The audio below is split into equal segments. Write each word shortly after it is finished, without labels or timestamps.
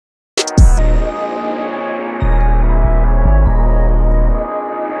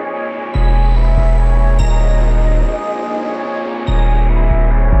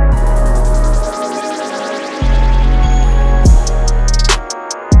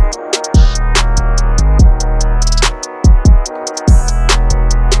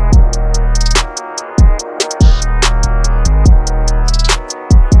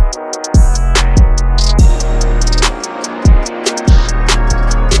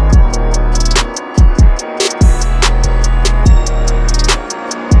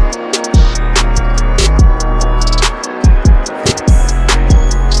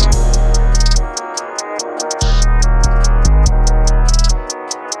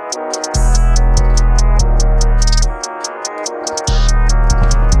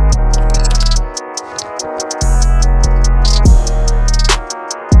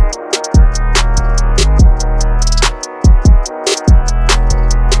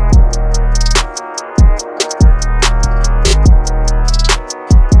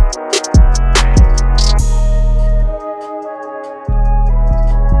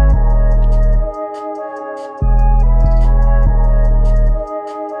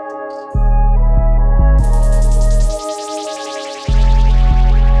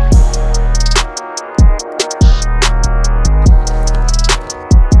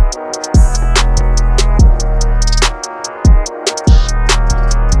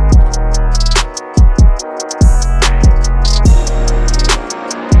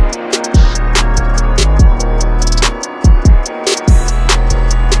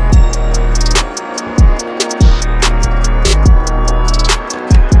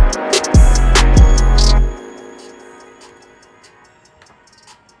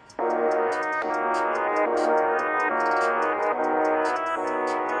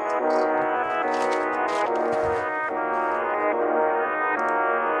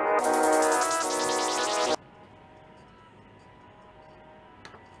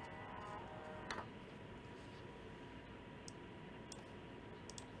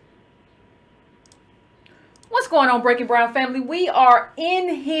going on, Breaking Brown family? We are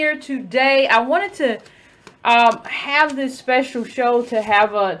in here today. I wanted to have this special show to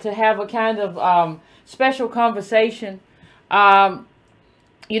have a kind of special conversation.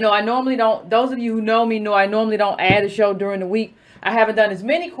 You know, I normally don't. Those of you who know me know I normally don't add a show during the week. I haven't done as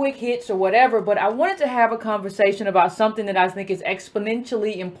many quick hits or whatever, but I wanted to have a conversation about something that I think is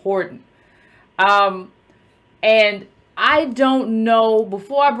exponentially important. And I don't know,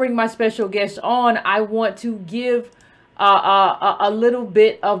 before I bring my special guest on, I want to give a little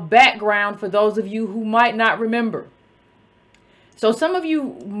bit of background for those of you who might not remember. So some of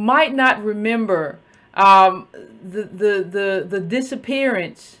you might not remember the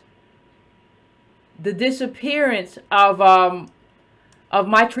disappearance of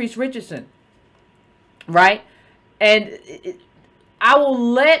Mitrice Richardson, right? And I will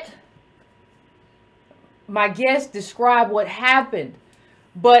let my guest describe what happened,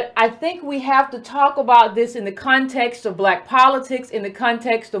 but I think we have to talk about this in the context of Black politics, in the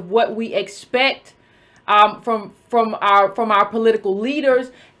context of what we expect from our political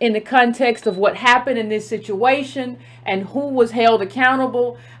leaders, in the context of what happened in this situation and who was held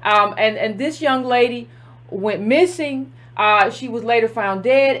accountable. And this young lady went missing. She was later found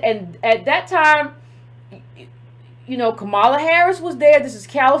dead, and at that time, you know, Kamala Harris was there. This is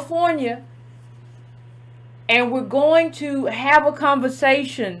California. And we're going to have a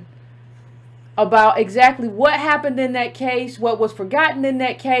conversation about exactly what happened in that case, what was forgotten in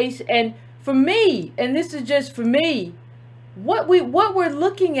that case. And for me, and this is just for me, what we're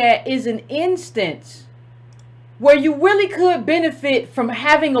looking at is an instance where you really could benefit from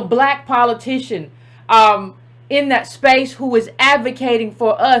having a Black politician in that space who is advocating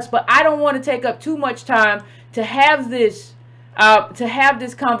for us. But I don't want to take up too much time to have this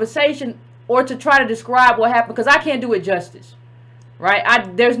conversation, or to try to describe what happened, because I can't do it justice,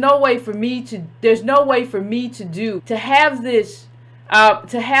 right? There's no way for me to have this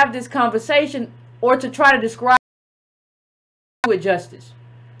conversation, or to try to describe it justice,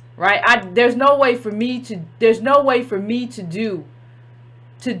 right? There's no way for me to do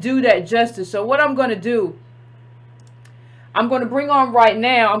that justice. So what I'm going to do, I'm going to bring on right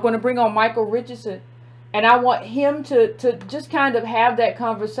now, I'm going to bring on Michael Richardson, and I want him to just kind of have that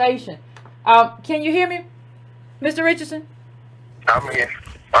conversation. Can you hear me, Mr. Richardson? I'm here.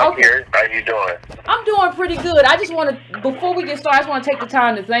 I'm here. How you doing? I'm doing pretty good. I just want to, before we get started, I just want to take the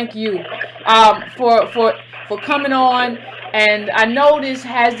time to thank you for coming on. And I know this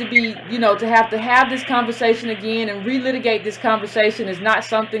has to be, you know, to have this conversation again and relitigate this conversation is not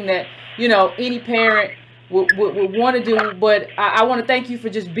something that, you know, any parent would want to do. But I want to thank you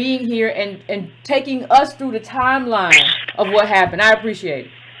for just being here and taking us through the timeline of what happened. I appreciate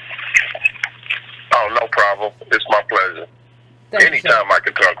it. Oh, no problem. It's my pleasure. Anytime I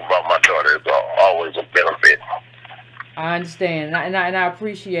can talk about my daughter, it's always a benefit. I understand, and I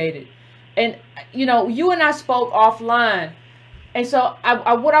appreciate it. And, you know, you and I spoke offline. And so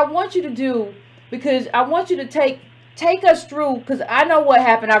what I want you to do, because I want you to take us through, because I know what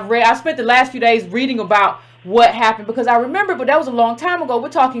happened. I spent the last few days reading about what happened, because I remember, but that was a long time ago. We're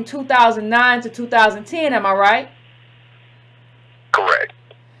talking 2009 to 2010, am I right? Correct.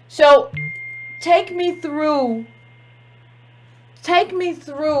 So take me through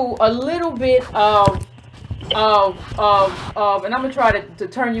a little bit of and I'm gonna try to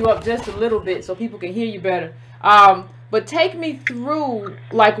turn you up just a little bit so people can hear you better. But take me through,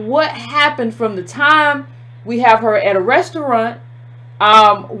 like, what happened from the time we have her at a restaurant,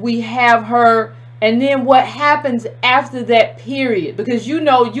 we have her, and then what happens after that period, because you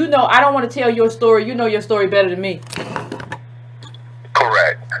know I don't want to tell your story. You know your story better than me.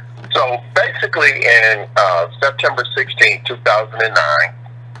 Correct. So basically in September 16, 2009,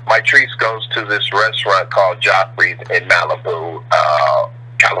 Mitrice goes to this restaurant called Joffrey's in Malibu,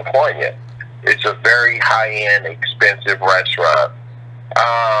 California. It's a very high-end, expensive restaurant.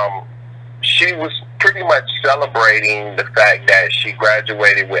 She was pretty much celebrating the fact that she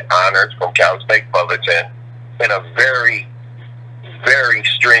graduated with honors from Cal State Fullerton in a very, very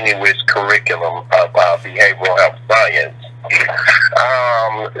strenuous curriculum of behavioral health science.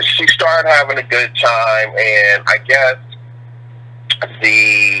 She started having a good time, and I guess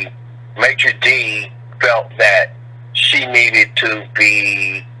the maitre d' felt that she needed to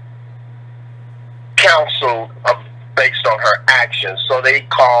be counseled based on her actions. So they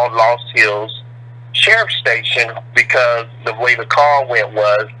called Lost Hills Sheriff Station, because the way the call went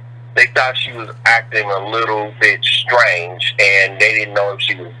was they thought she was acting a little bit strange, and they didn't know if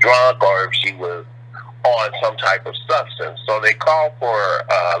she was drunk or if she was on some type of substance. So they called for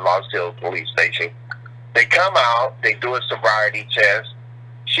Lost Hills Police Station. They come out, they do a sobriety test.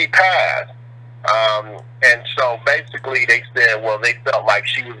 She passed. And so basically they said, well, they felt like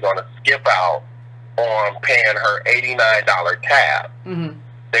she was going to skip out on paying her $89 tab. Mm-hmm.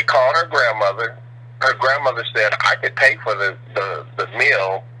 They called her grandmother. Her grandmother said, I could pay for the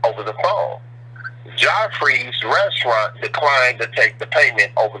meal over the phone. Joffrey's restaurant declined to take the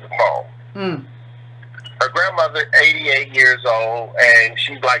payment over the phone. Mm. Her grandmother, 88 years old, and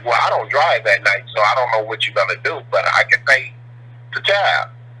she's like, well, I don't drive at night, so I don't know what you're going to do, but I can pay the tab.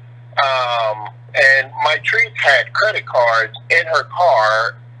 And Mitrice had credit cards in her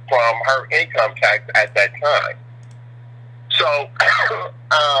car from her income tax at that time. So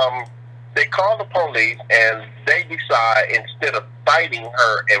they call the police, and they decide, instead of citing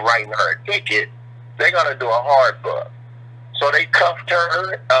her and writing her a ticket, they're going to do a hard book. So they cuffed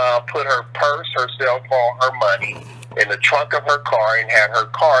her, put her purse, her cell phone, her money in the trunk of her car and had her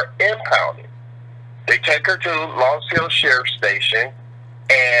car impounded. They take her to Lost Hills Sheriff Station,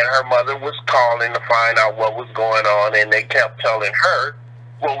 and her mother was calling to find out what was going on, and they kept telling her,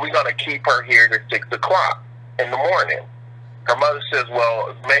 well, we're going to keep her here to 6 o'clock in the morning. Her mother says,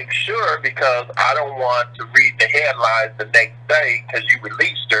 well, make sure, because I don't want to read the headlines the next day because you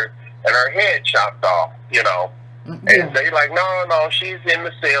released her and her head chopped off, you know. Yeah. And they like, no, she's in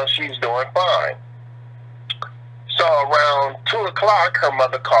the cell. She's doing fine. So around 2 o'clock, her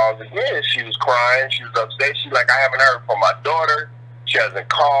mother calls again. She was crying. She was upset. She's like, I haven't heard from my daughter. She hasn't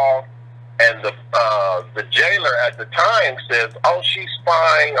called. And the jailer at the time says, oh, she's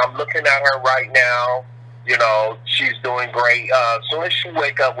fine. I'm looking at her right now. You know, she's doing great. As soon as she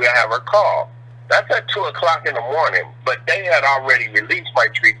wake up, we'll have her call. That's at 2 o'clock in the morning. But they had already released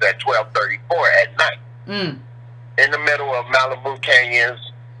Mitrice at 12:34 at night. Mm. In the middle of Malibu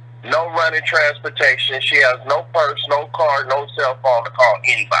Canyons, no running transportation. She has no purse, no car, no cell phone to call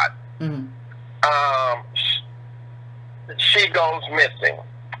anybody. Mm. She goes missing.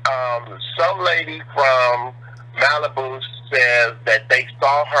 Some lady from Malibu says that they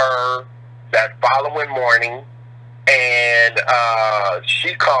saw her that following morning, and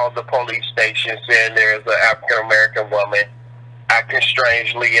she called the police station saying there's an African-American woman acting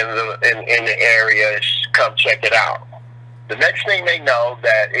strangely in the area. Come check it out. The next thing they know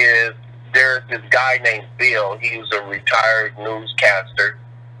that is there's this guy named Bill. He was a retired newscaster,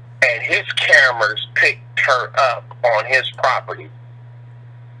 and his cameras picked her up on his property.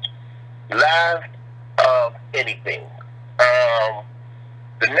 Last of anything.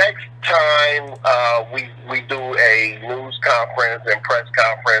 The next time we do a news conference and press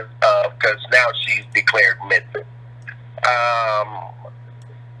conference, because now she's declared missing.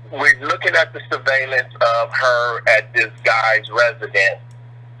 We're looking at the surveillance of her at this guy's residence.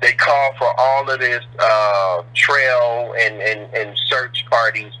 They call for all of this trail and search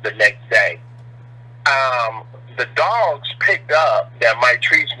parties the next day. The dogs picked up that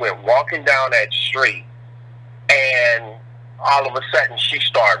Mitrice went walking down that street, and all of a sudden she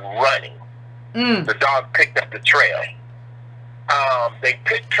started running. Mm. The dog picked up the trail. They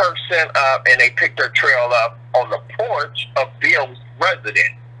picked her scent up, and they picked her trail up on the porch of Bill's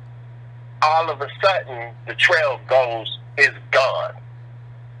residence. All of a sudden, the trail is gone.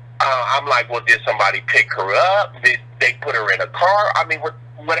 I'm like, well, did somebody pick her up? Did they put her in a car? I mean,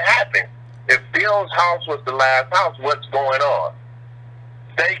 what happened? If Bill's house was the last house, what's going on?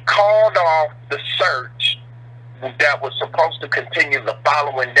 They called off the search that was supposed to continue the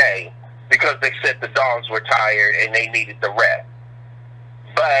following day because they said the dogs were tired and they needed the rest.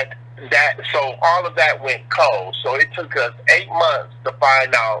 But so all of that went cold. So it took us 8 months to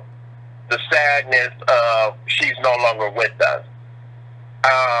find out the sadness of she's no longer with us.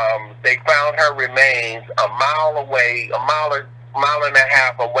 They found her remains a mile and a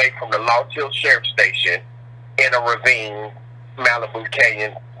half away from the Lost Hills Sheriff Station in a ravine, Malibu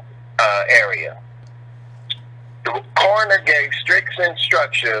Canyon area. The coroner gave strict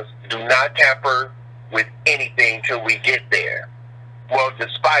instructions: do not tamper with anything till we get there. Well,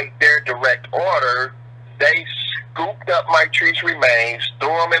 despite their direct order, they scooped up Mitrice's remains, threw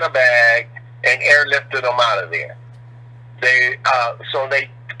them in a bag, and airlifted them out of there. So they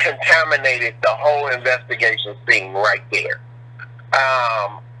contaminated the whole investigation scene right there.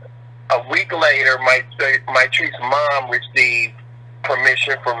 A week later, Mitrice's mom received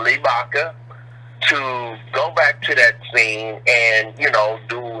permission from Lee Baca to go back to that scene and,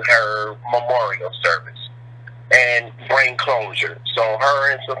 do her memorial service and bring closure. So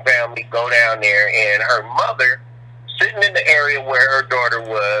her and some family go down there, and her mother, sitting in the area where her daughter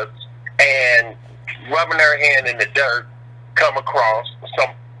was and rubbing her hand in the dirt, come across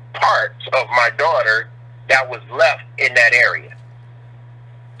some parts of my daughter that was left in that area.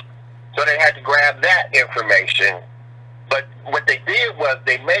 So they had to grab that information. But what they did was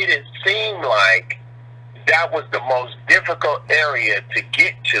they made it seem like that was the most difficult area to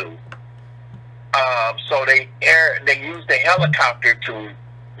get to. So they used a helicopter to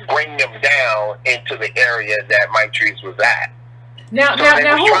bring them down into the area that Mitrice was at. Now, so now, they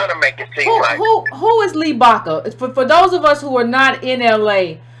now, was trying to make it seem like who is Lee Baca? For those of us who are not in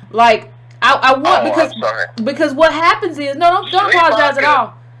LA, like I want because what happens is don't apologize at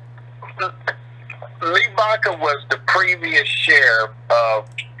all. Lee Baca was the previous sheriff of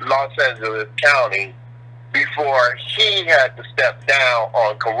Los Angeles County before he had to step down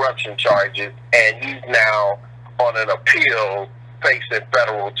on corruption charges, and he's now on an appeal facing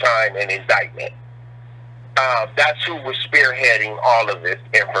federal time and indictment. That's who was spearheading all of this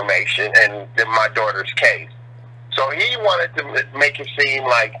information and my daughter's case. So he wanted to make it seem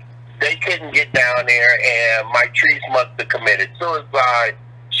like they couldn't get down there and Mitrice must have committed suicide.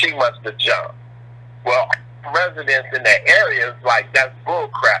 She must have jumped. Well, residents in that area is like, that's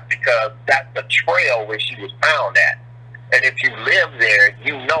bullcrap, because that's the trail where she was found at. And if you live there,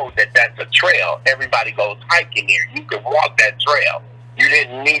 you know that that's a trail. Everybody goes hiking there. You can walk that trail. You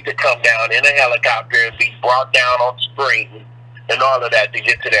didn't need to come down in a helicopter and be brought down on springs and all of that to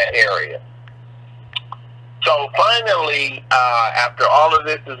get to that area. So finally, after all of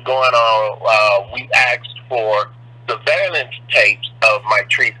this is going on, we asked for surveillance tapes of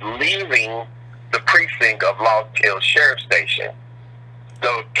Mitrice leaving the precinct of Lost Hills Sheriff Station.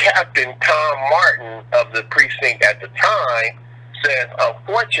 The Captain Tom Martin of the precinct at the time says,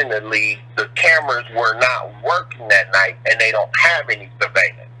 unfortunately, the cameras were not working that night and they don't have any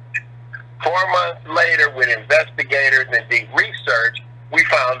surveillance. 4 months later, with investigators and deep research, we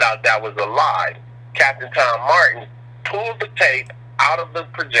found out that was a lie. Captain Tom Martin pulled the tape out of the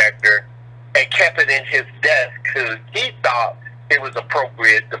projector and kept it in his desk because he thought it was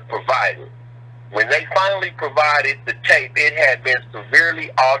appropriate to provide it. When they finally provided the tape, it had been severely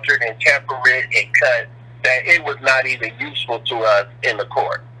altered and tampered and cut that it was not even useful to us in the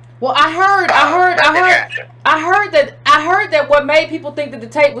court. Well, I heard that what made people think that the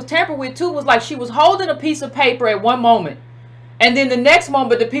tape was tampered with too was like she was holding a piece of paper at one moment, and then the next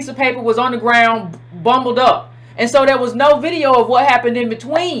moment the piece of paper was on the ground, bumbled up, and so there was no video of what happened in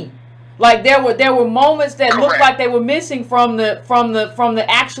between. Like there were moments that looked like they were missing from the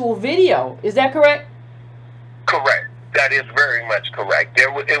actual video. Is that correct? Correct. That is very much correct.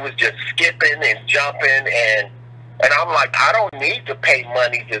 It was just skipping and jumping, and I'm like, I don't need to pay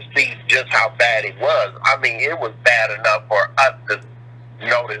money to see just how bad it was. I mean, it was bad enough for us to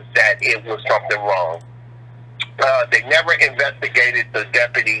notice that it was something wrong. They never investigated the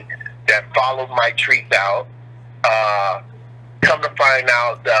deputy that followed Mitrice out. Come to find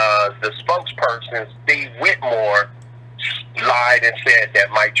out, the spokesperson, Steve Whitmore, lied and said that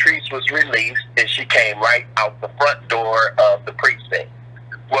Mitrice was released and she came right out the front door of the precinct.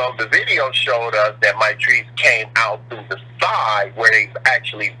 Well, the video showed us that Mitrice came out through the side where they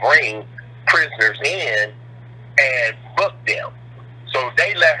actually bring prisoners in and book them. So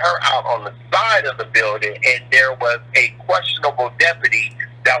they let her out on the side of the building, and there was a questionable deputy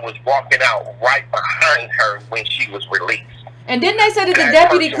that was walking out right behind her when she was released. And didn't they say that the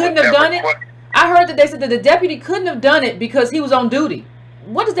deputy couldn't have done it? I heard that they said that the deputy couldn't have done it because he was on duty.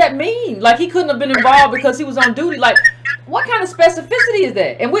 What does that mean? Like he couldn't have been involved because he was on duty? Like, what kind of specificity is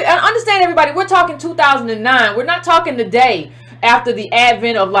that? And I understand, everybody, we're talking 2009. We're not talking the day after the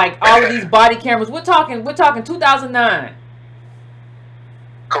advent of like all of these body cameras. We're talking 2009.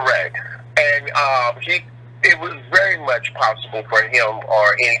 Correct. And it was very much possible for him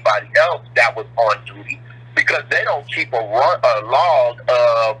or anybody else that was on duty, because they don't keep a log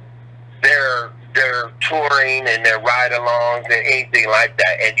of their touring and their ride-alongs and anything like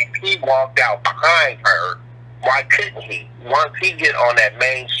that. And if he walked out behind her, why couldn't he? Once he get on that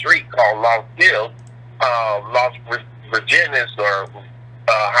main street called Lost Hills, Los Virginis, or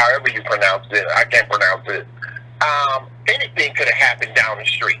however you pronounce it, I can't pronounce it. Anything could have happened down the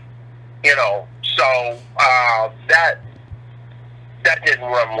street, you know. So that didn't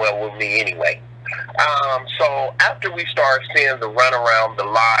run well with me anyway. So after we started seeing the runaround, the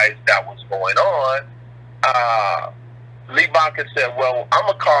lies that was going on, Lee Baca said, well, I'm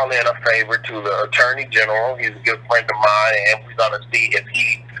going to call in a favor to the Attorney General. He's a good friend of mine, and we're going to see if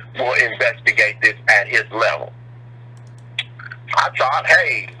he will investigate this at his level. I thought,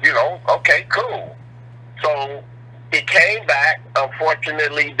 hey, you know, okay, cool. So it came back.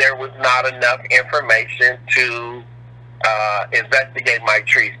 Unfortunately, there was not enough information to investigate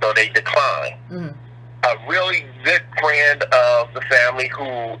Mitrice, so they declined. Mm. A really good friend of the family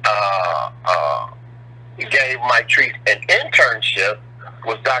who gave Mitrice an internship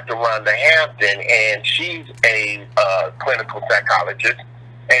was Dr. Rhonda Hampton, and she's a clinical psychologist,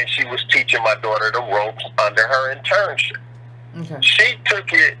 and she was teaching my daughter the ropes under her internship. Okay. She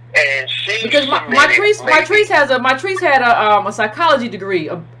took it and she because Mitrice had a psychology degree.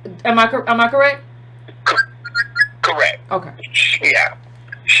 Am I correct? Correct. Okay. Yeah.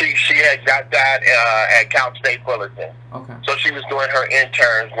 She had got that at Cal State Fullerton. Okay. So she was doing her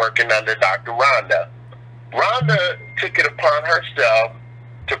interns working under Dr. Rhonda. Rhonda took it upon herself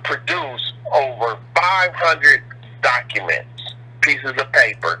to produce over 500 documents, pieces of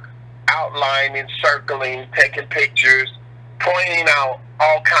paper, outlining, circling, taking pictures, pointing out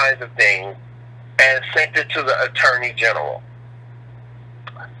all kinds of things, and sent it to the Attorney General,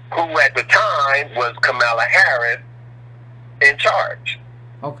 who at the time was Kamala Harris in charge.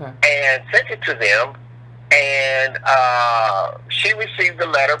 Okay. And sent it to them, and she received a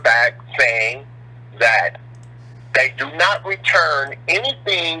letter back saying that they do not return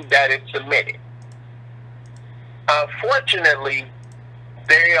anything that is submitted. Unfortunately,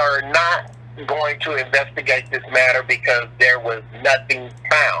 they are not going to investigate this matter because there was nothing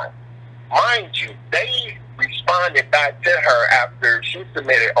found. Mind you, they responded back to her after she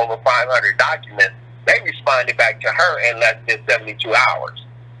submitted over 500 documents. They responded back to her in less than 72 hours.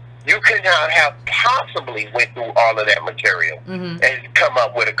 You could not have possibly went through all of that material and come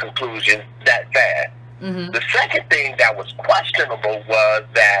up with a conclusion that fast. The second thing that was questionable was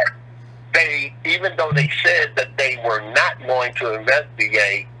that they, even though they said that they were not going to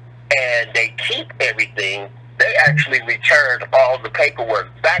investigate and they keep everything, they actually returned all the paperwork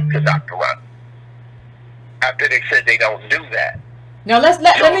back to Dr. Ron after they said they don't do that. Now let me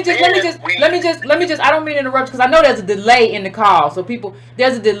just I don't mean to interrupt because I know there's a delay in the call. So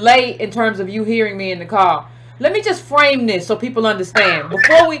there's a delay in terms of you hearing me in the call. Let me just frame this so people understand.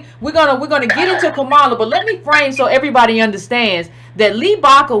 Before we're gonna get into Kamala, but let me frame so everybody understands that Lee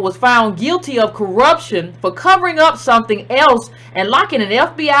Baca was found guilty of corruption for covering up something else and locking an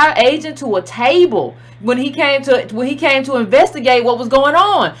FBI agent to a table when he came to investigate what was going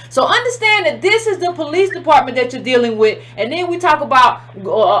on. So understand that this is the police department that you're dealing with, and then we talk about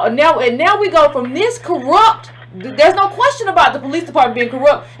now we go from this corrupt. There's no question about the police department being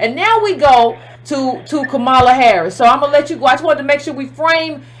corrupt, and now we go to Kamala Harris. So I'm gonna let you go. I just wanted to make sure we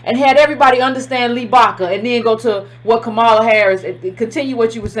frame and had everybody understand Lee Baca, and then go to what Kamala Harris and continue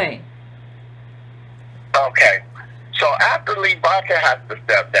what you were saying. Okay. So after Lee Baca has to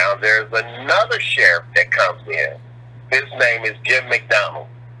step down, there's another sheriff that comes in. His name is Jim McDonald.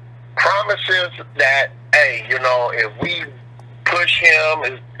 Promises that, hey, you know, if we push him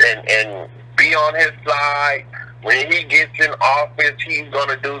and be on his side, when he gets in office, he's going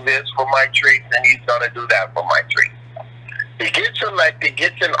to do this for Mitrice and he's going to do that for Mitrice. He gets elected,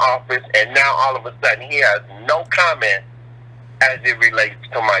 gets in office, and now all of a sudden he has no comment as it relates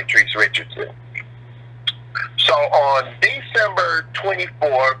to Mitrice Richardson. So on December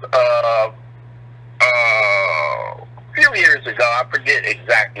 24th of a few years ago, I forget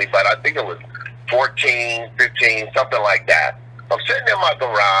exactly, but I think it was 14, 15, something like that. I'm sitting in my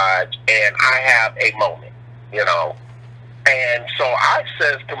garage and I have a moment, you know. And so I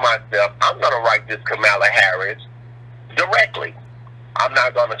says to myself, I'm going to write this Kamala Harris directly. I'm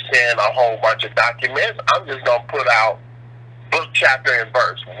not going to send a whole bunch of documents. I'm just going to put out book, chapter, and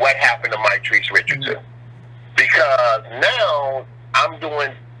verse. What happened to Mitrice Richardson? Because now I'm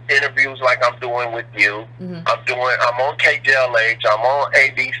doing interviews like I'm doing with you. I'm on KJLH, I'm on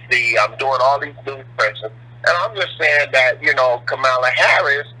ABC, I'm doing all these news questions. And I'm just saying that, you know, Kamala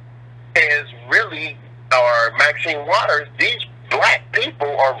Harris is really, or Maxine Waters, these black people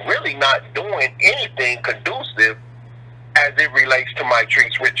are really not doing anything conducive as it relates to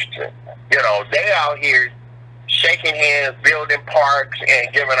Mitrice Richardson. You know, they out here shaking hands, building parks,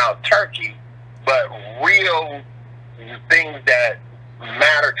 and giving out turkey, but real things that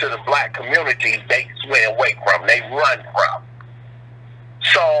matter to the black community, they sway away from, they run from.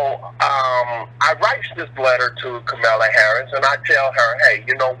 So I write this letter to Kamala Harris, and I tell her, hey,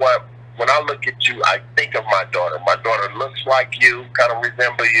 you know what? When I look at you, I think of my daughter. My daughter looks like you, kind of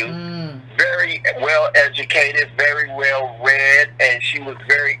resemble you. Very well educated, very well read, and she was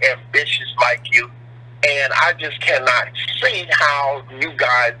very ambitious like you. And I just cannot see how you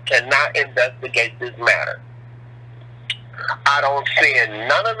guys cannot investigate this matter. I don't see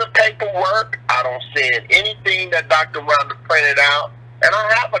none of the paperwork. I don't see anything that Dr. Rhonda printed out. And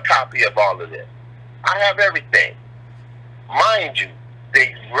I have a copy of all of this. I have everything. Mind you,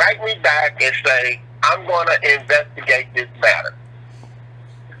 they write me back and say, I'm going to investigate this matter.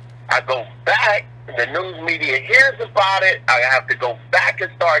 I go back, the news media hears about it. I have to go back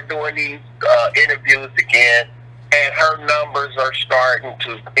and start doing these interviews again, and her numbers are starting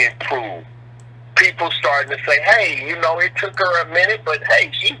to improve. people starting to say, hey, you know, it took her a minute, but hey,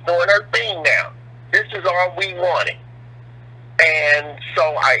 she's doing her thing now. This is all we wanted. And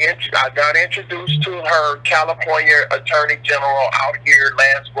so I got introduced to her California Attorney General out here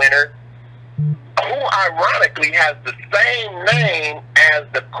last winter, who ironically has the same name as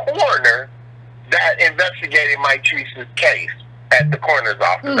the coroner that investigated Mitrice's case at the coroner's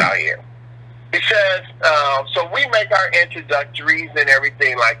office out here. He says, so we make our introductories and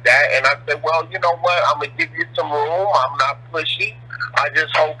everything like that. And I said, well, you know what? I'm going to give you some room. I'm not pushy. I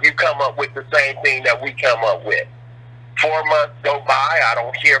just hope you come up with the same thing that we come up with. 4 months go by. I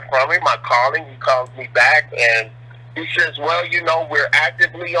don't hear from him. I call him. He calls me back. And he says, well, you know, we're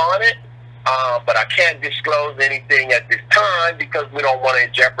actively on it. But I can't disclose anything at this time because we don't want to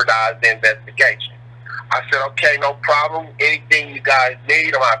jeopardize the investigation. I said, okay, no problem. Anything you guys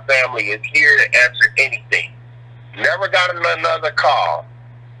need, my family is here to answer anything. Never got another call.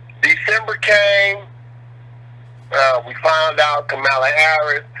 December came. We found out Kamala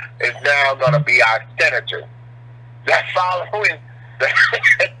Harris is now going to be our senator. That following,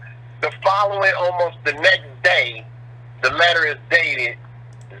 the following, almost the next day, the letter is dated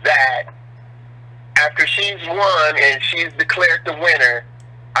that after she's won and she's declared the winner,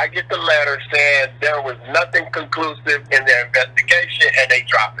 I get the letter saying there was nothing conclusive in their investigation and they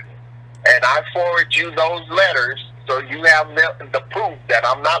dropped it. And I forward you those letters so you have the proof that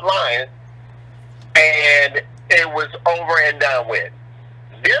I'm not lying. And it was over and done with.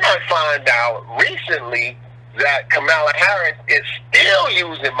 Then I find out recently that Kamala Harris is still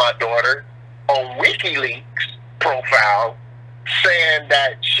using my daughter on WikiLeaks profile, saying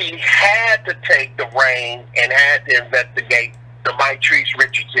that she had to take the reins and had to investigate the Mitrice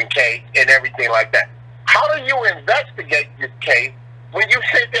Richardson case and everything like that. How do you investigate this case when you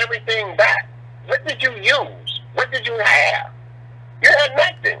sent everything back? What did you use? What did you have? You had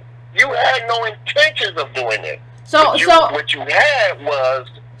nothing. You had no intentions of doing it. What you had was.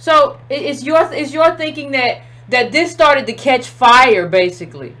 So it's your thinking that this started to catch fire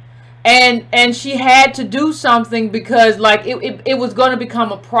basically, and she had to do something because like it was going to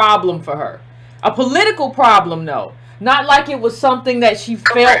become a problem for her, a political problem though. Not like it was something that she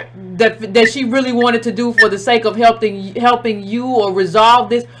felt that she really wanted to do for the sake of helping you or resolve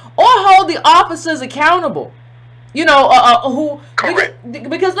this or hold the officers accountable. You know,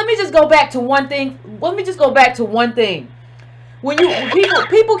 because let me just go back to one thing. When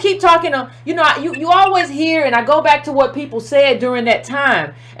people keep talking, you know, you always hear, and I go back to what people said during that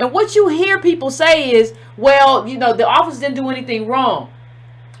time. And what you hear people say is, well, you know, the officers didn't do anything wrong.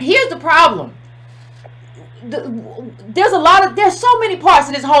 Here's the problem. There's so many parts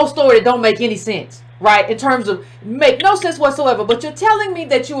of this whole story that don't make any sense, right? In terms of make no sense whatsoever. But you're telling me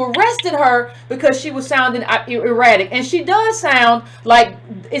that you arrested her because she was sounding erratic, and she does sound like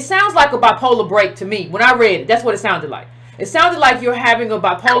it sounds like a bipolar break to me. When I read it, that's what it sounded like. It sounded like you're having a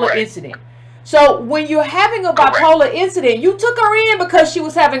bipolar incident. So when you're having a bipolar incident, you took her in because she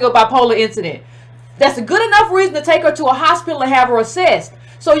was having a bipolar incident. That's a good enough reason to take her to a hospital and have her assessed.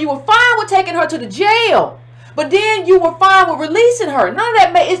 So you were fine with taking her to the jail. But then you were fine with releasing her. None of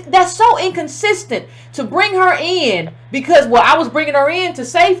that that's so inconsistent to bring her in because, well, I was bringing her in to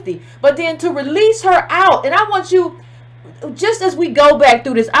safety, but then to release her out. And I want you, just as we go back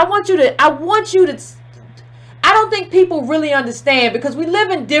through this, I want you to, I don't think people really understand because we live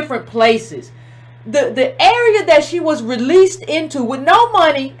in different places. The area that she was released into with no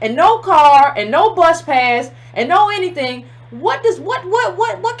money and no car and no bus pass and no anything. What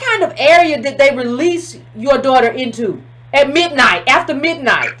kind of area did they release your daughter into at midnight, after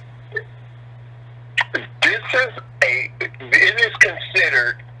midnight? It is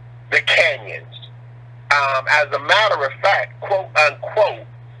considered the canyons. As a matter of fact, quote unquote,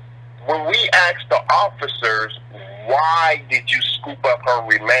 when we asked the officers, why did you scoop up her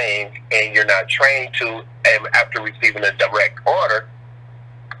remains and you're not trained to, and after receiving a direct order,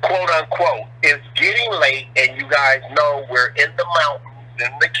 quote unquote, it's getting late and you guys know we're in the mountains,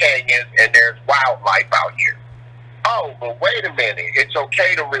 in the canyons, and there's wildlife out here. Oh, but wait a minute. It's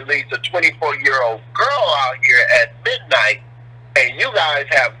okay to release a 24-year-old girl out here at midnight and you guys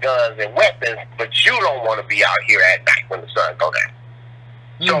have guns and weapons, but you don't want to be out here at night when the sun goes down.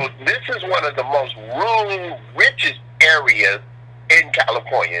 So this is one of the most rural, richest areas in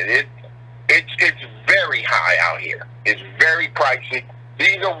California. It's very high out here. It's very pricey.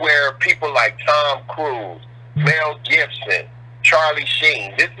 These are where people like Tom Cruise, Mel Gibson, Charlie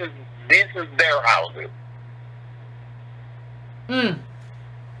Sheen. This is their houses. And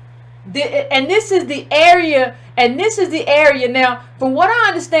this is the area. And this is the area now. From what I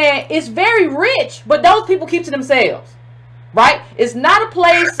understand, it's very rich, but those people keep to themselves. right? It's not a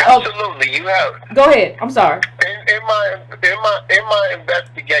place of... Absolutely, you have... Go ahead, I'm sorry. In my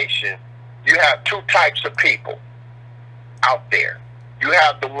investigation, you have two types of people out there. You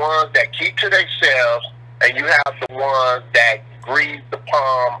have the ones that keep to themselves, and you have the ones that grease the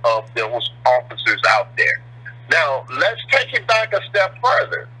palm of those officers out there. Now, let's take it back a step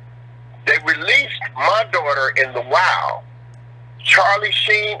further. They released my daughter in the wild. Charlie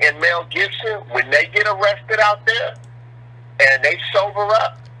Sheen and Mel Gibson, when they get arrested out there and they sober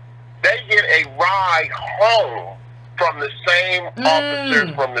up, they get a ride home from the same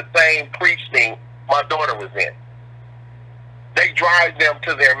officers, from the same precinct my daughter was in. They drive them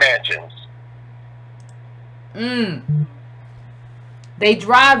to their mansions. They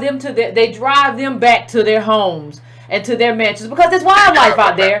drive them back to their homes and to their mansions, because there's wildlife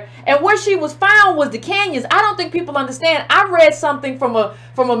out there. And where she was found was the canyons. I don't think people understand. I read something from a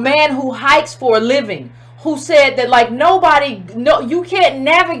man who hikes for a living, who said that, like, you can't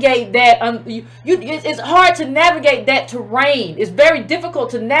navigate that. It's hard to navigate that terrain. It's very difficult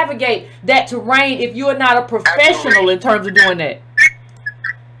to navigate that terrain if you are not a professional in terms of doing that.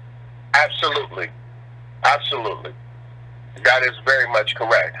 Absolutely. Absolutely. That is very much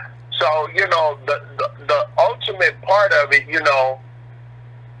correct. So, you know, the ultimate part of it, you know,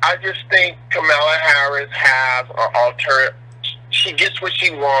 I just think Kamala Harris has an alternative. She gets what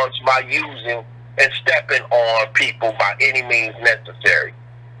she wants by using and stepping on people by any means necessary.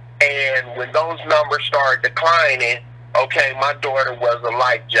 And when those numbers start declining, okay, my daughter was a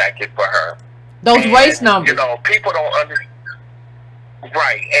life jacket for her. Those race numbers. You know, people don't understand.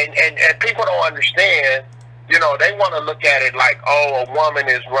 Right. And people don't understand. You know, they want to look at it like, oh, a woman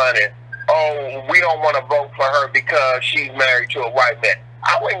is running. Oh, we don't want to vote for her because she's married to a white man.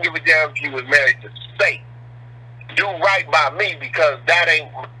 I wouldn't give a damn if you was married to Satan. Do right by me, because that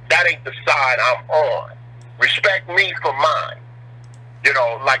ain't the side I'm on. Respect me for mine. You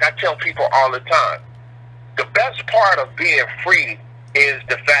know, like I tell people all the time, the best part of being free is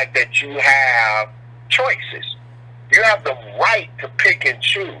the fact that you have choices. You have the right to pick and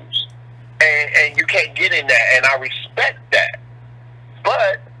choose. And you can't get in that, and I respect that.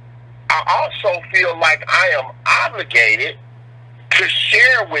 But I also feel like I am obligated to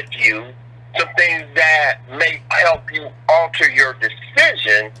share with you some things that may help you alter your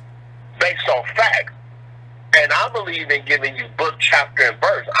decision based on facts. And I believe in giving you book, chapter, and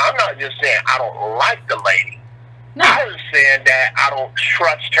verse. I'm not just saying I don't like the lady. No. I was saying that I don't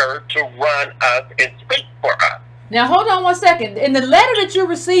trust her to run us and speak for us. Now, hold on one second. In the letter that you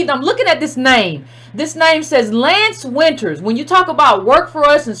received, I'm looking at this name. This name says Lance Winters. When you talk about work for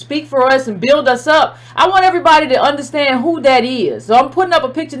us and speak for us and build us up, I want everybody to understand who that is. So I'm putting up a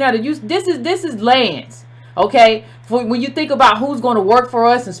picture now. This is Lance. Okay? When you think about who's going to work for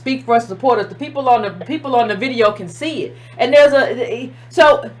us and speak for us, support us, the people on the video can see it. And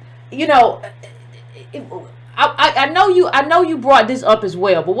so, you know, I know you brought this up as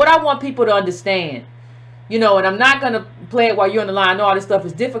well. But what I want people to understand, you know, and I'm not going to play it while you're on the line. I know all this stuff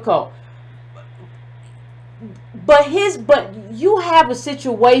is difficult. But you have a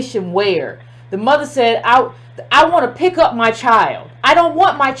situation where the mother said, I want to pick up my child. I don't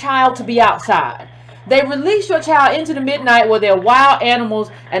want my child to be outside. They release your child into the midnight where there are wild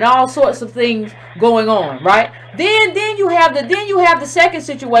animals and all sorts of things going on, right? Then you have the second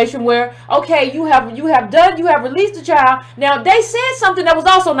situation where, okay, you have released the child. Now they said something that was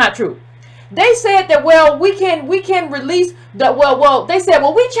also not true. They said that, well, we can release the, they said,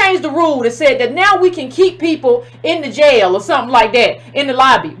 well, we changed the rule that said that now we can keep people in the jail or something like that in the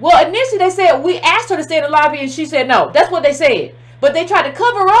lobby. Well, initially they said, we asked her to stay in the lobby and she said no. That's what they said. But they tried to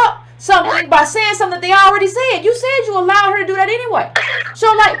cover up something by saying something that they already said. You said you allowed her to do that anyway.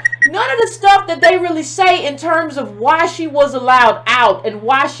 So, like, none of the stuff that they really say in terms of why she was allowed out and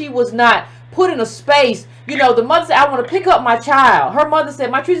why she was not put in a space. You know, the mother said, I want to pick up my child. Her mother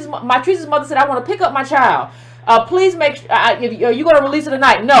said, Mitrice's mother said, I want to pick up my child. Please make sure, if you're going to release her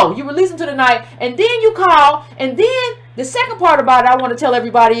tonight. No, you release him to tonight. And then you call. And then the second part about it I want to tell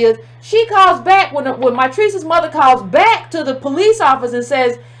everybody is she calls back when Mitrice's mother calls back to the police office and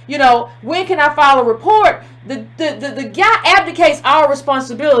says, you know, when can I file a report? The guy abdicates our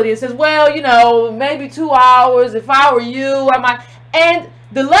responsibility and says, well, you know, maybe 2 hours. If I were you, I might. And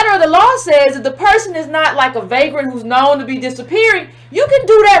the letter of the law says that the person is not like a vagrant who's known to be disappearing. You can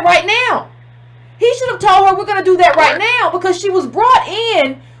do that right now. He should have told her we're going to do that right now because she was brought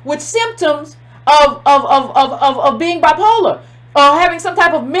in with symptoms of being bipolar or having some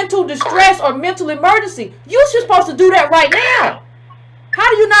type of mental distress or mental emergency. You're supposed to do that right now. How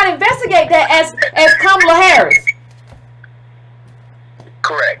do you not investigate that as Kamala Harris?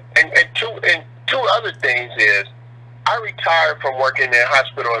 Correct. And two other things is, I retired from working in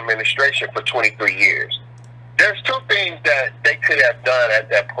hospital administration for 23 years. There's two things that they could have done at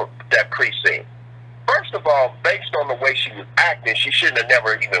that precinct. First of all, based on the way she was acting, she shouldn't have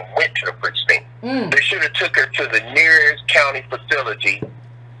never even went to the precinct. They should have took her to the nearest county facility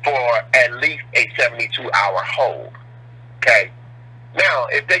for at least a 72-hour hold. Okay? Now,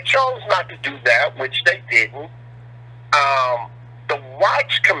 if they chose not to do that, which they didn't, the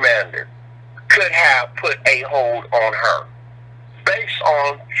watch commander could have put a hold on her based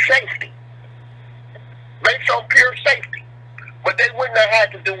on safety, based on pure safety. But they wouldn't have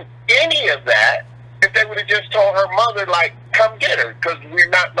had to do any of that if they would have just told her mother, like, come get her, because we're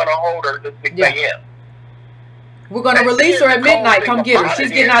not going to hold her to 6 a.m. We're going to release her at midnight, come get her. She's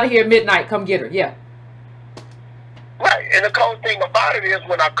getting out of here at midnight, come get her, yeah. Right, and the cold thing about it is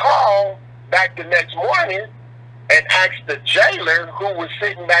when I called back the next morning and asked the jailer who was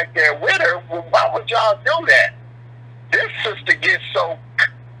sitting back there with her, well, why would y'all do that? This sister gets so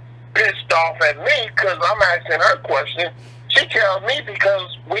pissed off at me because I'm asking her question. She tells me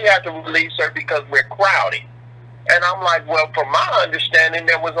because we have to release her because we're crowded. And I'm like, well, from my understanding,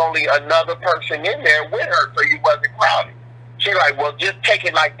 there was only another person in there with her, so you wasn't crowded. She's like, well, just take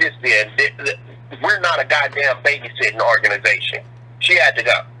it like this then. We're not a goddamn babysitting organization. She had to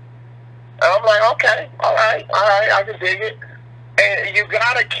go. And I'm like, okay, all right, I can dig it. And you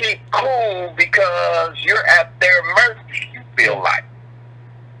got to keep cool because you're at their mercy, you feel like.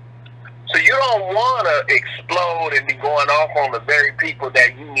 So you don't want to explode and be going off on the very people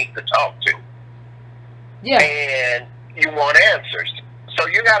that you need to talk to. Yeah. And you want answers. So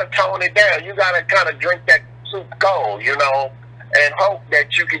you got to tone it down. You got to kind of drink that soup cold, you know, and hope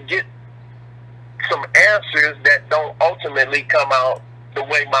that you can get some answers that don't ultimately come out the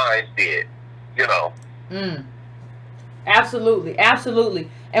way mine did, you know. Absolutely, absolutely.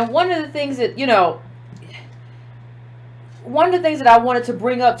 And one of the things that, you know, one of the things that I wanted to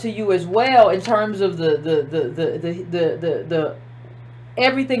bring up to you as well in terms of the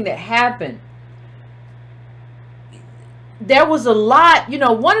everything that happened, there was a lot, you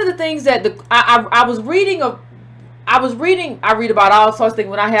know. One of the things that I was reading of, I read about all sorts of things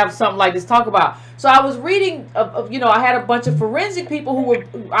when I have something like this to talk about. So I was reading of, you know, I had a bunch of forensic people who were,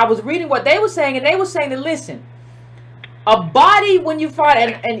 I was reading what they were saying, and they were saying that, listen, a body when you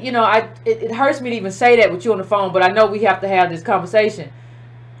find, and you know, it hurts me to even say that with you on the phone, but I know we have to have this conversation.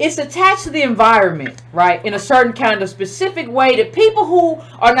 It's attached to the environment, right, in a certain kind of specific way that people who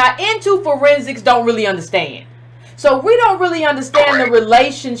are not into forensics don't really understand. So we don't really understand the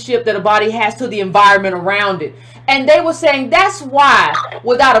relationship that a body has to the environment around it. And they were saying that's why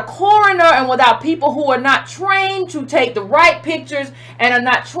without a coroner and without people who are not trained to take the right pictures and are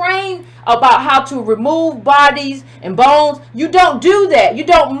not trained about how to remove bodies and bones, you don't do that. You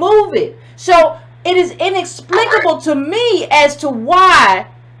don't move it. So it is inexplicable to me as to why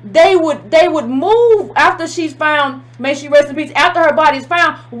they would move after she's found, may she rest in peace, after her body is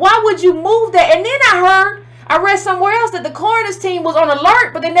found. Why would you move that? And then I read somewhere else that the coroner's team was on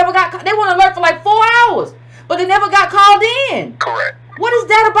alert, but they were on alert for like 4 hours, but they never got called in. Correct. What is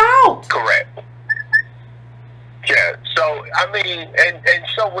that about? Correct. Yeah, so, I mean, and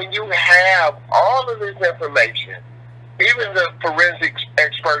so when you have all of this information, even the forensics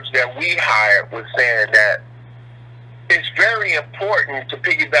experts that we hired was saying that it's very important, to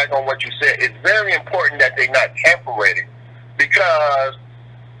piggyback on what you said, it's very important that they're not separated, because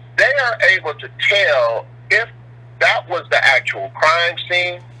they are able to tell if that was the actual crime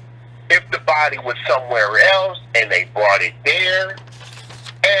scene, if the body was somewhere else and they brought it there.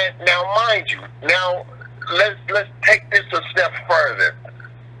 And now, mind you, now let's take this a step further.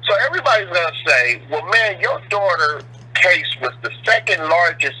 So everybody's going to say, well, man, your daughter's case was the second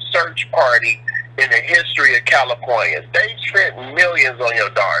largest search party in the history of California. They spent millions on your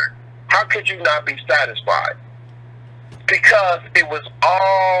daughter. How could you not be satisfied? Because it was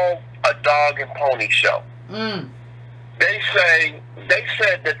all a dog and pony show. They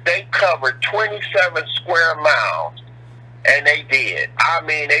said that they covered 27 square miles, and they did. I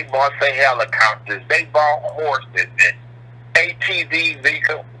mean, they bought the helicopters, they bought horses and ATV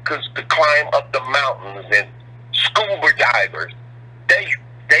vehicles to climb up the mountains and scuba divers.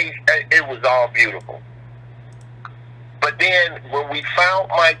 It was all beautiful. But then when we found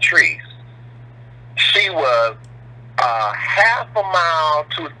Mitrice, she was half a mile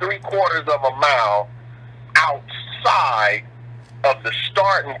to 3/4 of a mile outside of the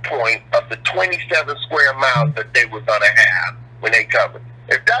starting point of the 27 square miles that they were going to have when they covered.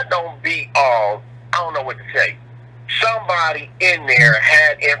 If that don't beat all, I don't know what to say. Somebody in there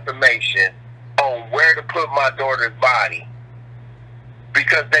had information on where to put my daughter's body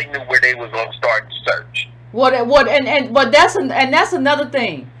because they knew where they was going to start the search. But that's another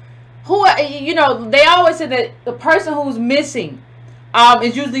thing. Who, you know, they always say that the person who's missing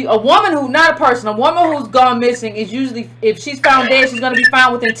is usually a woman who, not a person, a woman who's gone missing is usually, if she's found dead, she's going to be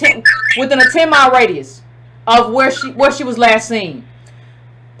found within a 10-mile radius of where she was last seen.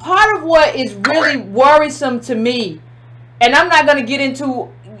 Part of what is really worrisome to me, and I'm not going to get into,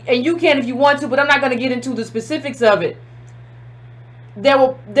 and you can if you want to, but I'm not going to get into the specifics of it. There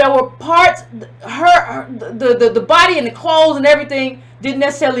were parts, the body and the clothes and everything didn't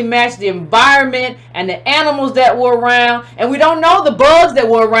necessarily match the environment and the animals that were around, and we don't know the bugs that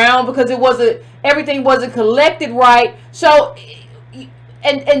were around because everything wasn't collected right. So,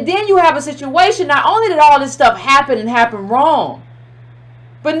 and then you have a situation. Not only did all this stuff happen and happen wrong,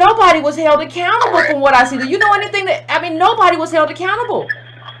 but nobody was held accountable from what I see. Do you know anything nobody was held accountable.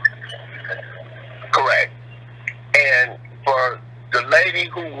 Correct. And for the lady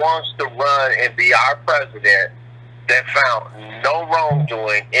who wants to run and be our president, that found no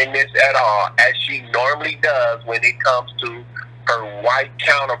wrongdoing in this at all, as she normally does when it comes to her white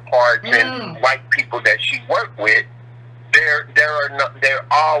counterparts and white people that she worked with, they're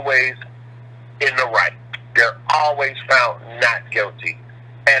always in the right. They're always found not guilty.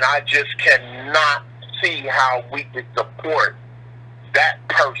 And I just cannot see how we can support that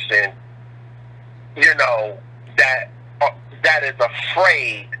person, you know, that is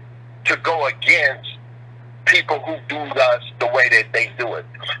afraid to go against people who do us the way that they do it.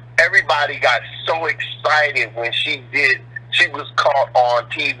 Everybody got so excited when she was caught on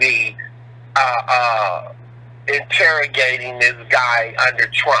TV interrogating this guy under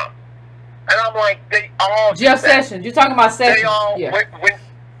Trump. And I'm like, they all Jeff Sessions. You're talking about Sessions. They all, yeah.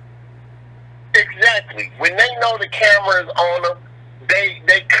 Exactly. When they know the camera is on them,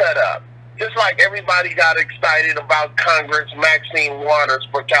 they cut up. Just like everybody got excited about Congress Maxine Waters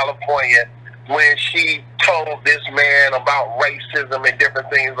for California when she told this man about racism and different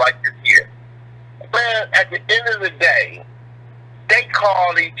things like this here. Man, at the end of the day, they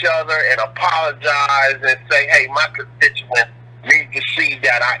call each other and apologize and say, hey, my constituents need to see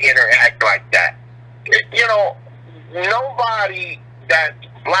that I interact like that. You know, nobody that's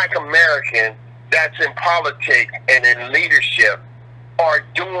Black American that's in politics and in leadership are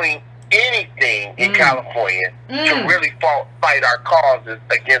doing anything in California to really fight our causes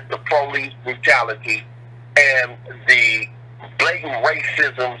against the police brutality and the blatant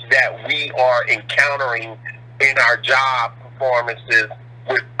racisms that we are encountering in our job performances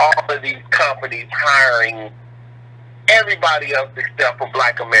with all of these companies hiring everybody else except for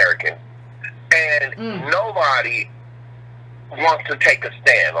Black Americans. And nobody wants to take a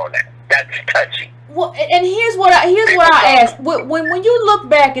stand on that. That's touchy. Well, and here's what I ask. When you look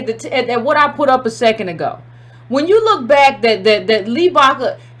back at what I put up a second ago, when you look back that Lee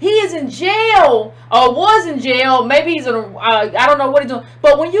Baca, he is in jail or was in jail. Maybe he's I don't know what he's doing.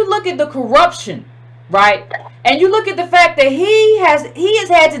 But when you look at the corruption, right, and you look at the fact that he has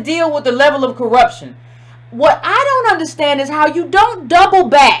had to deal with the level of corruption, what I don't understand is how you don't double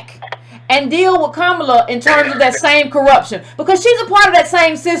back and deal with Kamala in terms of that same corruption, because she's a part of that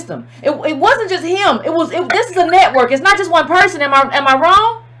same system. It wasn't just him. This is a network. It's not just one person. Am I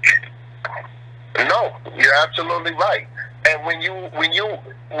wrong? No, you're absolutely right. And when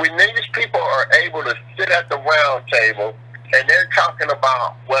these people are able to sit at the round table and they're talking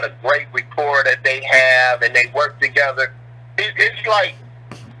about what a great rapport that they have and they work together, it's like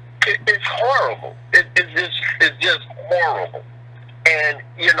it's horrible. It's just horrible. And,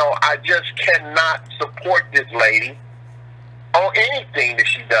 you know, I just cannot support this lady on anything that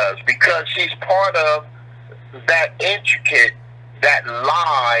she does, because she's part of that intricate, that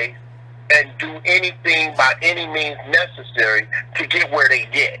lie, and do anything by any means necessary to get where they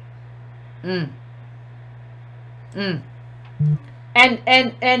get.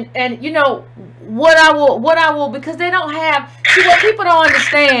 And you know what I will because they don't have, see, what people don't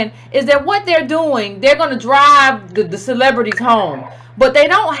understand is that what they're doing, they're going to drive the celebrities home, but they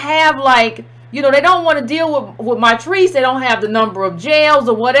don't have, like, you know, they don't want to deal with Mitrice. They don't have the number of jails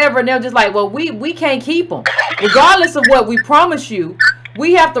or whatever, and they're just like, well, we can't keep them regardless of what we promise you.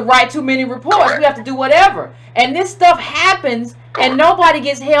 We have to write too many reports. We have to do whatever, and this stuff happens. And nobody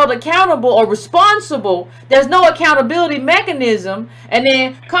gets held accountable or responsible. There's no accountability mechanism. And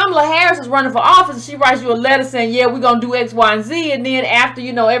then Kamala Harris is running for office, and she writes you a letter saying, yeah, we're going to do X, Y, and Z. And then after,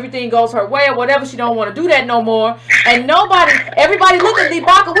 you know, everything goes her way or whatever, she don't want to do that no more. And everybody look at Lee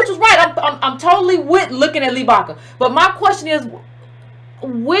Baca, which was right. I'm totally with looking at Lee Baca. But my question is,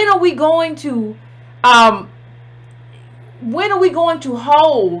 when are we going to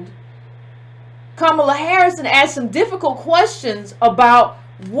hold Kamala Harris and ask some difficult questions about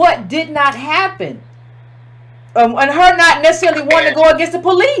what did not happen? and her not necessarily wanting to go against the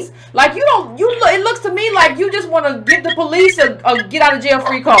police. Like it looks to me like you just want to give the police a get out of jail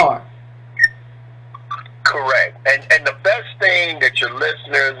free card. Correct. And the best thing that your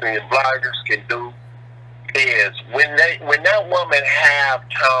listeners and your bloggers can do is when that woman have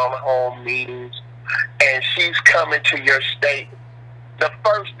town hall meetings and she's coming to your state, the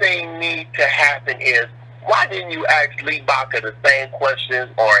first thing needs to happen is, why didn't you ask Lee Baca the same questions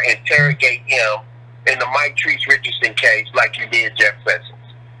or interrogate him in the Mitrice Richardson case like you did Jeff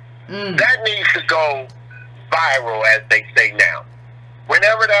Sessions? That needs to go viral, as they say now.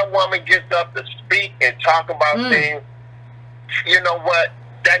 Whenever that woman gets up to speak and talk about things, you know what?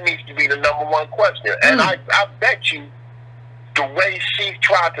 That needs to be the #1 question. And I bet you the way she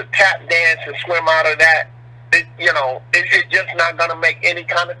tried to tap dance and swim out of that, it's just not going to make any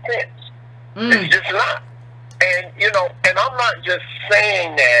kind of sense. It's just not. And, and I'm not just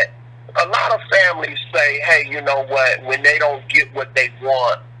saying that. A lot of families say, hey, you know what, when they don't get what they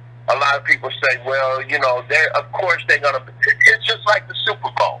want, a lot of people say, well, of course they're going to, it's just like the Super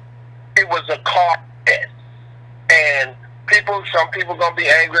Bowl. It was a car test. And some people going to be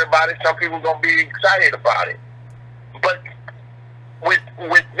angry about it, some people going to be excited about it. But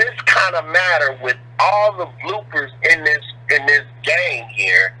with this kind of matter, with all the bloopers in this game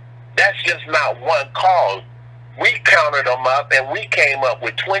here, that's just not one call. We counted them up, and we came up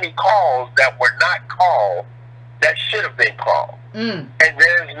with 20 calls that were not called that should have been called. And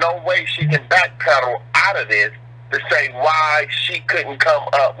there's no way she can backpedal out of this to say why she couldn't come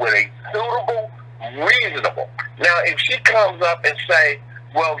up with a suitable, reasonable. Now, if she comes up and say,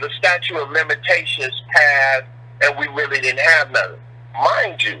 well, the statute of limitations passed and we really didn't have nothing.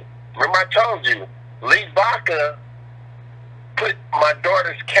 Mind you, remember I told you, Lee Baca put my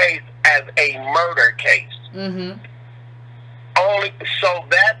daughter's case as a murder case. Only so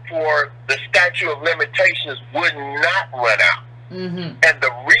that for the statute of limitations would not run out. And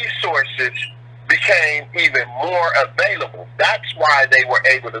the resources became even more available. That's why they were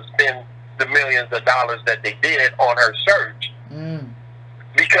able to spend the millions of dollars that they did on her search.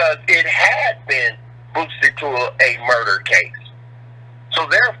 Because it had been boosted to a murder case. So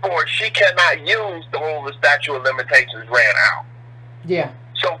therefore, she cannot use the statute of limitations ran out. Yeah.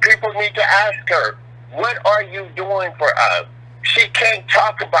 So people need to ask her, what are you doing for us? She can't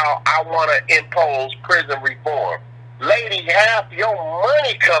talk about, I want to impose prison reform. Lady, half your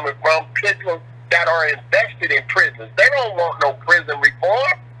money coming from people that are invested in prisons. They don't want no prison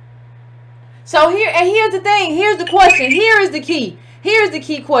reform. So here's the thing. Here's the question. Here is the key. Here's the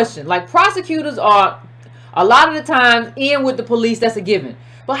key question. Like, prosecutors are a lot of the times in with the police. That's a given.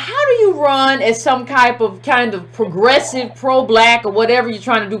 But how do you run as some kind of progressive, pro-black, or whatever you're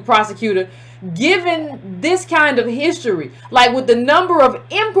trying to do prosecutor, given this kind of history? Like, with the number of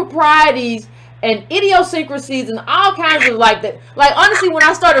improprieties and idiosyncrasies and all kinds of like that. Like, honestly, when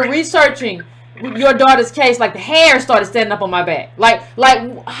I started researching your daughter's case, like, the hair started standing up on my back. Like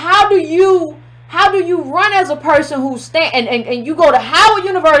how do you run as a person who and you go to Howard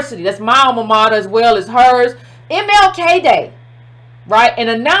University, that's my alma mater as well as hers, MLK Day, right, and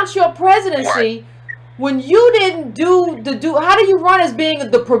announce your presidency when you didn't how do you run as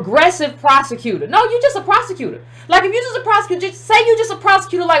being the progressive prosecutor? No, you're just a prosecutor. Like, if you're just a prosecutor, just say you're just a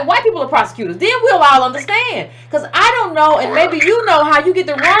prosecutor like white people are prosecutors. Then we'll all understand. Because I don't know, and maybe you know, how you get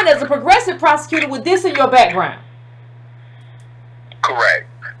to run as a progressive prosecutor with this in your background. Correct.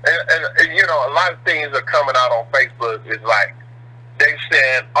 And a lot of things are coming out on Facebook. Is like, they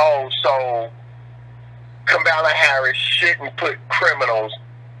said, oh, so Kamala Harris shouldn't put criminals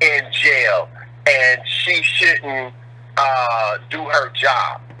in jail, and she shouldn't do her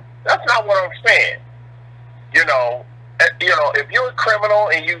job. That's not what I'm saying. If you're a criminal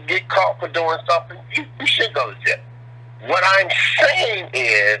and you get caught for doing something, you should go to jail. What I'm saying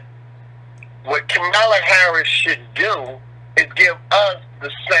is, what Kamala Harris should do is give us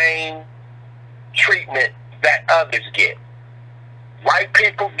the same treatment that others get. White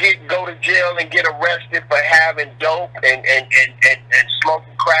people go to jail and get arrested for having dope and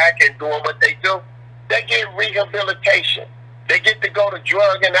smoking crack and doing what they do. They get rehabilitation. They get to go to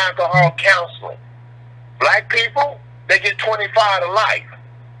drug and alcohol counseling. Black people, they get 25 to life.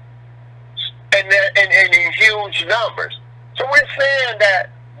 And in huge numbers. So we're saying that,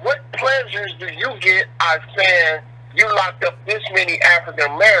 what pleasures do you get out of saying you locked up this many African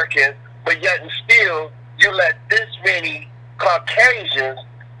Americans, but yet and still you let this many Caucasians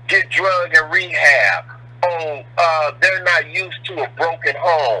get drug and rehab? They're not used to a broken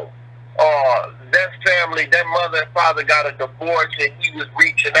home. Their family, their mother and father got a divorce and he was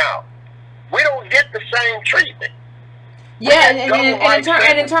reaching out. We don't get the same treatment. Yeah,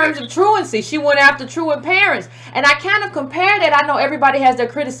 and in terms of truancy, she went after truant parents. And I kind of compare that. I know everybody has their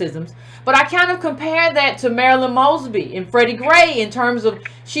criticisms, but I kind of compare that to Marilyn Mosby and Freddie Gray in terms of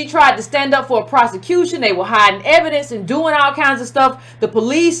she tried to stand up for a prosecution. They were hiding evidence and doing all kinds of stuff. The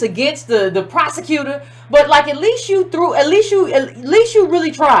police against the prosecutor. But like at least you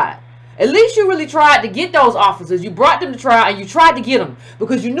really tried. At least you really tried to get those officers. You brought them to trial and you tried to get them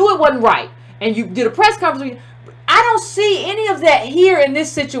because you knew it wasn't right. And you did a press conference. I don't see any of that here in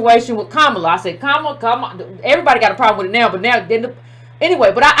this situation with Kamala. I said, Kamala, everybody got a problem with it now, but now,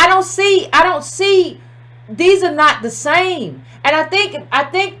 anyway, but I don't see, these are not the same. And I think,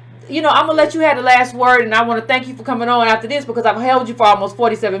 you know, I'm going to let you have the last word, and I want to thank you for coming on after this because I've held you for almost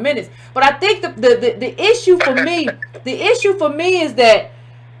 47 minutes. But I think the issue for me is that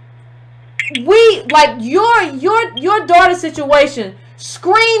your daughter's situation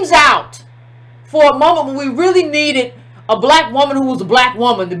screams out for a moment when we really needed a black woman who was a black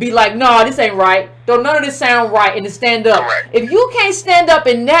woman to be like, no, this ain't right. Don't none of this sound right, and to stand up. Correct. If you can't stand up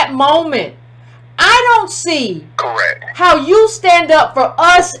in that moment, I don't see how you stand up for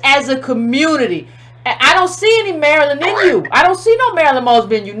us as a community. I don't see any Marilyn in you. I don't see no Marilyn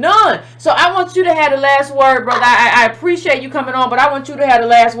Mosby in you. None. So I want you to have the last word, brother. I appreciate you coming on, but I want you to have the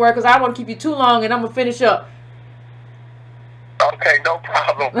last word because I don't want to keep you too long, and I'm going to finish up. Okay, no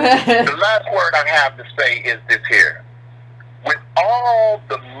problem. The last word I have to say is this here. With all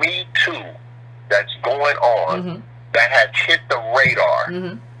the Me Too that's going on that has hit the radar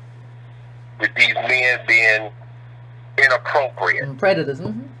with these men being inappropriate. Predators.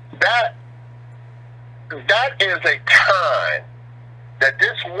 That is a time that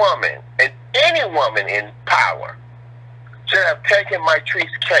this woman and any woman in power should have taken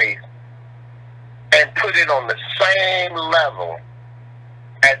Mitrice's case and put it on the same level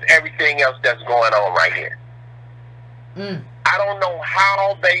as everything else that's going on right here. I don't know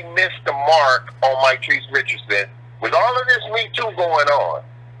how they missed the mark on Mitrice Richardson. With all of this Me Too going on,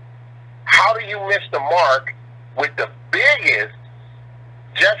 how do you miss the mark with the biggest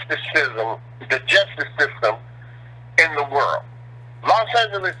justice system in the world? Los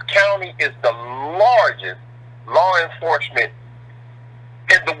Angeles County is the largest law enforcement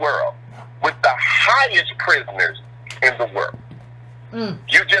in the world, with the highest prisoners in the world.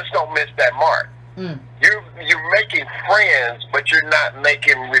 You just don't miss that mark. You're making friends, but you're not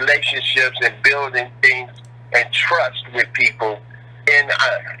making relationships and building things and trust with people. And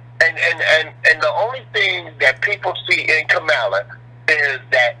the only thing that people see in Kamala is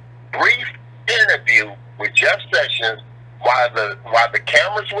that brief interview with Jeff Sessions while the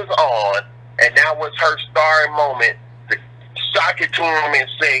cameras was on, and that was her starring moment to sock it to him and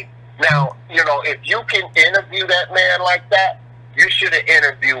say, now, you know, if you can interview that man like that, you should have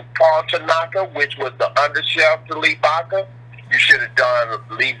interviewed Paul Tanaka, which was the underchef to Lee Baca. You should have done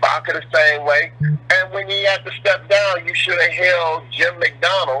Lee Baca the same way. And when he had to step down, you should have held Jim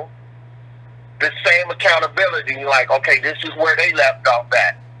McDonald the same accountability. Like, okay, this is where they left off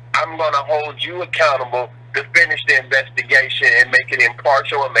at. I'm going to hold you accountable to finish the investigation and make it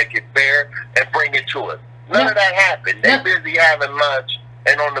impartial and make it fair and bring it to us. None of that happened. They're busy having lunch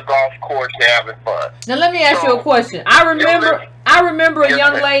and on the golf course and having fun. Now let me ask you a question. I remember a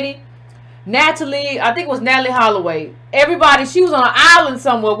young lady, Natalie, I think it was Natalie Holloway. Everybody, she was on an island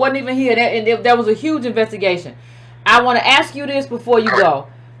somewhere, wasn't even here, and there was a huge investigation. I want to ask you this before you go.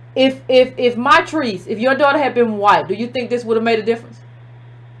 If Mitrice, if your daughter had been white, do you think this would have made a difference?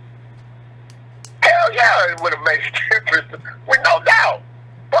 Hell yeah, it would have made a difference, with no doubt.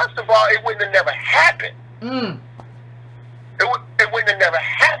 First of all, it wouldn't have never happened. It wouldn't have never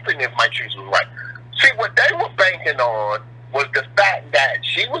happened if Mitrice was white. See, what they were banking on was the fact that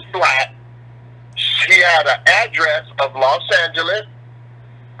she was black. She had an address of Los Angeles,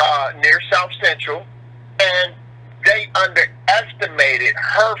 near South Central, and they underestimated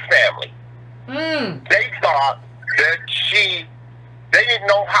her family. They thought that they didn't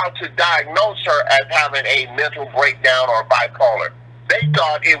know how to diagnose her as having a mental breakdown or bipolar. They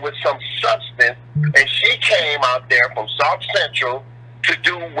thought it was some substance, and she came out there from South Central to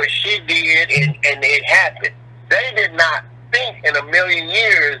do what she did, and it happened. They did not think in a million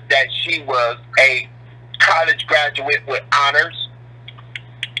years that she was a college graduate with honors,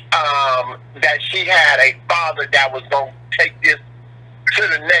 that she had a father that was going to take this to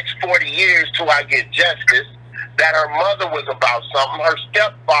the next 40 years till I get justice, that her mother was about something, her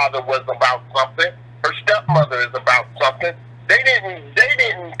stepfather was about something, her stepmother is about something. They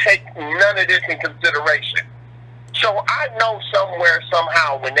didn't take none of this in consideration. So I know somewhere,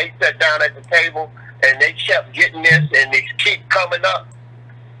 somehow, when they sat down at the table and they kept getting this and they keep coming up,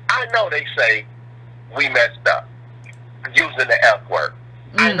 I know they say, we messed up. using the F word.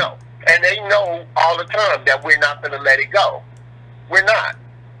 I know. And they know all the time that we're not going to let it go. We're not.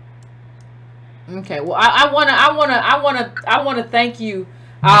 Okay. Well, I wanna thank you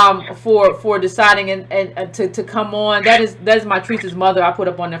for deciding and to come on. That is Mitrice's mother. I put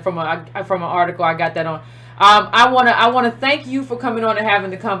up on there from an article. I got that on. I wanna thank you for coming on and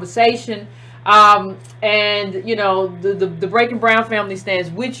having the conversation. And you know, the Breaking Brown family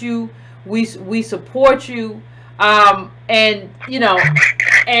stands with you. We support you. And you know,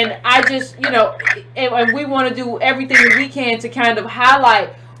 and I just, you know, and we want to do everything that we can to kind of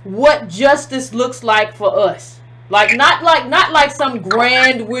highlight what justice looks like for us. Like not like some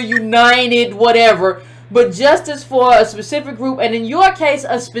grand we're united whatever, but justice for a specific group, and in your case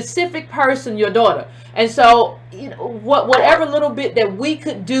a specific person, your daughter. And so, you know, whatever little bit that we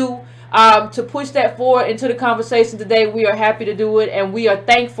could do to push that forward into the conversation today, we are happy to do it, and we are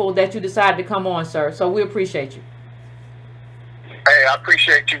thankful that you decided to come on, sir. So we appreciate you. Hey, I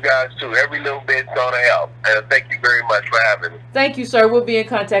appreciate you guys too. Every little bit's gonna help. And thank you very much for having me. Thank you, sir. We'll be in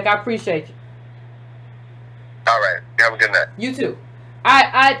contact. I appreciate you. All right. Have a good night. You too.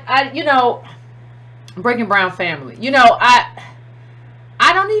 I you know, Breaking Brown family. You know, I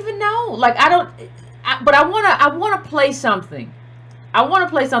don't even know. Like but I wanna play something. I want to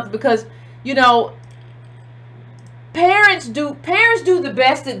play something because, you know, parents do the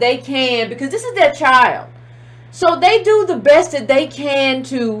best that they can because this is their child. So they do the best that they can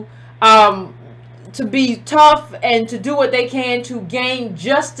to be tough and to do what they can to gain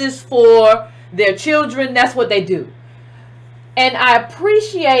justice for their children. That's what they do. And I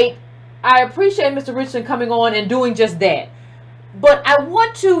appreciate Mr. Richardson coming on and doing just that. But I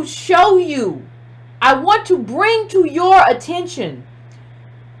want to show you, I want to bring to your attention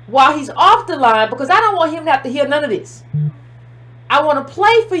while he's off the line, because I don't want him to have to hear none of this. I want to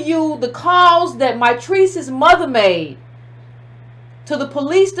play for you the calls that Mitrice's mother made to the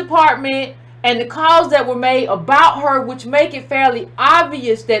police department and the calls that were made about her, which make it fairly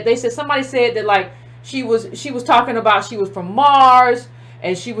obvious that they said, somebody said that like she was talking about she was from Mars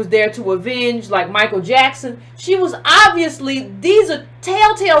and she was there to avenge like Michael Jackson. She was obviously, these are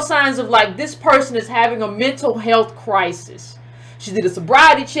telltale signs of like this person is having a mental health crisis. She did a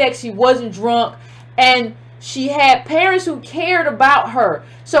sobriety check. She wasn't drunk. And she had parents who cared about her.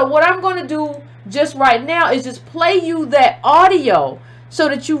 So what I'm going to do just right now is just play you that audio so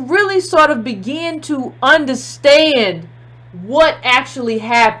that you really sort of begin to understand what actually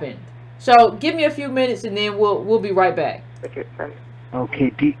happened. So give me a few minutes and then we'll be right back. Richardson.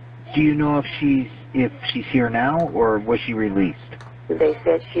 Okay. Do you know if she's here now or was she released? They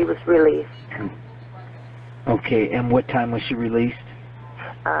said she was released. Okay, and what time was she released?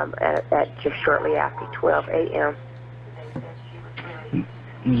 At just shortly after 12 a.m.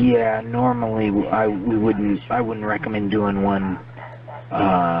 Yeah, normally I wouldn't recommend doing one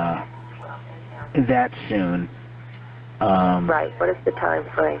that soon. Right. What is the time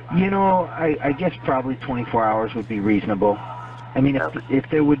frame? You know, I guess probably 24 hours would be reasonable. I mean, if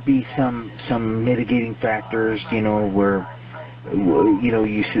there would be some mitigating factors, you know, where you know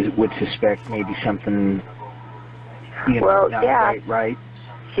you would suspect maybe something. You know, well, not yeah, right.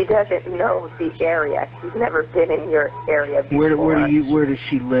 She doesn't know the area. She's never been in your area before. Where does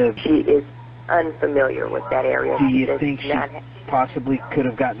she live? She is unfamiliar with that area. Do you think she possibly could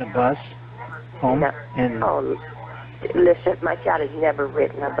have gotten a bus home? No. And oh, listen, my child has never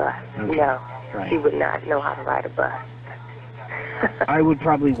ridden a bus. Okay. No, right. She would not know how to ride a bus. I would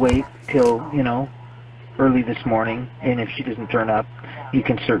probably wait till, you know, early this morning, and if she doesn't turn up, you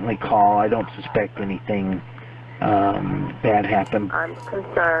can certainly call. I don't suspect anything bad happened. I'm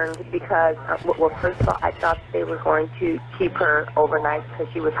concerned because, well, first of all, I thought they were going to keep her overnight because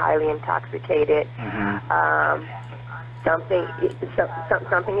she was highly intoxicated. Mm-hmm.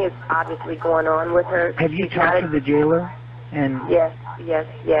 Something is obviously going on with her. Have you talked to the jailer? And yes,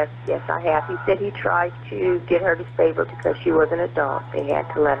 I have. He said he tried to get her to stay, but because she was an adult, they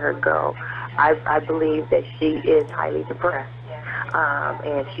had to let her go. I believe that she is highly depressed,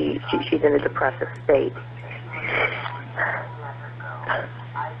 and she's in a depressive state.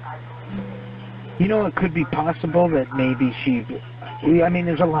 You know, it could be possible that maybe I mean,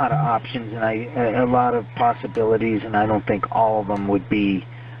 there's a lot of options and a lot of possibilities, and I don't think all of them would be,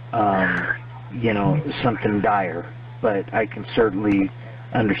 you know, something dire. But I can certainly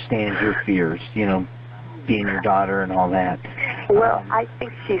understand your fears, you know, being your daughter and all that. Well, I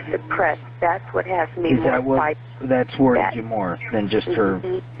think she's depressed. That's what has me more. That's worried you more than just her.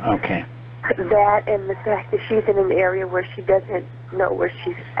 Okay. That and the fact that she's in an area where she doesn't know where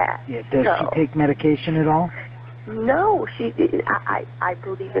she's at. Yeah. Does she take medication at all? No, I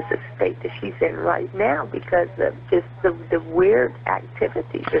believe it's a state that she's in right now because of just the weird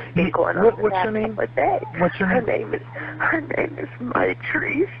activities that's been going on. What's her name? What's her name? Her name is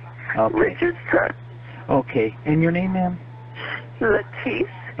Mitrice Richardson. Okay, and your name, ma'am? Mitrice.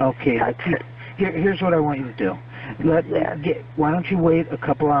 Okay, Mitrice. Here's what I want you to do. Why don't you wait a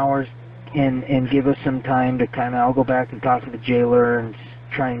couple hours and give us some time to I'll go back and talk to the jailer and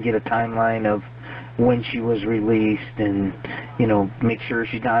try and get a timeline of when she was released and, make sure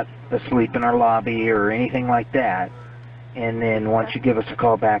she's not asleep in our lobby or anything like that. And then once you give us a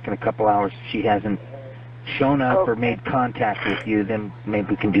call back in a couple hours, if she hasn't shown up or made contact with you, then maybe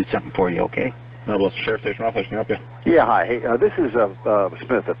we can do something for you, okay? Well, Sheriff Station Office, can I help you? Yeah, hi. Hey, this is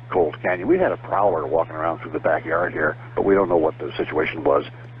Smith at Cold Canyon. We had a prowler walking around through the backyard here, but we don't know what the situation was.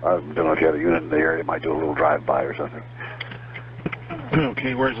 I don't know if you have a unit in the area. It might do a little drive-by or something.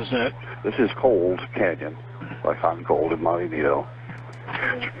 Okay, where's this at? This is Cold Canyon, like hot and cold in Monte Nido.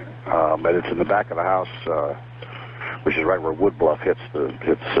 But it's in the back of the house, which is right where Wood Bluff hits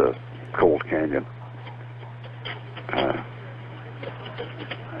Cold Canyon.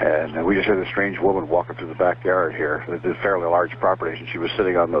 And we just had a strange woman walking through the backyard here. It's a fairly large property, and she was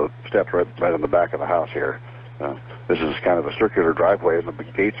sitting on the steps right on the back of the house here. This is kind of a circular driveway, and the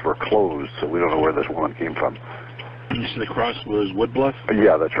gates were closed, so we don't know where this woman came from. You said the cross was Wood Bluff?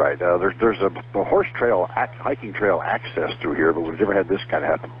 Yeah, that's right. There's a horse trail, hiking trail access through here, but we've never had this kind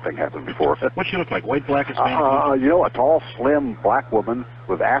of thing happen before. What's she look like? White, black, Hispanic? A tall, slim black woman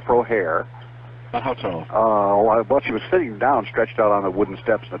with afro hair. How tall? Well, she was sitting down, stretched out on the wooden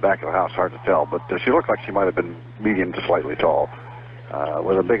steps in the back of the house. Hard to tell, but she looked like she might have been medium to slightly tall,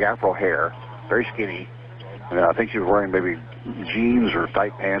 with a big afro hair, very skinny. And I think she was wearing maybe jeans or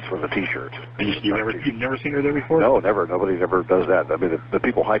tight pants with a T-shirt. You've never seen her there before? No, never. Nobody ever does that. I mean, the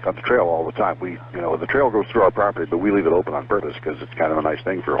people hike on the trail all the time. The trail goes through our property, but we leave it open on purpose because it's kind of a nice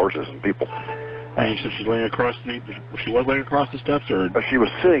thing for horses and people. And you said she's laying across she was laying across the steps, or? She was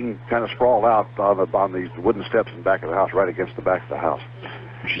sitting kind of sprawled out on these wooden steps in the back of the house, right against the back of the house.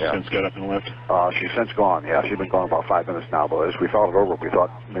 She's since got up and left? She's since gone, yeah. She's been gone about 5 minutes now, but as we thought it over, we thought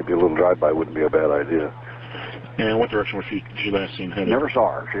maybe a little drive-by wouldn't be a bad idea. And what direction was she last seen headed? Never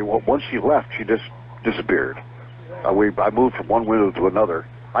saw her. Once she left, she just disappeared. I moved from one window to another.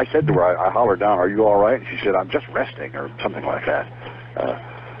 I said to her, I hollered down, "Are you all right?" And she said, "I'm just resting," or something like that.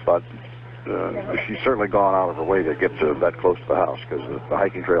 But she's certainly gone out of her way to get to that close to the house because the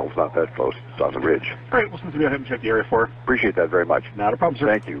hiking trail is not that close. It's on the ridge. All right, well, since we haven't checked the area for her. Appreciate that very much. Not a problem, sir.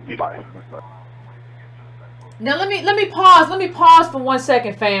 Thank you. Bye. Now let me pause for 1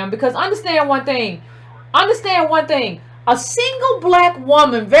 second, fam, because understand one thing. A single black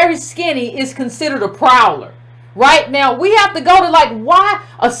woman, very skinny, is considered a prowler. Right now, we have to go to why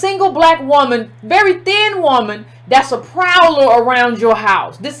a single black woman, very thin woman, that's a prowler around your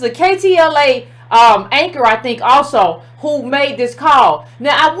house. This is a KTLA anchor, I think, also, who made this call.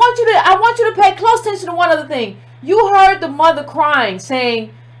 Now, I want you to pay close attention to one other thing. You heard the mother crying,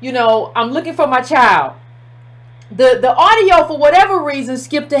 saying, I'm looking for my child. The audio, for whatever reason,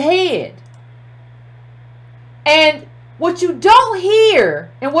 skipped ahead. And what you don't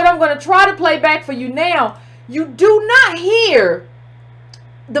hear, and what I'm going to try to play back for you now, you do not hear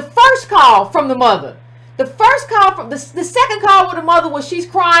the first call from the mother. The first call from the second call with the mother, where she's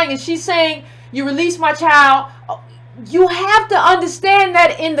crying and she's saying, "You release my child." You have to understand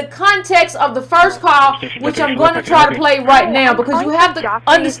that in the context of the first call, which I'm going to try to play right now, because you have to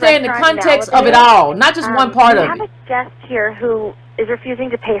understand the context of it all, not just one part of it. We have a guest here who is refusing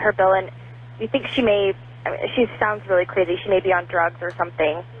to pay her bill, and we think she sounds really crazy. She may be on drugs or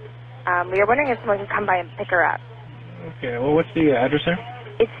something. We are wondering if someone can come by and pick her up. Okay, well, what's the address there?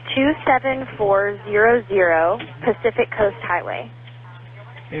 It's 27400 Pacific Coast Highway.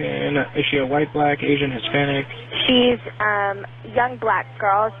 And is she a white, black, Asian, Hispanic? She's a young black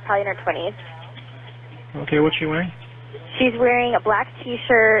girl. She's probably in her 20s. Okay, what's she wearing? She's wearing a black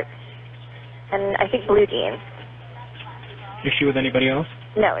T-shirt and I think blue jeans. Is she with anybody else?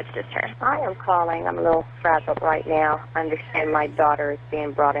 No, it's just her. I am calling. I'm a little frazzled right now. I understand my daughter is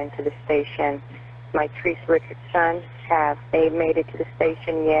being brought into the station. Mitrice Richardson. Have they made it to the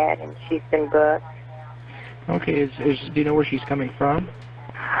station yet? And she's been booked. Okay, do you know where she's coming from?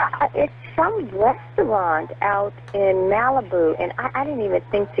 It's some restaurant out in Malibu, and I didn't even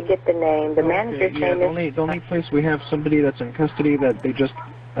think to get the name. The manager's name is... The only place we have somebody that's in custody that they just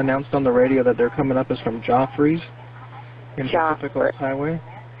announced on the radio that they're coming up is from Joffrey's in Pacific Coast Highway.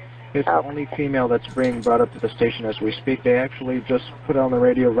 It's the only female that's being brought up to the station as we speak. They actually just put it on the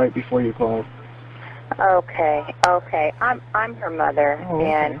radio right before you called. Okay. I'm her mother,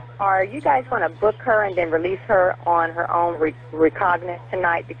 and are you guys going to book her and then release her on her own recognizance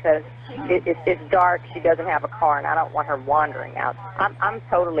tonight, because it's dark, she doesn't have a car, and I don't want her wandering out. I'm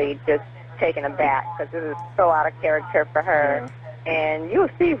totally just taken aback because this is so out of character for her, and you'll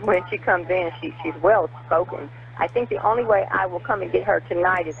see when she comes in, she's well spoken. I think the only way I will come and get her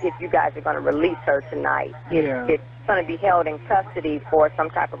tonight is if you guys are going to release her tonight. If it's going to be held in custody for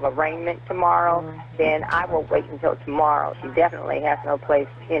some type of arraignment tomorrow, then I will wait until tomorrow. She definitely has no place,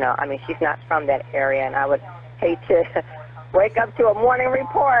 I mean, she's not from that area, and I would hate to wake up to a morning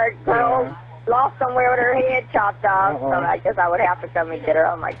report, girl lost somewhere with her head chopped off, so I guess I would have to come and get her.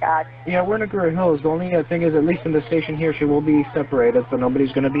 Oh, my God. Yeah, we're in Agoura Hills. The only thing is, at least in the station here, she will be separated, so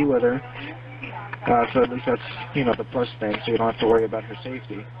nobody's going to be with her. So at least that's, the plus thing, so you don't have to worry about her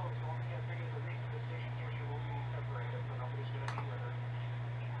safety.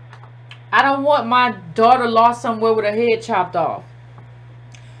 I don't want my daughter lost somewhere with her head chopped off.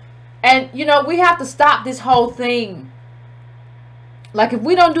 And, we have to stop this whole thing. Like, if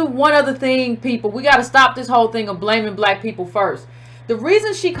we don't do one other thing, people, we got to stop this whole thing of blaming black people first. The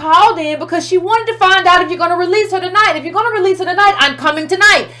reason she called in, because she wanted to find out if you're going to release her tonight. If you're going to release her tonight, I'm coming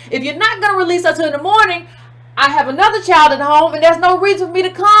tonight. If you're not going to release her till in the morning, I have another child at home, and there's no reason for me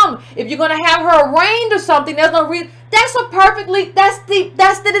to come. If you're going to have her arraigned or something, there's no reason. That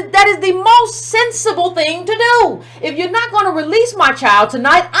is the most sensible thing to do. If you're not going to release my child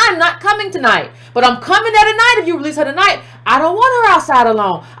tonight, I'm not coming tonight. But I'm coming there tonight. If you release her tonight, I don't want her outside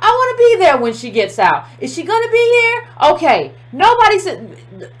alone. I want to be there when she gets out. Is she going to be here? Okay. Nobody said,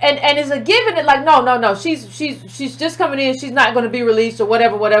 and is a given it like, no. She's just coming in. She's not going to be released or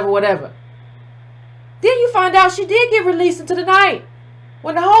whatever. Then you find out she did get released into the night,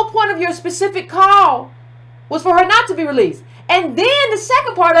 when the whole point of your specific call was for her not to be released. And then the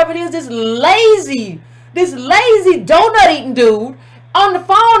second part of it is this lazy donut eating dude on the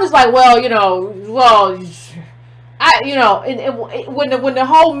phone is like, when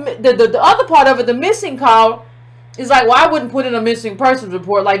the other part of it, the missing call, is like, well, I wouldn't put in a missing persons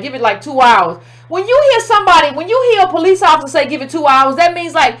report, like give it like 2 hours. When you hear a police officer say give it 2 hours, that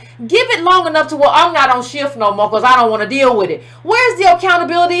means like give it long enough to where I'm not on shift no more because I don't want to deal with it. Where's the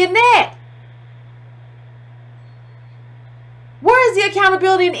accountability in that? Where is the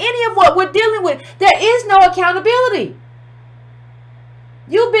accountability in any of what we're dealing with? There is no accountability.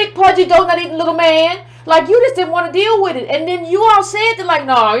 You big pudgy donut eating little man, like you just didn't want to deal with it, and then you all said that like,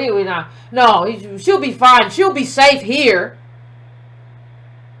 no, she'll be fine, she'll be safe here.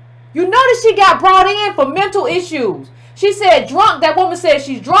 You notice she got brought in for mental issues. She said drunk. That woman said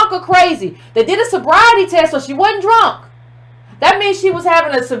she's drunk or crazy. They did a sobriety test, so she wasn't drunk. That means she was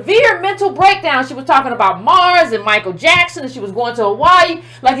having a severe mental breakdown. She was talking about Mars and Michael Jackson, and she was going to Hawaii.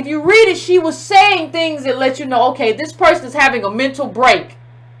 Like, if you read it, she was saying things that let you know, okay, this person is having a mental break.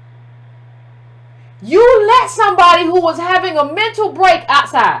 You let somebody who was having a mental break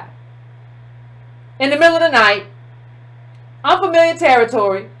outside in the middle of the night, unfamiliar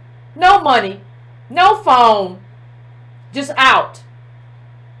territory, no money, no phone, just out.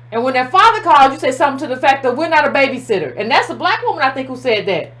 And when their father called, you said something to the fact that we're not a babysitter. And that's a black woman, I think, who said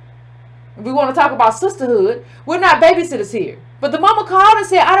that. If we want to talk about sisterhood, we're not babysitters here. But the mama called and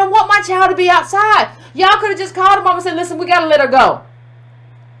said, I don't want my child to be outside. Y'all could have just called the mama and said, listen, we got to let her go.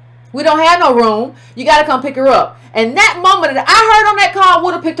 We don't have no room. You got to come pick her up. And that moment that I heard on that call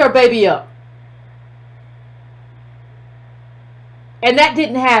would have picked her baby up. And that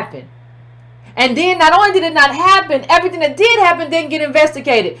didn't happen. And then not only did it not happen, everything that did happen didn't get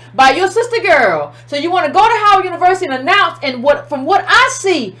investigated by your sister girl. So you want to go to Howard University and announce, and from what I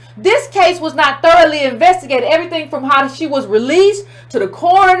see, this case was not thoroughly investigated. Everything from how she was released to the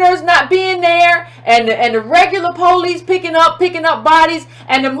coroners not being there, and the regular police picking up bodies,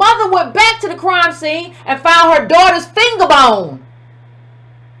 and the mother went back to the crime scene and found her daughter's finger bone.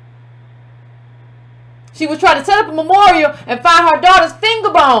 She was trying to set up a memorial and find her daughter's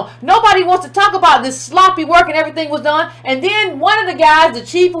finger bone. Nobody wants to talk about this sloppy work and everything was done. And then one of the guys, the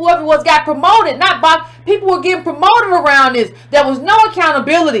chief, whoever it was, got promoted. People were getting promoted around this. There was no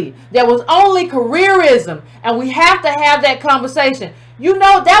accountability. There was only careerism. And we have to have that conversation. You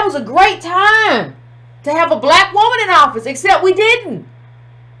know, that was a great time to have a black woman in office, except we didn't.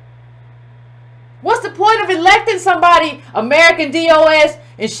 What's the point of electing somebody, American DOS,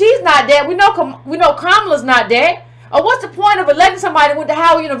 and she's not that? We know Kamala's not that. Or what's the point of electing somebody that went to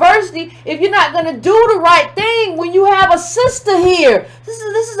Howard University if you're not going to do the right thing when you have a sister here? This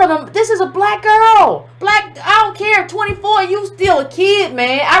is a black girl. Black, I don't care, 24, you still a kid,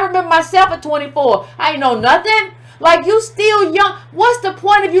 man. I remember myself at 24. I ain't know nothing. Like, you still young. What's the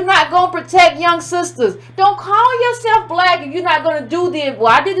point if you're not going to protect young sisters? Don't call yourself black if you're not going to do the, well,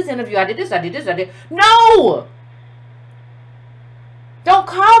 I did this interview, I did this, I did this, I did. No! Don't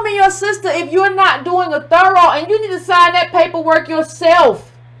call me your sister if you're not doing a thorough, and you need to sign that paperwork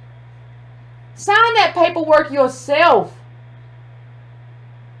yourself. Sign that paperwork yourself.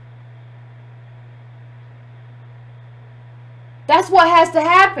 That's what has to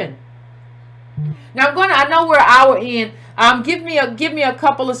happen. Now I know we're an hour in. Give me a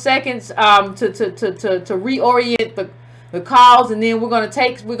couple of seconds to reorient the calls, and then we're gonna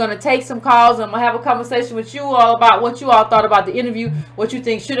take some calls. I'm gonna have a conversation with you all about what you all thought about the interview, what you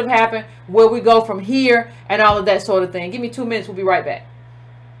think should have happened, where we go from here, and all of that sort of thing. Give me 2 minutes. We'll be right back.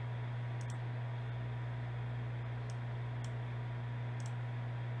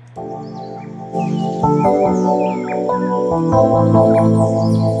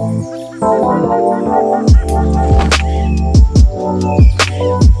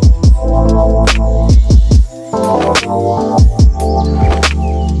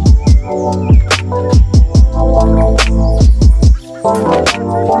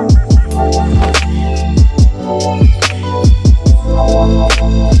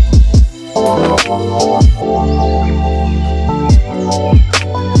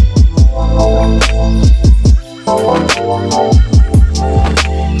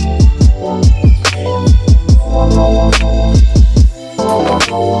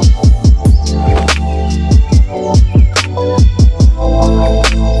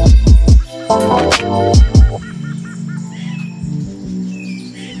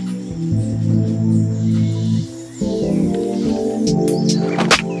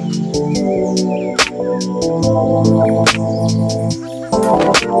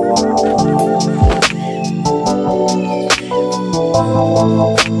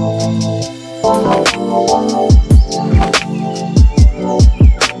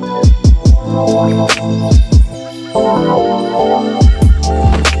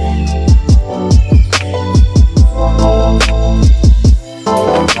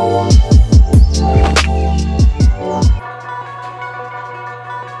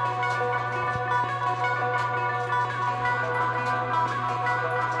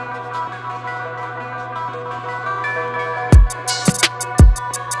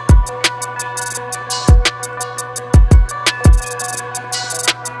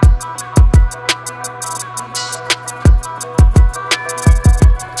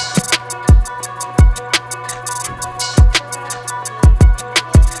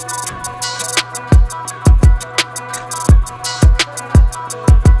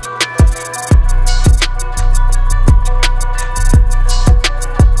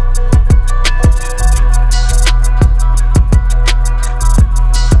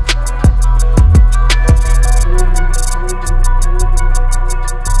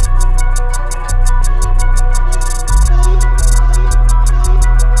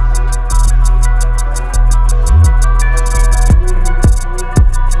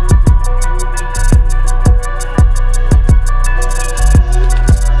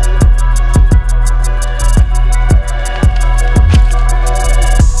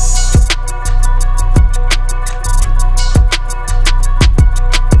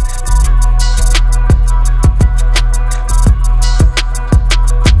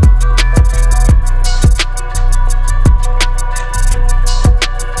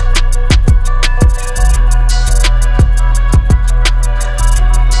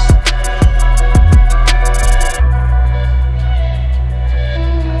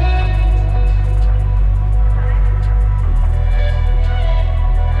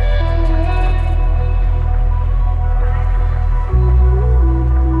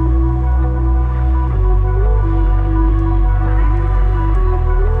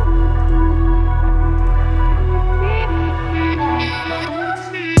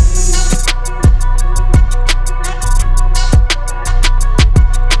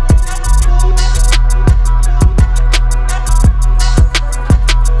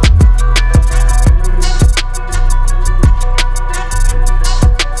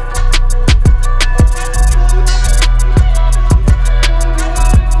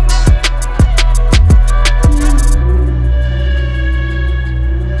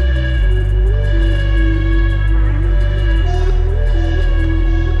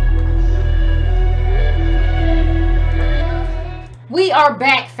 are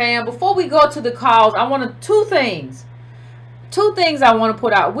back, fam. Before we go to the calls, I want to two things I want to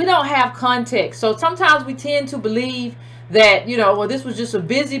put out. We don't have context, so sometimes we tend to believe that, you know, well, this was just a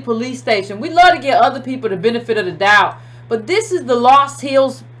busy police station. We love to give other people the benefit of the doubt, but this is the Lost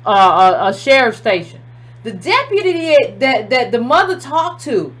Hills sheriff station. The deputy that the mother talked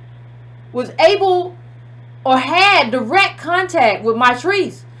to was able or had direct contact with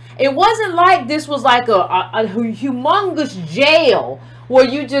Mitrice. It wasn't like this was like a humongous jail where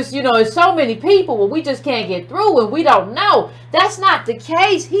you just, you know, there's so many people where we just can't get through and we don't know. That's not the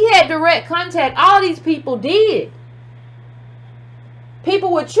case. He had direct contact. All these people did.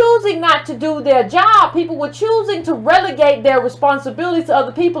 People were choosing not to do their job. People were choosing to relegate their responsibilities to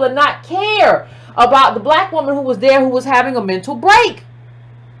other people and not care about the black woman who was there who was having a mental break.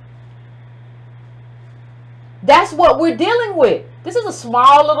 That's what we're dealing with. This is a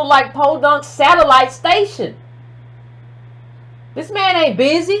small little like podunk satellite station. This man ain't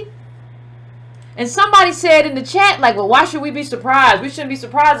busy. And somebody said in the chat, like, well, why should we be surprised? We shouldn't be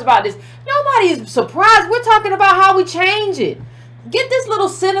surprised about this. Nobody is surprised. We're talking about how we change it. Get this little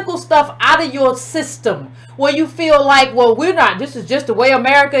cynical stuff out of your system where you feel like, well, we're not, this is just the way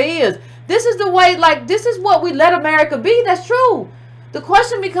America is. This is the way, like, this is what we let America be. That's true. The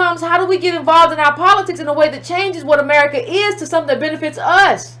question becomes, how do we get involved in our politics in a way that changes what America is to something that benefits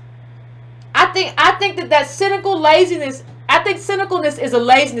us? I think that cynical laziness, I think cynicalness is a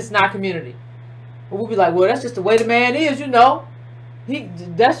laziness in our community. We'll be like, well, that's just the way the man is, you know. He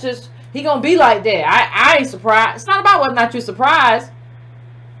gonna be like that. I ain't surprised. It's not about whether or not you're surprised.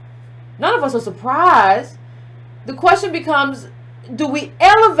 None of us are surprised. The question becomes, do we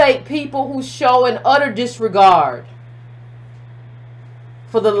elevate people who show an utter disregard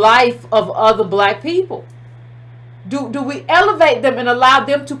for the life of other black people? Do we elevate them and allow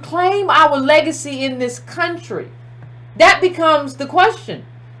them to claim our legacy in this country? That becomes the question.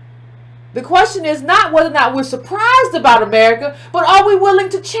 The question is not whether or not we're surprised about America, but are we willing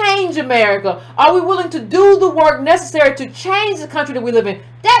to change America? Are we willing to do the work necessary to change the country that we live in?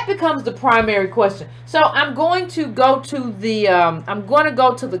 That becomes the primary question. So I'm going to go to the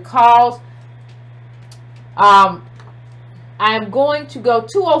calls. I'm going to go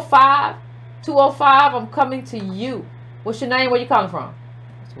 205. 205, I'm coming to you. What's your name? Where you calling from?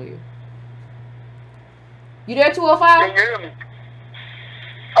 That's weird. You there, 205? Can you hear me?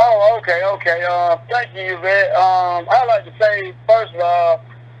 Oh, okay. Thank you, Yvette. I'd like to say, first of all,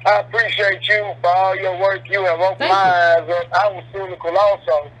 I appreciate you for all your work. You have opened my eyes up. I was cynical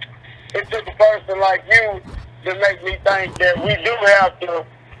also. It took a person like you to make me think that we do have to,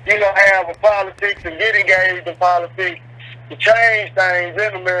 you know, have a politics and get engaged in politics to change things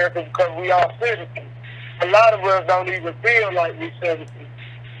in America because we are citizens. A lot of us don't even feel like we're citizens.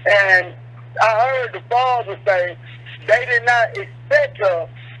 And I heard the father say they did not expect us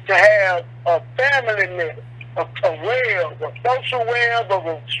to have a family net, a web, a social web of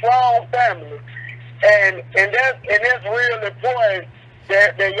a strong family. And that's real important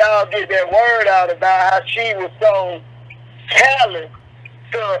that y'all get that word out about how she was so callous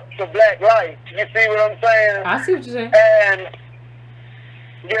to black life. You see what I'm saying? I see what you're saying. And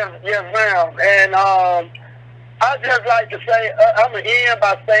yes, ma'am. And I just like to say, I'm going to end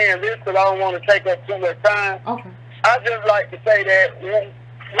by saying this because I don't want to take up too much time. Okay. I just like to say that we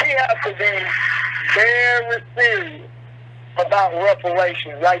have to be very serious about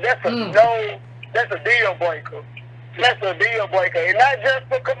reparations. Like, that's a that's a deal breaker. That's a deal breaker. And not just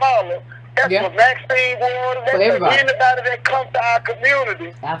for Kamala. That's for Maxine Waters. That's for anybody that comes to our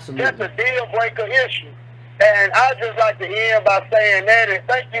community. Absolutely. That's a deal breaker issue. And I just like to end by saying that, and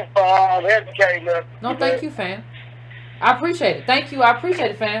thank you for educating us. No, thank you, fam. I appreciate it. Thank you. I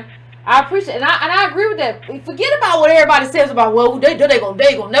appreciate it, fam. I appreciate it. And I agree with that. Forget about what everybody says about, well, they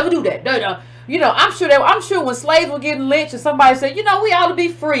gonna never do that. You know, I'm sure when slaves were getting lynched and somebody said, you know, we ought to be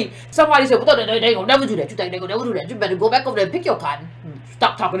free. Somebody said, well, they gonna never do that. You think they gonna never do that? You better go back over there and pick your cotton.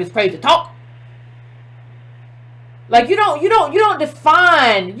 Stop talking this crazy talk. Like, you don't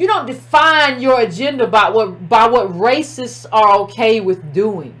define your agenda by what racists are okay with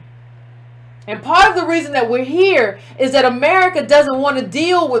doing. And part of the reason that we're here is that America doesn't want to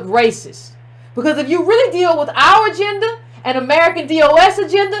deal with racists. Because if you really deal with our agenda and American DOS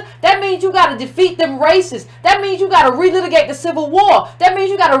agenda, that means you got to defeat them racists. That means you got to relitigate the Civil War. That means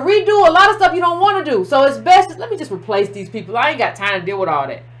you got to redo a lot of stuff you don't want to do. So it's best, let me just replace these people. I ain't got time to deal with all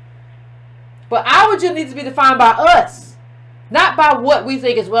that. But our agenda needs to be defined by us, not by what we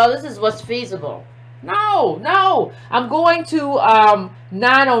think is, well, this is what's feasible. No. I'm going to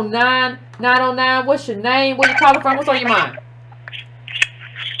 909. 909, what's your name? Where you calling from? What's on your mind?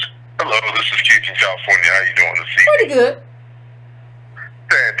 Hello, this is Keith from California. How you doing this evening? Pretty good.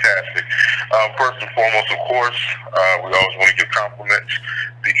 Fantastic. First and foremost, of course, we always want to give compliments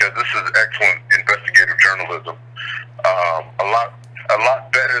because this is excellent investigative journalism. A lot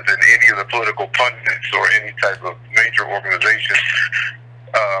better than any of the political pundits or any type of major organization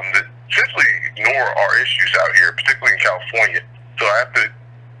that simply ignore ignore our issues out here, particularly in California. So I have to,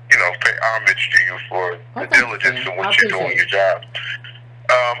 you know, pay homage to you for the diligence in what you're doing your job.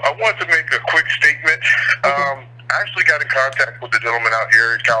 I wanted to make a quick statement. I actually got in contact with the gentleman out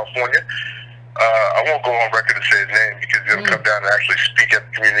here in California. I won't go on record to say his name because he's going to come down and actually speak at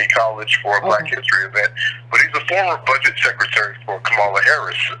the community college for a Black History event. But he's a former budget secretary for Kamala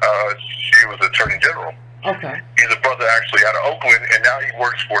Harris. She was Attorney General. He's a brother actually out of Oakland, and now he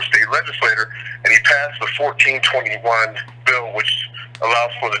works for a state legislator, and he passed the 1421 bill, which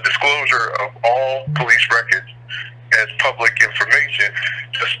allows for the disclosure of all police records as public information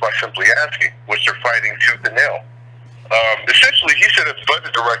just by simply asking, which they're fighting tooth and nail. Essentially, he said as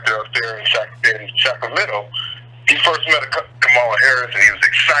budget director up there in Sacramento, he first met Kamala Harris and he was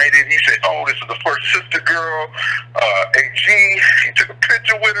excited. He said, "Oh, this is the first sister girl, AG." He took a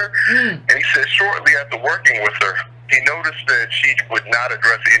picture with her, and he said shortly after working with her, he noticed that she would not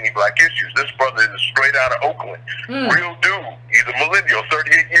address any Black issues. This brother is straight out of Oakland, real dude. He's a millennial,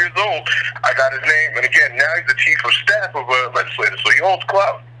 38 years old. I got his name, and again, now he's the chief of staff of a legislator, so he holds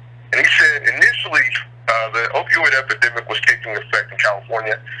clout. And he said initially, the opioid epidemic was taking effect in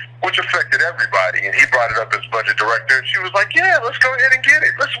California, which affected everybody, and he brought it up as budget director, and she was like, "Yeah, let's go ahead and get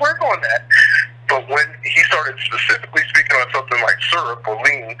it. Let's work on that." But when he started specifically speaking on something like syrup or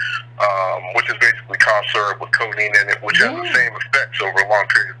lean, which is basically cough syrup with codeine in it, which has the same effects over a long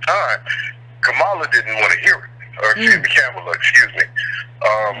period of time, Kamala didn't want to hear it. Or excuse me, Kamala, excuse me.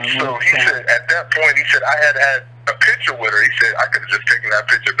 So he said, at that point, he said, I had a picture with her. He said, I could have just taken that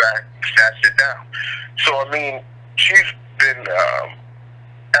picture back and snatched it down. So, I mean, she's been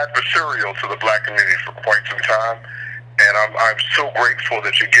adversarial to the Black community for quite some time. And I'm so grateful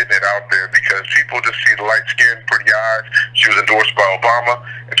that you're getting it out there because people just see the light skin, pretty eyes. She was endorsed by Obama,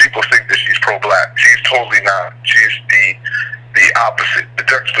 and people think that she's pro-Black. She's totally not. She's the opposite, the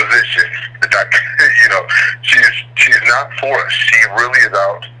juxtaposition. You know, she's not for us. She really is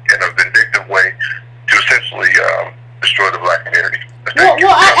out in a vindictive way to essentially destroy the Black community.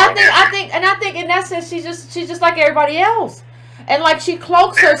 I think in that sense she's just like everybody else. And like she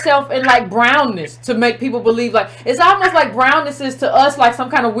cloaks herself in like brownness to make people believe like it's almost like brownness is to us like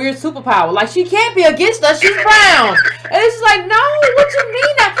some kind of weird superpower. Like she can't be against us, she's brown. And it's just like, no, what you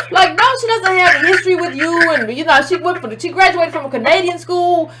mean that? Like, no, she doesn't have a history with you, and you know, she graduated from a Canadian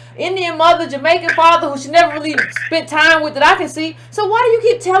school, Indian mother, Jamaican father who she never really spent time with that I can see. So why do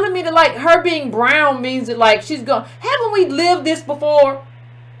you keep telling me that like her being brown means that like she's gone? Haven't we lived this before?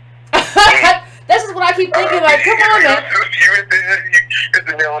 That's just what I keep thinking. Like, come on, man. You hit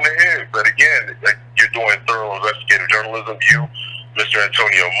the nail on the head. But again, like you're doing thorough investigative journalism. You, Mr.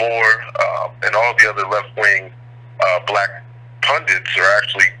 Antonio Moore, and all the other left-wing Black pundits are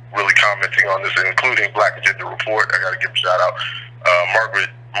actually really commenting on this, including Black Agenda Report. I got to give a shout out.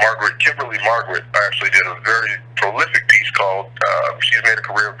 Kimberly Margaret actually did a very prolific piece called she's made a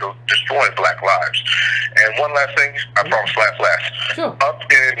career of destroying Black lives. And one last thing, I promise last. Sure. Up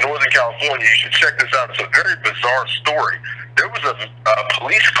in Northern California, you should check this out. It's a very bizarre story. There was a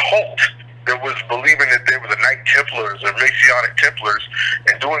police cult that was believing that there was a Knight Templars or Masonic Templars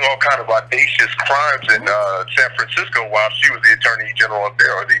and doing all kind of audacious crimes in San Francisco while she was the Attorney General up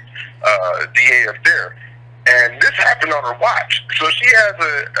there or the DA up there. And this happened on her watch. So she has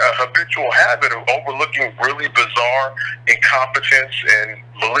a habitual habit of overlooking really bizarre incompetence and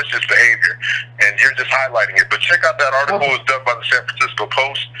malicious behavior. And you're just highlighting it. But check out that article. It was done by the San Francisco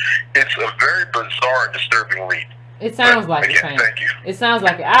Post. It's a very bizarre and disturbing read. It sounds like it. Thank you. It sounds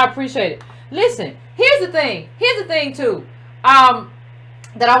like it. I appreciate it. Listen, here's the thing. Here's the thing, too,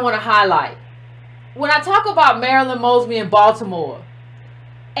 that I want to highlight. When I talk about Marilyn Mosby in Baltimore,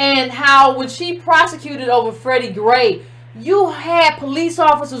 and how when she prosecuted over Freddie Gray, you had police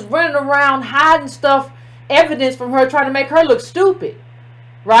officers running around hiding stuff, evidence from her, trying to make her look stupid,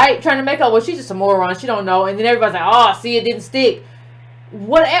 right? Trying to make her, well, she's just a moron, she don't know. And then everybody's like, oh, see, it didn't stick.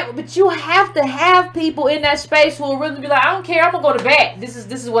 Whatever. But you have to have people in that space who will really be like, I don't care, I'm gonna go to bat. This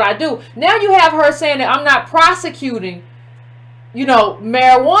is what I do. Now you have her saying that I'm not prosecuting, you know,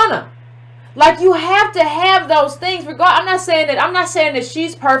 marijuana. Like, you have to have those things. I'm not saying that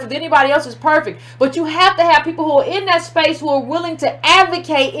she's perfect, anybody else is perfect, but you have to have people who are in that space who are willing to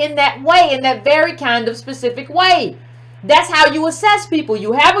advocate in that way, in that very kind of specific way. That's how you assess people.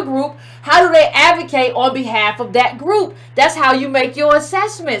 You have a group. How do they advocate on behalf of that group? That's how you make your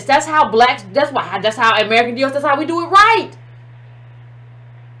assessments. That's how blacks. That's how American deals. That's how we do it right.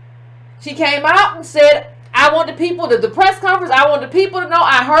 She came out and said, I want the people, the press conference, I want the people to know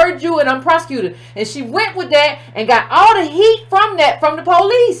I heard you and I'm prosecuted. And she went with that and got all the heat from that from the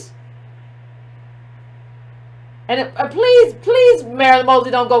police. And please, Marilyn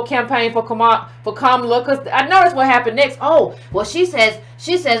Mosley, don't go campaign for Kamala, because I noticed what happened next. Oh, well, she says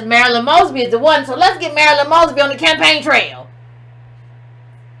Marilyn Mosby is the one, so let's get Marilyn Mosby on the campaign trail.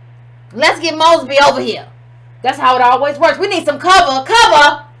 Let's get Mosby over here. That's how it always works. We need some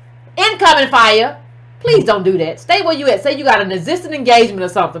cover, incoming fire. Please don't do that. Stay where you at. Say you got an existing engagement or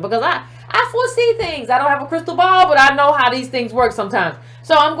something, because I foresee things. I don't have a crystal ball, but I know how these things work sometimes.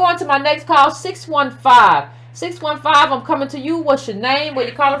 So I'm going to my next call, 615. 615, I'm coming to you. What's your name? Where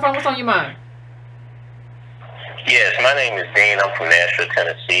you calling from? What's on your mind? Yes, my name is Dean. I'm from Nashville,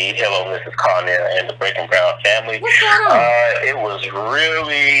 Tennessee. Hello, Mrs. Carnell and the Breaking Brown family. What's going on? It was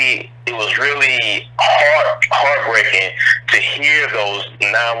really heartbreaking to hear those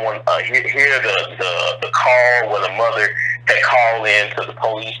 911, hear the call where the mother had called in to the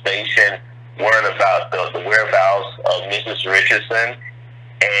police station, worrying about the whereabouts of Mrs. Richardson,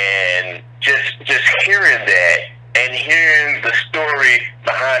 and just hearing that and hearing the story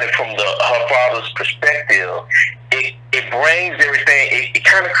behind it from her father's perspective, it brings everything. It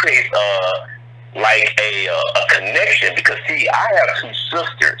kind of creates a connection, because see, I have two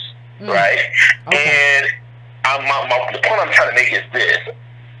sisters, right? Okay. And the point I'm trying to make is this: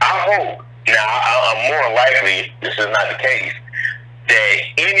 I hope now, I'm more likely this is not the case, that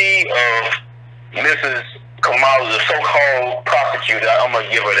any of Mrs. Kamala, the so-called prosecutor, I'm going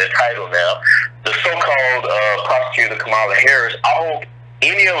to give her that title now, the so-called prosecutor Kamala Harris, I hope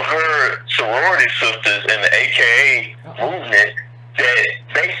any of her sorority sisters in the AKA movement, that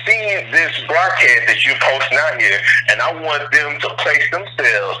they see this broadcast that you're posting out here, and I want them to place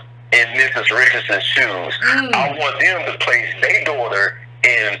themselves in Mrs. Richardson's shoes. I want them to place their daughter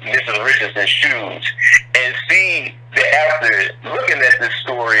in Mrs. Richardson's shoes and see that after looking at this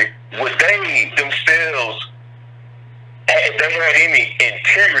story, would they themselves, if they had any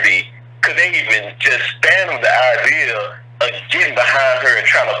integrity, could they even just stand on the idea of getting behind her and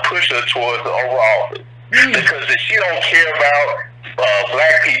trying to push her towards the Oval Office? Because if she don't care about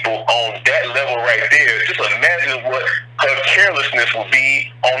black people on that level right there, just imagine what her carelessness will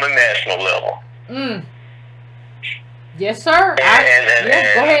be on the national level. Yes, sir. Go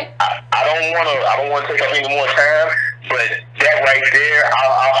ahead. I don't want to take up any more time, but that right there,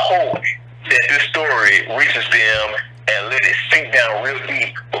 I hope that this story reaches them and let it sink down real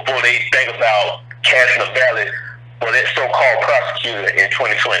deep before they think about casting a ballot for that so-called prosecutor in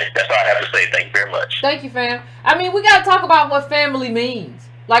 2020. That's all I have to say. Thank you very much. Thank you, fam. I mean, we got to talk about what family means.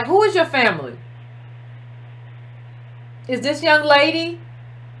 Like, who is your family? Is this young lady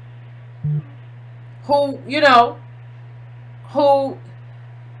who, who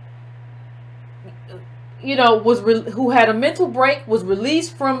had a mental break, was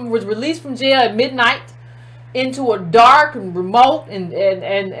released from jail at midnight into a dark and remote and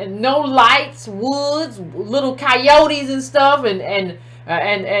no lights, woods, little coyotes and stuff, and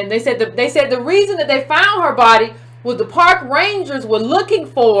they said the reason that they found her body was the park rangers were looking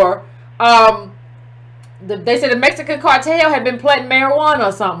for they said the Mexican cartel had been planting marijuana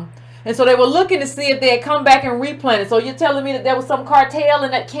or something. And so they were looking to see if they had come back and replanted. So you're telling me that there was some cartel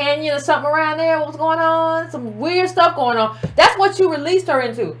in that canyon or something around there? What was going on? Some weird stuff going on. That's what you released her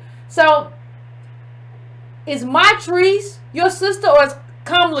into. So is Mitrice your sister, or is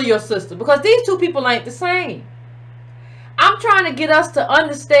Kamala your sister? Because these two people ain't the same. I'm trying to get us to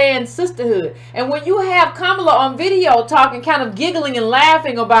understand sisterhood. And when you have Kamala on video talking, kind of giggling and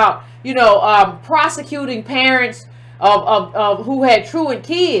laughing about, prosecuting parents of who had truant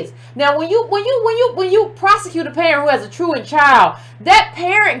kids. Now, when you prosecute a parent who has a truant child, that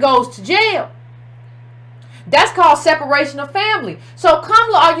parent goes to jail. That's called separation of family. So,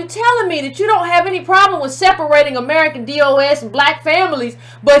 Kamala, are you telling me that you don't have any problem with separating American DOS and black families,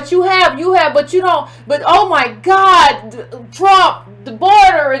 but but oh my God, Trump, the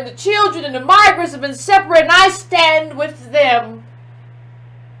border and the children and the migrants have been separated, and I stand with them.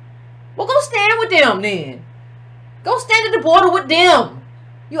 Well, go stand with them then. Go stand at the border with them.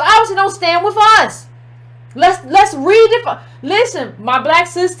 You obviously don't stand with us. Let's redefine. Listen, my black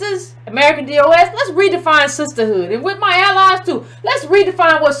sisters, American DOS, let's redefine sisterhood. And with my allies too, let's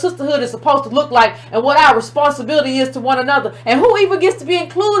redefine what sisterhood is supposed to look like and what our responsibility is to one another, and who even gets to be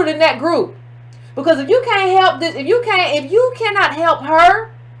included in that group. Because if you can't help this, if you cannot help her,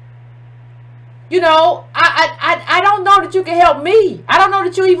 I don't know that you can help me. I don't know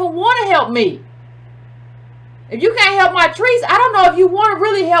that you even want to help me. If you can't help Mitrice, I don't know if you want to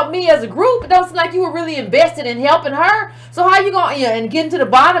really help me as a group. It doesn't seem like you were really invested in helping her. So how you going and getting to the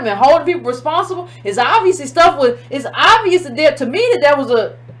bottom and holding people responsible? It's obviously it's obvious to me that there was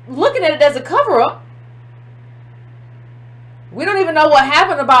looking at it as a cover-up. We don't even know what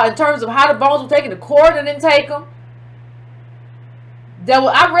happened in terms of how the bones were taken to court and didn't take them.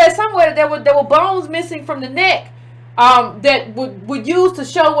 I read somewhere that there were bones missing from the neck that would use to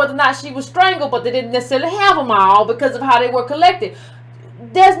show whether or not she was strangled, but they didn't necessarily have them all because of how they were collected.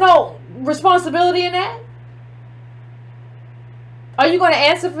 There's no responsibility in that. Are you going to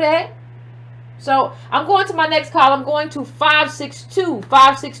answer for that? So I'm going to my next call. I'm going to 562.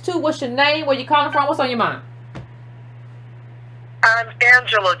 562. What's your name? Where you calling from? What's on your mind? I'm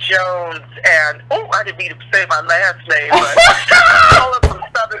Angela Jones, and I didn't mean to say my last name, but I'm calling from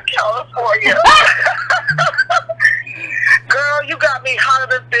Southern California. Girl, you got me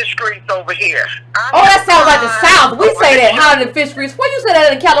hotter than fish grease over here. That sounds like the South. We say that, hotter than fish grease. Where you say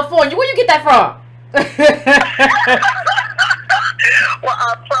that in California? Where you get that from? Well,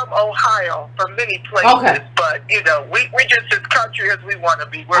 I'm from Ohio, from many places, but, you know, we just as country as we want to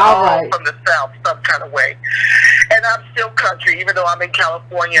be. We're all from the South some kind of way. And I'm still country, even though I'm in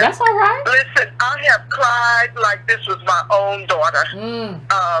California. That's all right. Listen, I have cried like this was my own daughter.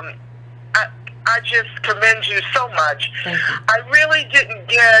 I just commend you so much. Thank you. I really didn't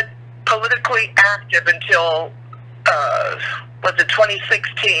get politically active until, was it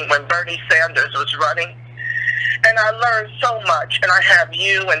 2016 when Bernie Sanders was running? And I learned so much, and I have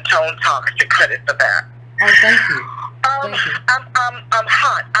you and Tone Talks to credit for that. Oh, thank you. Thank you. I'm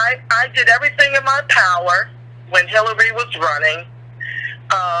hot. I did everything in my power when Hillary was running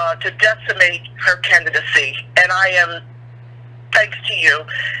to decimate her candidacy, and I am, thanks to you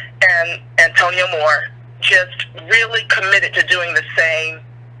and Antonio Moore, just really committed to doing the same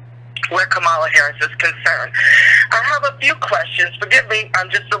where Kamala Harris is concerned. I have a few questions. Forgive me, I'm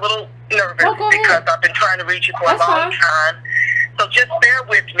just a little nervous because I've been trying to reach you for a long time. So just bear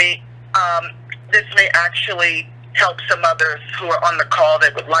with me. This may actually help some others who are on the call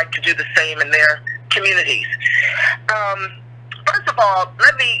that would like to do the same in their communities. First of all,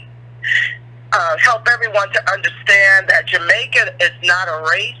 let me help everyone to understand that Jamaica is not a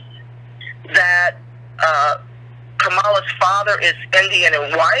race, that Kamala's father is Indian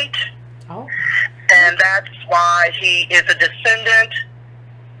and white, and that's why he is a descendant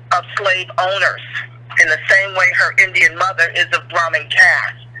of slave owners, in the same way her Indian mother is of Brahmin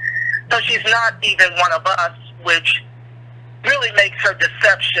caste. So she's not even one of us, which really makes her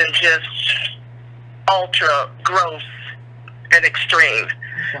deception just ultra gross and extreme.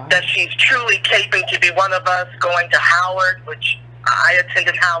 That she's truly caping to be one of us, going to Howard, which I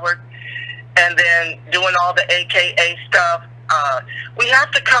attended Howard, and then doing all the AKA stuff. We have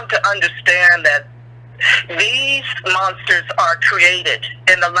to come to understand that these monsters are created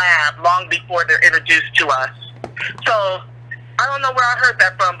in the lab long before they're introduced to us. So I don't know where I heard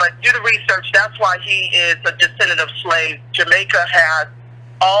that from, but do the research. That's why he is a descendant of slaves. Jamaica has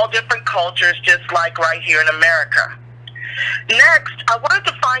all different cultures, just like right here in America. Next, I wanted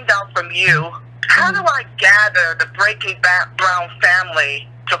to find out from you, how do I gather the Breaking Brown family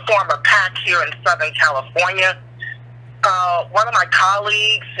to form a pack here in Southern California? One of my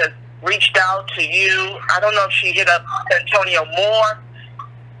colleagues has reached out to you. I don't know if she hit up Antonio Moore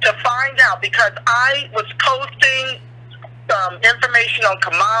to find out, because I was posting some information on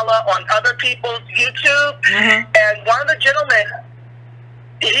Kamala on other people's YouTube, and one of the gentlemen,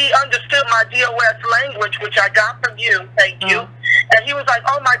 he understood my DOS language, which I got from you, thank you, and he was like,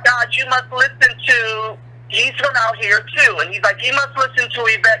 oh my God, you must listen to, he's from out here too, and he's like, you must listen to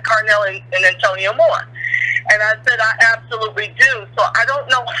Yvette Carnell and Antonio Moore. And I said, I absolutely do. So I don't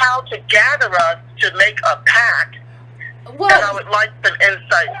know how to gather us to make a pact. Well, and I would like some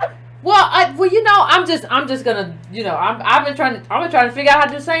insight. Well, you know, I'm just gonna, you know, I've been trying to figure out how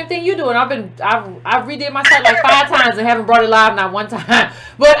to do the same thing you do, and I've redid my site like 5 times and haven't brought it live not one time.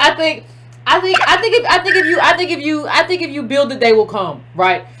 But I think if you build it, they will come,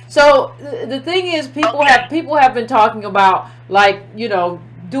 right? So the thing is, people have been talking about, like, you know,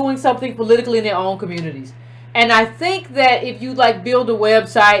 doing something politically in their own communities. And I think that if you like build a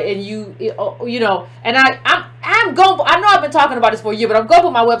website and you know, and I know I've been talking about this for a year, but I'm going to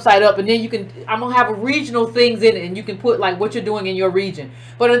put my website up, and then I'm going to have a regional things in it, and you can put like what you're doing in your region.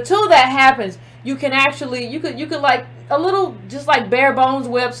 But until that happens, you can actually, you could like a little, just like bare bones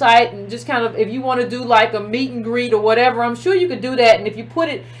website, and just kind of, if you want to do like a meet and greet or whatever, I'm sure you could do that. And if you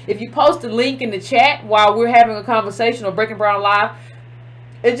post a link in the chat while we're having a conversation or Breaking Brown Live,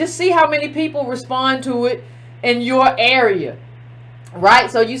 and just see how many people respond to it in your area,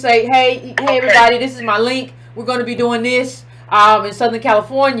 right? So you say, hey everybody, this is my link, we're going to be doing this in Southern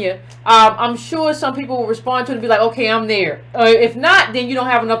California. I'm sure some people will respond to it and be like, okay, I'm there. If not, then you don't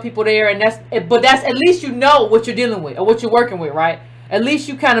have enough people there, and that's at least you know what you're dealing with or what you're working with, right? At least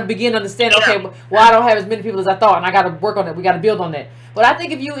you kind of begin to understand. Okay, well, I don't have as many people as I thought, and I got to work on it. We got to build on that. But I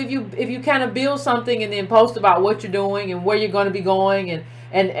think if you kind of build something and then post about what you're doing and where you're going to be going,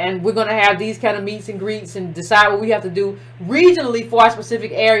 and we're going to have these kind of meets and greets and decide what we have to do regionally for our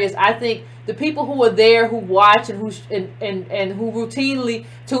specific areas, I think the people who are there, who watch and who routinely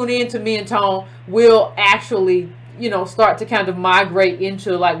tune in to me and Tone will actually, you know, start to kind of migrate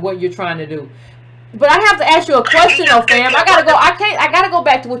into like what you're trying to do. But I have to ask you a question though, fam. I gotta go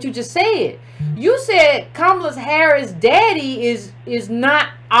back to what you just said. You said Kamala Harris' daddy is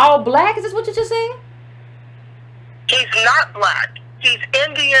not all black. Is this what you just said? He's not black. He's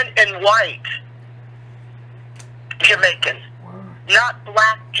Indian and white. Jamaican. Not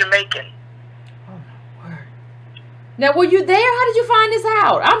black Jamaican. Oh my word. Now, were you there? How did you find this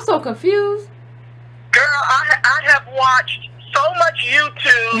out? I'm so confused. Girl, I have watched so much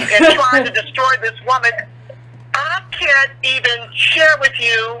YouTube and trying to destroy this woman. I can't even share with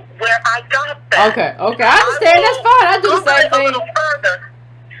you where I got that. Okay, I understand. That's fine. I do the same thing. A little further,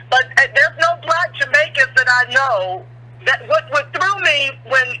 but there's no black Jamaicans that I know. That what threw me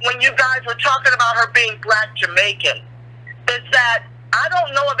when you guys were talking about her being black Jamaican is that I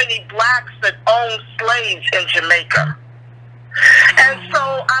don't know of any blacks that own slaves in Jamaica. And so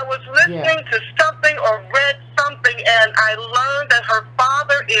I was listening to something or read something, and I learned that her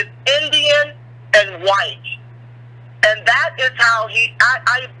father is Indian and white. And that is how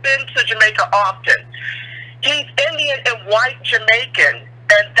I've been to Jamaica often. He's Indian and white Jamaican,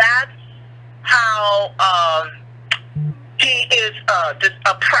 and that's how he is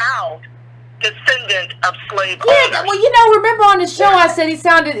a proud descendant of slave owners. Yeah, well, you know, remember on the show I said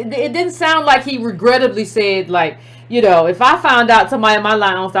it didn't sound like he regrettably said, like, you know, if I found out somebody in my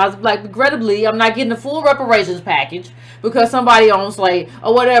line owns, I was like, regrettably, I'm not getting the full reparations package because somebody owns slave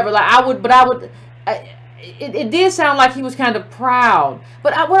or whatever. Like it did sound like he was kind of proud.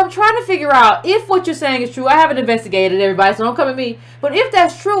 But what I'm trying to figure out, if what you're saying is true, I haven't investigated everybody, so don't come at me. But if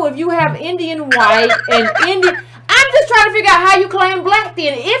that's true, if you have Indian white and Indian, I'm just trying to figure out how you claim black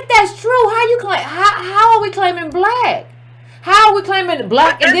then. If that's true, how are we claiming black? How are we claiming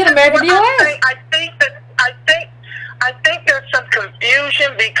black and then American U.S.? I think there's some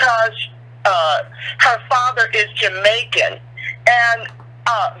confusion because her father is Jamaican, and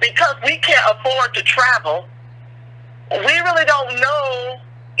because we can't afford to travel, we really don't know.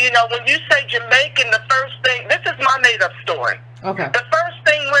 You know, when you say Jamaican, the first thing, this is my made-up story. Okay. The first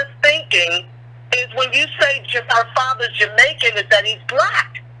thing we're thinking is when you say her father's Jamaican is that he's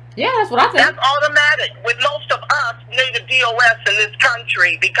black. Yeah, that's what I think. That's automatic with most of us native DOS in this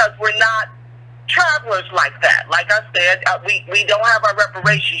country because we're not travelers like that. Like I said, we don't have our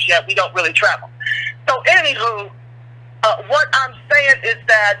reparations yet. We don't really travel. So anywho, what I'm saying is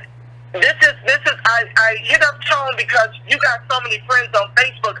that this is I hit up Tone because you got so many friends on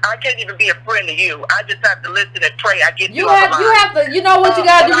Facebook. I can't even be a friend to you. I just have to listen and pray. I get you have to. You know what you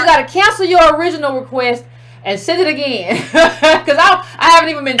gotta do? You gotta cancel your original request and send it again because I haven't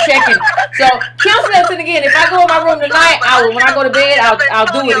even been checking. So cancel that, send again. If I go in my room tonight, when I go to bed,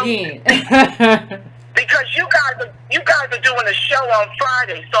 I'll do it again. Because you guys are doing a show on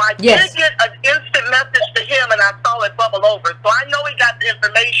Friday, so I did get an instant message to him, and I saw it bubble over. So I know he got the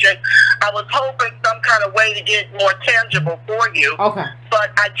information. I was hoping some kind of way to get more tangible for you. Okay. But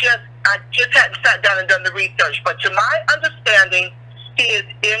I just hadn't sat down and done the research. But to my understanding, he is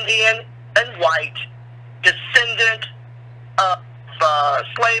Indian and white, descendant of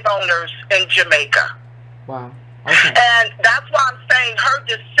slave owners in Jamaica. Wow. Okay. And that's why I'm saying her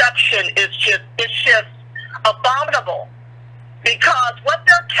deception is just abominable. Because what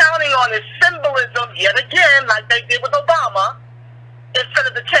they're counting on is symbolism, yet again, like they did with Obama, instead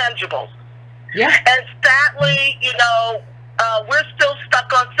of the tangibles. Yeah. And sadly, you know, we're still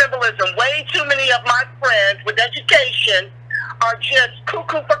stuck on symbolism. Way too many of my friends with education are just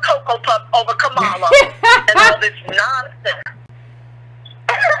cuckoo for Cocoa Puffs over Kamala and all this nonsense.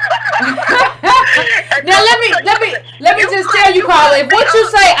 Now let me just tell you, Carla. If what you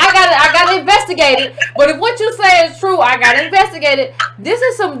say, I gotta investigate it. But if what you say is true, I gotta investigate it. This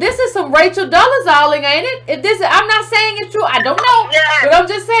is some Rachel Dolezal-ing, ain't it? If this, I'm not saying it's true. I don't know, but I'm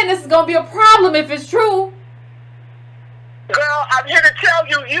just saying this is gonna be a problem if it's true. Girl, I'm here to tell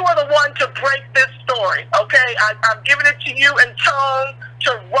you, you are the one to break this story. Okay, I'm giving it to you in Tone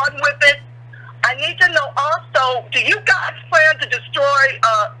to run with it. I need to know also, do you guys plan to destroy,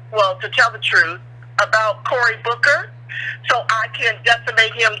 well, to tell the truth, about Cory Booker, so I can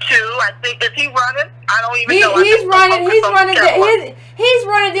decimate him too? I think, is he running? I don't even know. He's running. He's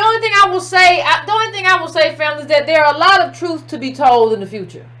running. The only thing I will say, family, is that there are a lot of truths to be told in the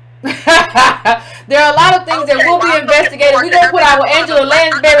future. There are a lot of things that will be investigated. We're going to put our Angela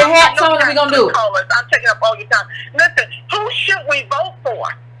Lansbury hats on and we're going to do it. I'm taking up all your time. Listen, who should we vote for?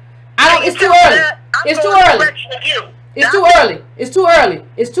 It's too early. It's too early. It's too early. It's too early.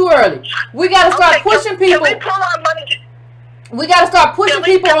 It's too early. We got to start pushing people. Can we pull our money? We got to start pushing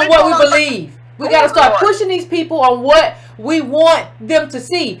people on what we believe. We got to start pushing these people on what we want them to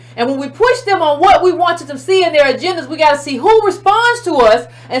see. And when we push them on what we want them to see in their agendas, we got to see who responds to us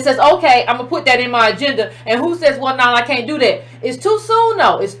and says, okay, I'm going to put that in my agenda. And who says, well, no, I can't do that. It's too soon,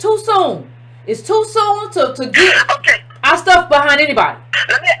 though. It's too soon. It's too soon to get our stuff behind anybody.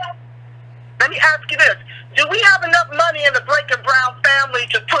 Let me ask you this. Do we have enough money in the Breaking Brown family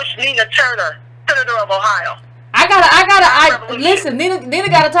to push Nina Turner, Senator of Ohio? Listen, Nina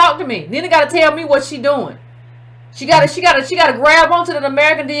got to talk to me. Nina got to tell me what she doing. She got to grab onto the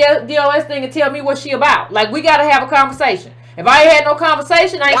American DOS thing and tell me what she about. Like, we got to have a conversation. If I ain't had no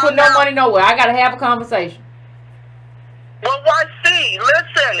conversation, I ain't putting no money nowhere. I got to have a conversation. Well, why see?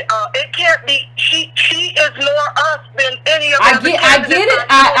 Listen, it can't be. She is more us than any of us. I get it.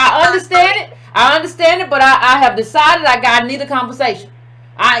 I understand it. I understand it, but I have decided I need a conversation.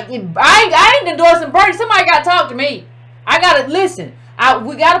 I ain't endorsing Bernie. Somebody got to talk to me. I got to listen.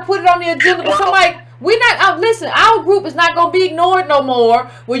 We got to put it on the agenda, but somebody. We're not, listen, our group is not going to be ignored no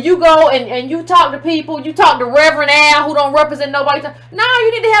more where you go and you talk to people, you talk to Reverend Al who don't represent nobody. No,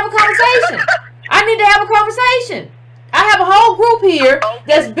 you need to have a conversation. I need to have a conversation. I have a whole group here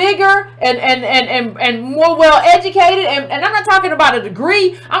that's bigger and more well educated. And I'm not talking about a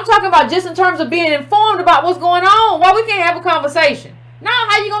degree. I'm talking about just in terms of being informed about what's going on. Why we can't have a conversation? No,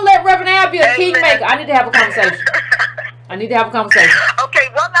 how you going to let Reverend Al be a kingmaker? I need to have a conversation. I need to have a conversation. Okay,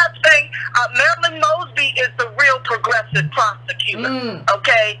 one last thing. Marilyn Mosby is the real progressive prosecutor.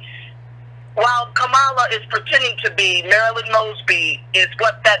 Okay? While Kamala is pretending to be, Marilyn Mosby is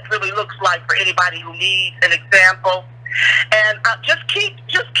what that really looks like for anybody who needs an example. And just keep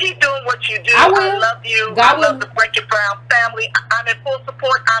doing what you do. I love you. I love the Breaking Brown family. I'm in full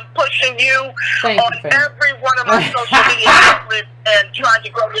support. I'm pushing you on every one of my social media outlets and trying to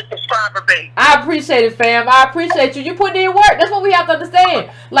grow your subscriber base. I appreciate it, fam. I appreciate you. You put in work. That's what we have to understand.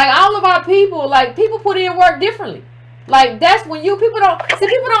 Like, all of our people, like, people put in work differently. Like, that's when people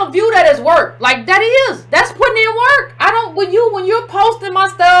don't view that as work. Like, that's putting in work. When you're posting my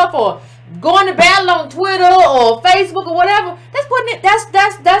stuff or going to battle on Twitter or Facebook or whatever,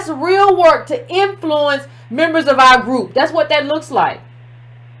 that's real work to influence members of our group. That's what that looks like.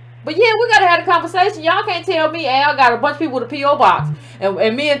 But yeah, we gotta have a conversation. Y'all can't tell me Al got a bunch of people with a P.O. box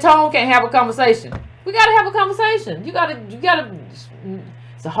and me and Tone can't have a conversation. We gotta have a conversation. You gotta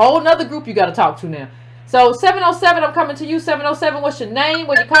it's a whole nother group you gotta talk to now. So 707, I'm coming to you. 707, what's your name?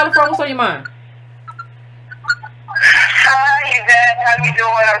 Where you calling from? What's on your mind? Hi, Yvette. How you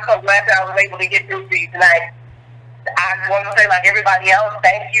doing? I'm so glad that I was able to get through for you tonight. I want to say, like everybody else,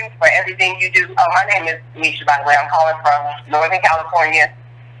 thank you for everything you do. My name is Misha, by the way. I'm calling from Northern California,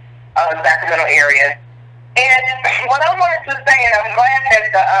 Sacramento area. And what I wanted to say, and I'm glad that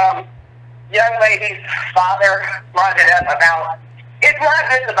the young lady's father brought it up about, it's not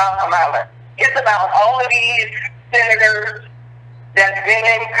just about Kamala. It's about all of these senators that's been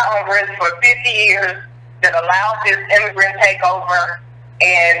in Congress for 50 years that allowed this immigrant takeover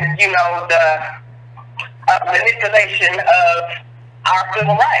and, you know, the manipulation of our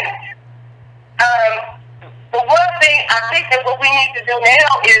civil rights. But one thing I think that what we need to do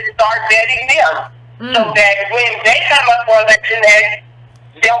now is start vetting them so that when they come up for election day,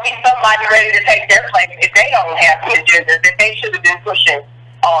 there'll be somebody ready to take their place if they don't have the agenda that they should have been pushing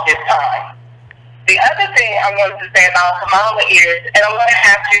all this time. The other thing I wanted to say about Kamala is, and I'm going to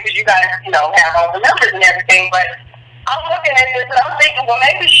have to, because you guys, you know, have all the numbers and everything, but I'm looking at this and I'm thinking, well,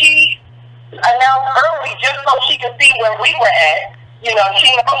 maybe she announced early just so she could see where we were at. You know, she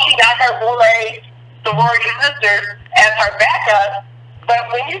knows she got her boule sorority sisters as her backup, but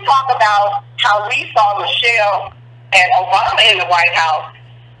when you talk about how we saw Michelle and Obama in the White House,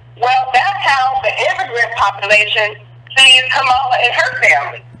 well, that's how the immigrant population sees Kamala and her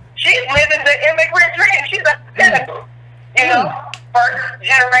family. She's living the immigrant dream. She's a cynical, you know, first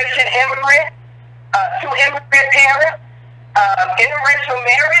generation immigrant, two immigrant parents, interracial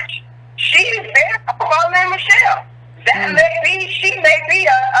marriage. She's there for Obama and Michelle. That she may be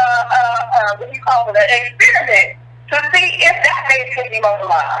what do you call it, an experiment to see if that baby can be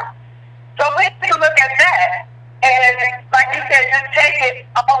mobilized. So let's take a look at that. And like you said, just take it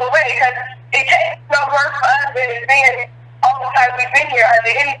all the way, because it takes no worse for us than it's been all the time we've been here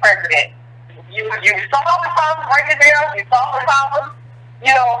under any president. You solve the problem, break it down, you solve the problem.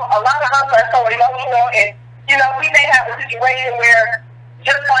 You know, a lot of us are so emotional, and, you know, we may have a situation where,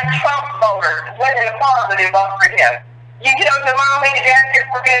 just like Trump voters went in the positive vote for him. You know, the mom and the dad just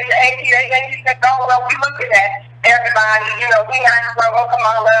were getting the ATA, and you said, oh, well, we looking at everybody, you know, we not from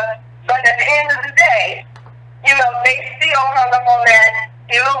Kamala. But at the end of the day, you know, they still hung up on that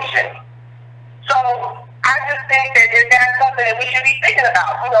illusion. So I just think that that's something that we should be thinking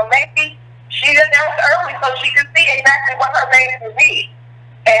about. You know, maybe she announced early so she could see exactly what her base would be.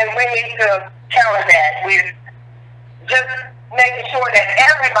 And we need to counter that with just making sure that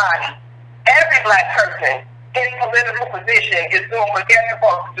everybody, every black person in political position is doing what they're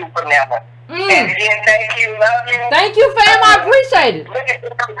supposed to do from now on. And again, thank you, love you. Thank you, fam. I appreciate it.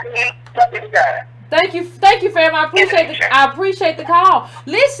 Thank you, fam. I appreciate the call.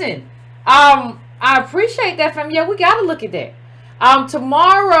 Listen, I appreciate that, fam. Yeah, we gotta look at that.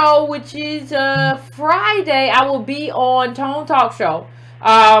 Tomorrow, which is Friday, I will be on Tone Talk Show.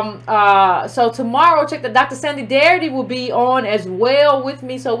 So tomorrow, check that Dr. Sandy Darity will be on as well with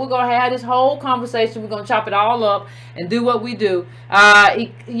me. So we're gonna have this whole conversation. We're gonna chop it all up and do what we do.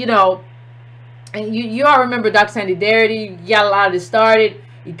 You know, and you all remember Dr. Sandy Darity. You got a lot of this started.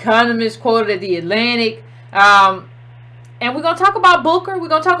 Economist quoted at the Atlantic. And we're gonna talk about Booker. We're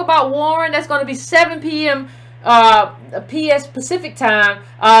gonna talk about Warren. That's gonna be 7 p.m. PS Pacific time.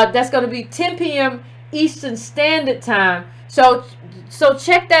 That's gonna be 10 p.m. Eastern Standard Time. So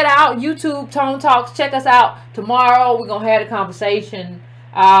check that out. YouTube Tone Talks. Check us out tomorrow. We're gonna have a conversation.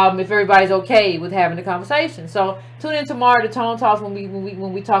 If everybody's okay with having a conversation. So tune in tomorrow to Tone Talks when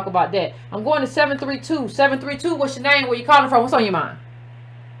we talk about that. I'm going to 732. 732. What's your name? Where you calling from? What's on your mind?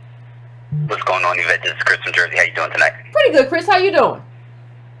 What's going on, Yvette? This is Chris from Jersey. How you doing tonight? Pretty good, Chris. How you doing?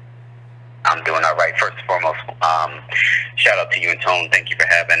 I'm doing all right. First and foremost, shout out to you and Tone. Thank you for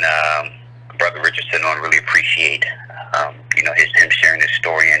having Brother Richardson on. Really appreciate you know, him sharing his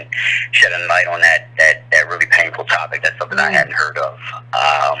story and shedding light on that really painful topic. That's something I hadn't heard of.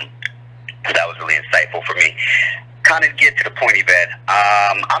 So that was really insightful for me. Kind of get to the point, Yvette.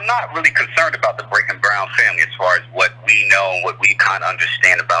 I'm not really concerned about the Breaking Brown family as far as what we know and what we kind of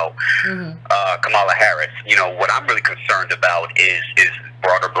understand about Kamala Harris. You know, what I'm really concerned about is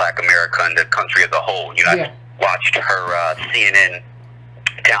broader Black America and the country as a whole. You know, I watched her CNN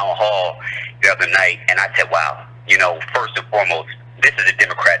town hall the other night, and I said, wow, you know, first and foremost, this is a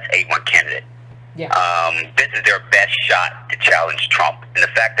Democrats' A1 candidate. This is their best shot to challenge Trump. And the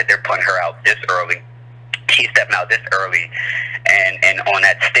fact that they're putting her out this early, she's stepping out this early, and on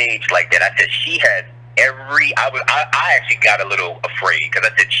that stage like that, I said she has every. I actually got a little afraid because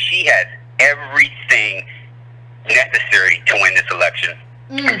I said she has everything necessary to win this election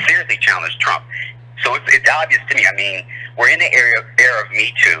and seriously challenge Trump. So it's obvious to me. I mean, we're in the era of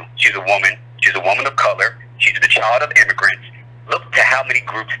Me Too. She's a woman. She's a woman of color. She's the child of immigrants. Look to how many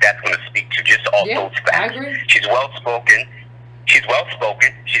groups that's going to speak to. Just all those facts. She's well spoken. She's well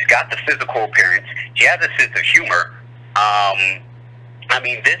spoken. She's got the physical appearance. She has a sense of humor. I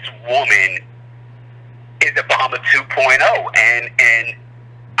mean, this woman is Obama 2.0, and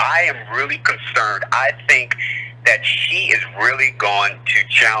I am really concerned. I think that she is really going to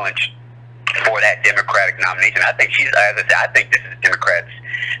challenge for that Democratic nomination. I think she's, as I said, I think this is the Democrats'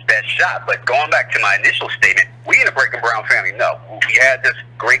 best shot. But going back to my initial statement, we in the Breaking Brown family know. We had this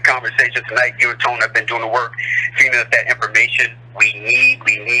great conversation tonight. You and Tone have been doing the work, feeding us that information. We need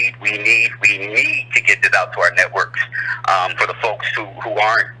to get this out to our networks for the folks who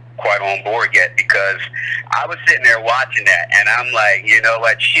aren't quite on board yet, because I was sitting there watching that, and I'm like, you know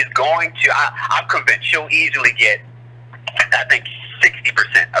what, she's going to, I'm convinced she'll easily get, I think,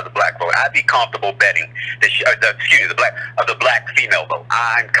 60% of the black vote. I'd be comfortable betting that the black female vote.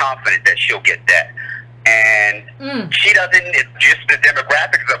 I'm confident that she'll get that. And she doesn't, it's just the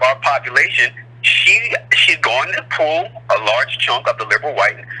demographics of our population. She's going to pull a large chunk of the liberal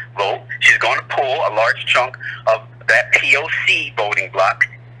white vote. She's going to pull a large chunk of that POC voting block.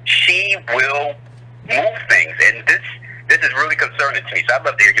 She will move things, and this is really concerning to me. So I'd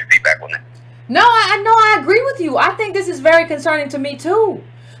love to hear your feedback on that. No, I agree with you. I think this is very concerning to me too.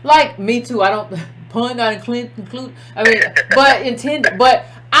 Like me too. I don't pun not include. I mean, but intended. But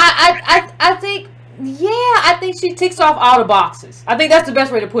I think, yeah, I think she ticks off all the boxes. I think that's the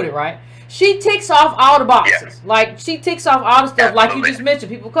best way to put it, right? She ticks off all the boxes. Yeah. Like, she ticks off all the stuff. Like you just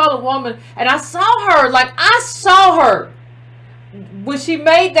mentioned, people call a woman, and I saw her when she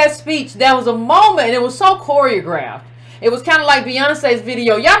made that speech. There was a moment, and it was so choreographed. It was kind of like Beyonce's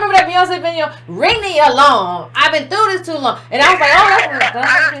video. Y'all remember that Beyonce video? Ring the alarm. I've been through this too long. And I was like, oh,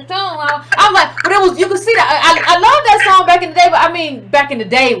 that's been too long. I'm like, but it was, you could see that. I love that song back in the day, but I mean, back in the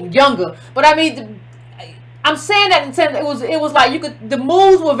day, younger. But I mean, I'm saying that in terms, it was like the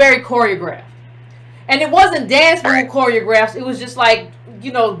moves were very choreographed. And it wasn't dance move choreographed. It was just like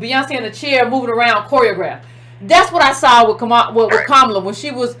you know, Beyonce in a chair moving around choreographed. That's what I saw with Kamala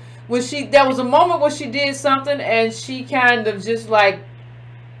when there was a moment where she did something and she kind of just like,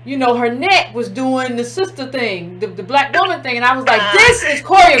 you know, her neck was doing the sister thing, the black woman thing, and I was like, this is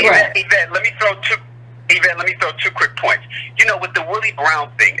choreographed. Yvette, let me throw two quick points. You know, with the Willie Brown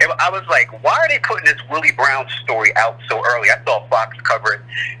thing, I was like, why are they putting this Willie Brown story out so early? I saw Fox cover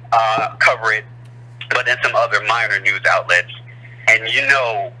it, but then some other minor news outlets. And you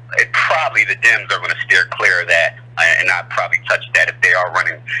know, probably the Dems are going to steer clear of that and not probably touch that if they are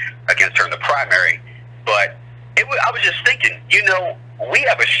running against her in the primary. But I was just thinking, you know, we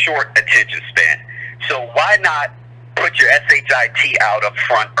have a short attention span. So why not put your SHIT out up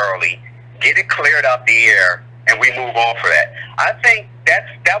front early, get it cleared out the air, and we move on for that? I think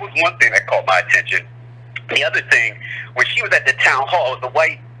that was one thing that caught my attention. The other thing, when she was at the town hall, it was a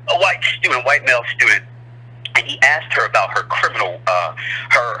white male student, and he asked her about her criminal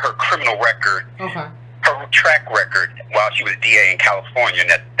record, her track record while she was DA in California.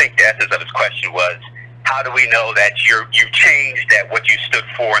 And I think the essence of his question was, how do we know that you changed, that what you stood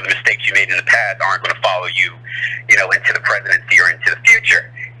for and the mistakes you made in the past aren't going to follow you, you know, into the presidency or into the future?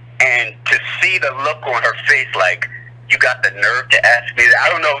 And to see the look on her face, like, you got the nerve to ask me that. I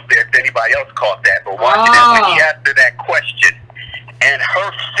don't know if anybody else caught that, but watching that when he asked her that question, and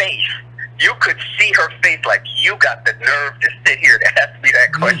her face, you could see her face like, you got the nerve to sit here to ask me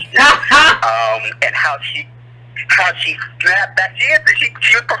that question. And how she snapped back.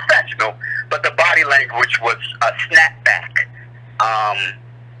 She was professional, but the body language was a snapback.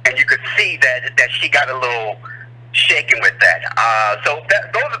 And you could see that she got a little shaken with that. So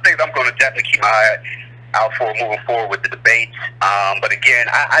those are things I'm going to definitely keep my eye out for moving forward with the debates. But again,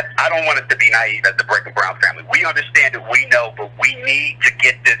 I don't want it to be naive as the Breaking Brown family. We understand it, we know, but we need to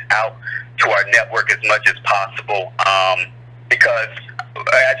get this out to our network as much as possible. Because,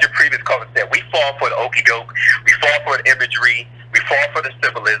 as your previous caller said, we fall for the okie doke, we fall for the imagery, we fall for the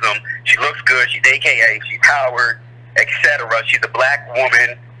symbolism. She looks good, she's AKA, she's Howard, etc. She's a black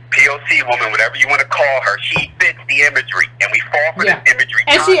woman, POC woman, whatever you want to call her. She fits the imagery, and we fall for this imagery.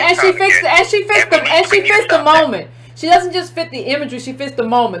 And she fits the moment. She doesn't just fit the imagery; she fits the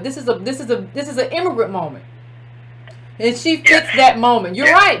moment. This is an immigrant moment, and she fits that moment.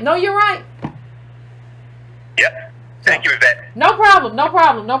 You're right. No, you're right. Yep. Thank you, Yvette. No problem. No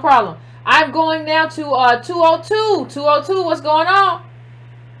problem. No problem. I'm going now to 202. 202. What's going on?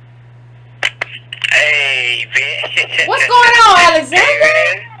 Hey, Yvette. What's going on,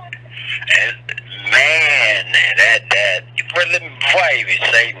 Alexander? Man, before I even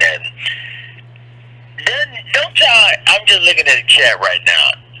say nothing, don't y'all, I'm just looking at the chat right now.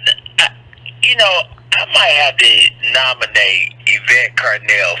 I might have to nominate Yvette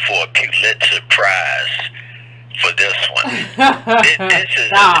Carnell for a Pulitzer Prize for this one. This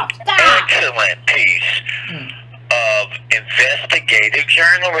is an excellent piece of investigative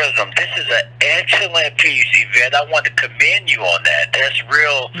journalism. This is an excellent piece, Yvette. I want to commend you on that. That's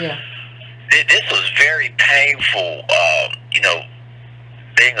real. Yeah. This was very painful.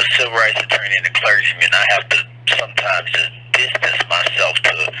 Being a civil rights attorney and a clergyman, I have to sometimes just distance myself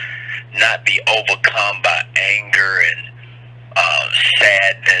to not be overcome by anger and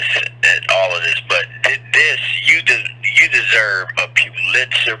sadness and all of this. But you deserve a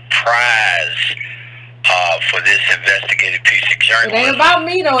Pulitzer Prize for this investigative piece of journalism. It ain't about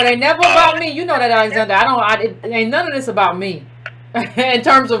me though. It ain't never about me. You know that, Alexander. It ain't none of this about me. In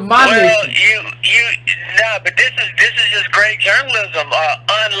terms of my mission. But this is just great journalism.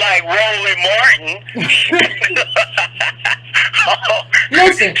 Unlike Roland Martin.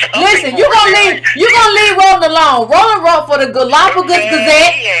 Listen. You gonna leave Roland alone. Roland wrote for the Galapagos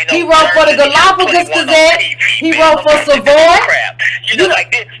Gazette. He wrote for the Galapagos Gazette. He wrote for Savoy.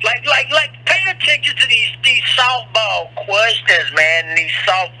 Pay attention to these softball questions, man, and these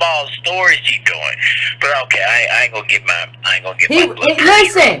softball stories you're doing. But okay, I ain't gonna get my.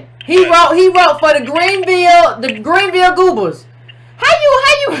 Listen, he wrote for the Greenville Goobers. How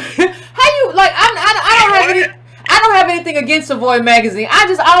you like? I don't have anything against Savoy magazine. I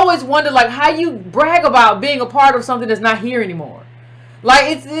just always wonder like how you brag about being a part of something that's not here anymore. Like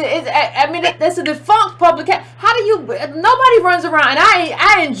it's a defunct publication. How do you? Nobody runs around, and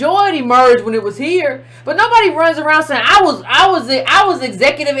I enjoyed Emerge when it was here, but nobody runs around saying I was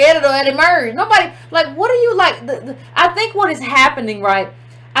executive editor at Emerge. Nobody like. What are you like? I think what is happening, right?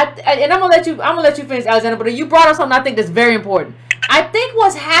 And I'm gonna let you finish, Alexander. But you brought up something I think that's very important. I think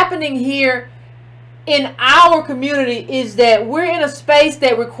what's happening here in our community is that we're in a space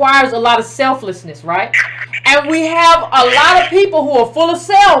that requires a lot of selflessness, right? And we have a lot of people who are full of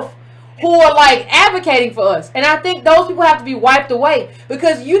self who are like advocating for us. And I think those people have to be wiped away,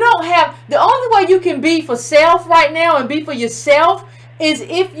 because you don't have, the only way you can be for self right now and be for yourself is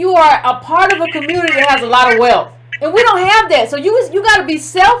if you are a part of a community that has a lot of wealth. And we don't have that. So you got to be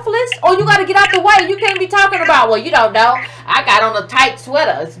selfless, or you got to get out the way. You can't be talking about, well, you don't know, I got on a tight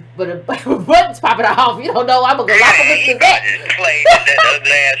sweater, but a button's popping off. You don't know, I'm going to go lock him into that. That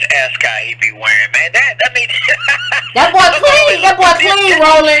ugly ass ascot he be wearing, man. That boy clean. That boy clean,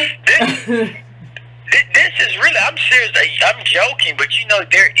 Roland. This is really, I'm serious. I'm joking, but you know,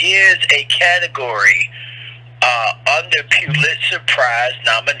 there is a category under Pulitzer Prize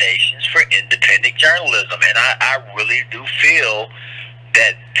nominations for independent journalism, and I really do feel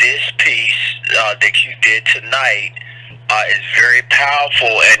that this piece that you did tonight is very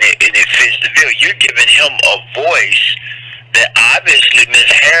powerful, and it fits the bill. You're giving him a voice that obviously Ms.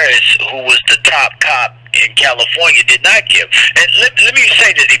 Harris, who was the top cop in California, did not give. And let me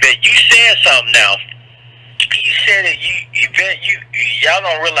say this, Yvette. You said something now. You said that y'all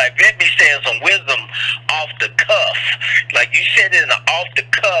don't realize Yvette be saying some wisdom off the cuff. Like you said it in an off the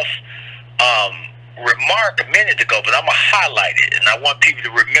cuff remark a minute ago, but I'm gonna highlight it, and I want people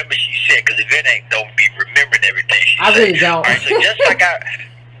to remember she said, because Yvette don't be remembering everything she said. I really don't. All right, so just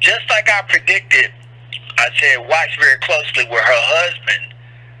like I predicted, I said watch very closely where her husband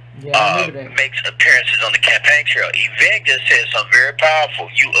makes appearances on the campaign trail. Yvette just said something very powerful.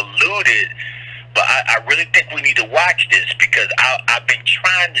 You alluded. But I really think we need to watch this, because I've been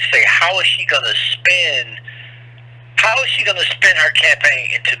trying to say, how is she going to spend her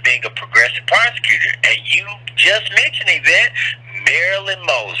campaign into being a progressive prosecutor? And you just mentioned, Yvette, Marilyn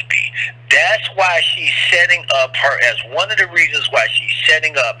Mosby. That's why she's setting up as one of the reasons why she's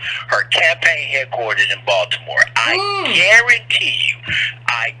setting up her campaign headquarters in Baltimore. I guarantee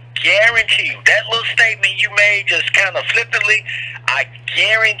you, that little statement you made just kind of flippantly, I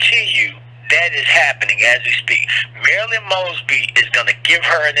guarantee you, that is happening as we speak. Marilyn Mosby is going to give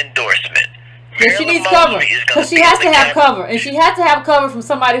her an endorsement. Yeah, she needs cover, because she has to have cover, and she has to have cover from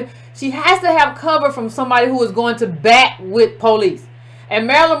somebody. She has to have cover from somebody who is going to bat with police, and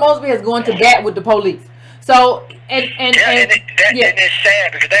Marilyn Mosby is going to bat with the police. So and it's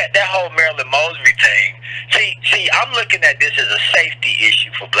sad, because that whole Marilyn Mosby thing. See, I'm looking at this as a safety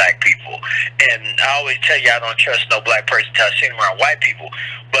issue for black people, and I always tell you I don't trust no black person until I see them around white people.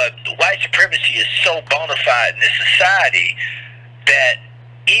 But white supremacy is so bona fide in this society that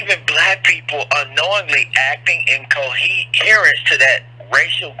even black people unknowingly acting in coherence to that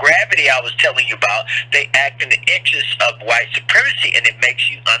racial gravity I was telling you about, they act in the interest of white supremacy, and it makes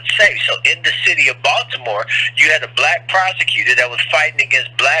you unsafe. So in the city of Baltimore, you had a black prosecutor that was fighting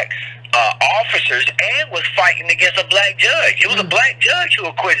against black officers and was fighting against a black judge. It was a black judge who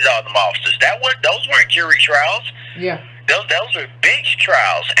acquitted all them officers. Those weren't jury trials. Yeah. Those were bench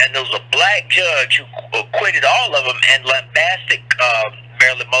trials, and there was a black judge who acquitted all of them and lambasted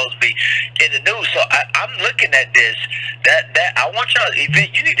Marilyn Mosby in the news. So I'm looking at this. That I want y'all,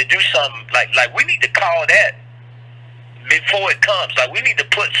 Yvette, you need to do something like we need to call that before it comes. Like we need to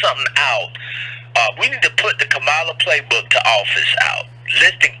put something out. We need to put the Kamala playbook to office out,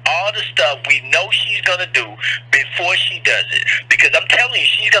 listing all the stuff we know she's gonna do before she does it. Because I'm telling you,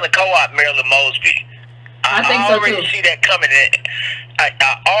 she's gonna co-opt Marilyn Mosby. I think so too. I already see that coming. I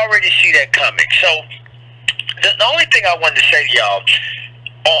already see that coming. So the only thing I wanted to say to y'all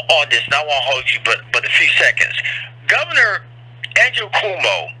on this, and I won't hold you but a few seconds. Governor Andrew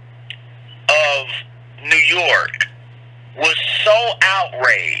Cuomo of New York was so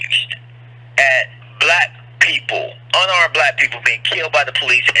outraged at black people, unarmed black people being killed by the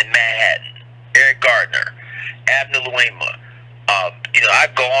police in Manhattan. Eric Gardner, Abner Louima, I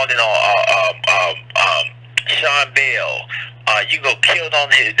go on and on. Sean Bell, you go killed on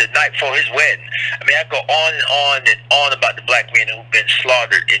the night before his wedding. I mean, I go on and on and on about the black men who've been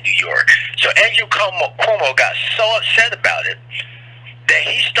slaughtered in New York. So Andrew Cuomo got so upset about it that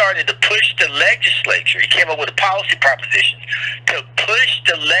he started to push the legislature. He came up with a policy proposition to push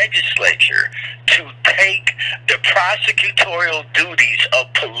the legislature to take the prosecutorial duties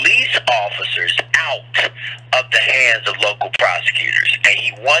of police officers out of the hands of local prosecutors. And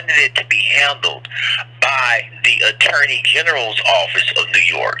he wanted it to be handled by the Attorney General's office of New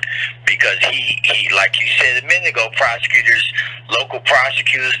York, because he like you said a minute ago, local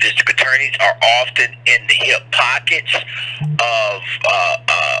prosecutors, district attorneys are often in the hip pockets of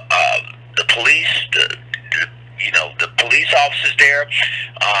the police, the police officers there,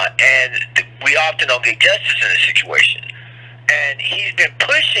 and we often don't get justice in a situation. And he's been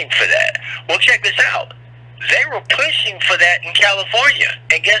pushing for that. Well, check this out. They were pushing for that in California,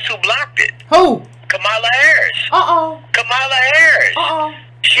 and guess who blocked it? Who? Kamala Harris. Kamala Harris.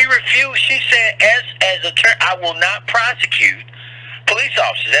 She refused. She said, as attorney, I will not prosecute police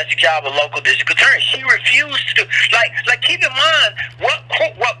officers. That's the job of local district attorney. She refused to. Like keep in mind what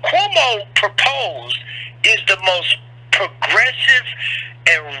Cuomo proposed is the most progressive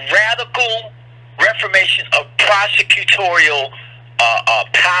and radical reformation of prosecutorial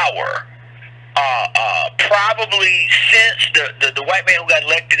power. Probably since the white man who got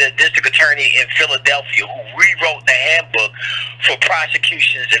elected as district attorney in Philadelphia, who rewrote the handbook for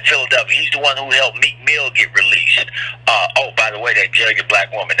prosecutions in Philadelphia. He's the one who helped Meek Mill get released. Oh, by the way, that judge, a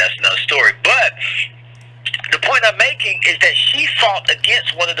black woman, that's another story. But the point I'm making is that she fought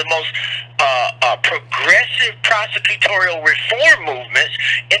against one of the most progressive prosecutorial reform movements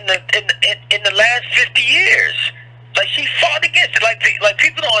in the last 50 years. Like, she fought against it. Like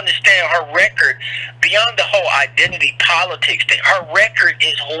people don't understand her record beyond the whole identity politics thing. Her record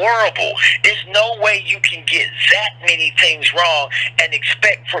is horrible. There's no way you can get that many things wrong and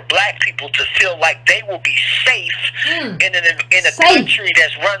expect for black people to feel like they will be safe in a country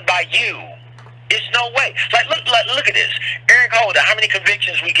that's run by you. It's no way. Like look at this. Eric Holder, how many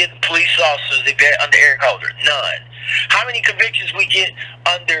convictions we get in police officers under Eric Holder? None. How many convictions we get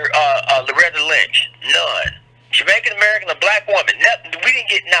under Loretta Lynch? None. Jamaican American, a black woman. We didn't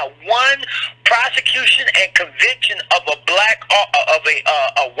get not one prosecution and conviction of a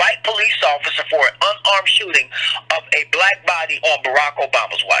white police officer for an unarmed shooting of a black body on Barack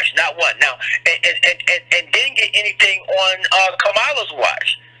Obama's watch. Not one. Now, and didn't get anything on Kamala's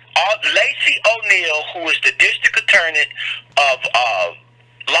watch. Lacey O'Neal, who is the district attorney of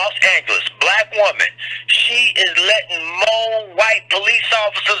Los Angeles, black woman, she is letting more white police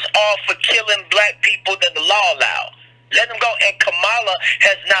officers off for killing black people than the law allows. Let them go. And Kamala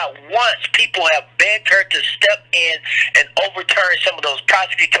has not once, people have begged her to step in and overturn some of those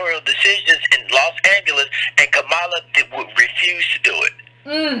prosecutorial decisions in Los Angeles, and Kamala would refuse to do it.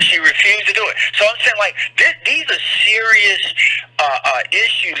 She refused to do it. So I'm saying, like, these are serious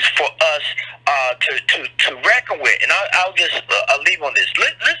issues for us to reckon with. And I'll just leave on this.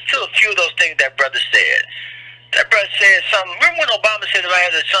 Listen to a few of those things that brother said. That brother said something. Remember when Obama said, if I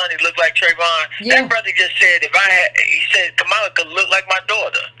had a son, he looked like Trayvon? Yeah. That brother just said, he said, Kamala could look like my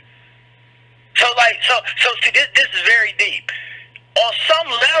daughter. So see, this is very deep. On some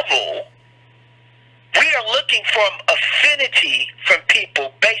level, we are looking for affinity from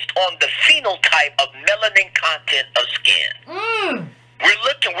people based on the phenotype of melanin content of skin.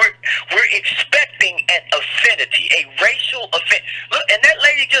 We're expecting an affinity, a racial affinity. Look, and that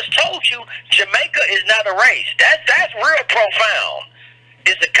lady just told you Jamaica is not a race. That's real profound.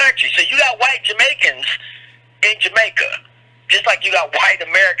 It's a country. So you got white Jamaicans in Jamaica, just like you got white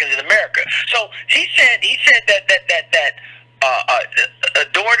Americans in America. So he said that a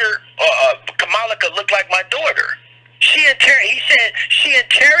daughter, Kamala could look like my daughter. He said she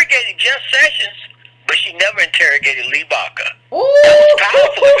interrogated Jeff Sessions, but she never interrogated Lee Baca. Ooh, that was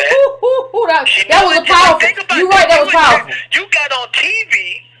powerful, man. That was powerful. You're right, that was powerful. You got on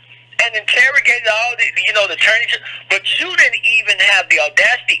TV and interrogated all the attorneys, but you didn't even have the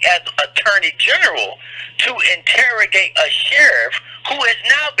audacity as Attorney General to interrogate a sheriff who has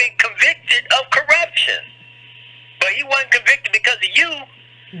now been convicted of corruption. But he wasn't convicted because of you.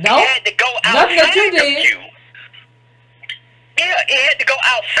 No. He had to go outside of you. Yeah, he had to go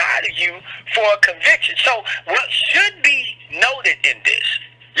outside of you for a conviction. So what should be noted in this,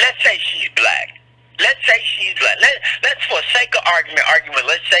 let's say she's black. Let's say she's black. Let's for sake of argument,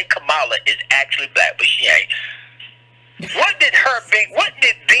 let's say Kamala is actually black, but she ain't. What did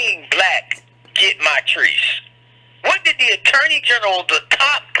being black get Mitrice? What did the Attorney General, the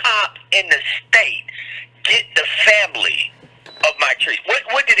top cop in the state, get the family of Mitrice?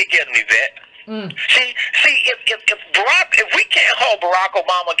 What did it get them, Yvette? See, if we can't hold Barack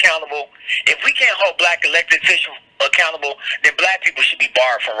Obama accountable, if we can't hold black elected officials accountable, then black people should be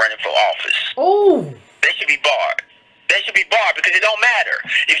barred from running for office. Oh, they should be barred. They should be barred because it don't matter.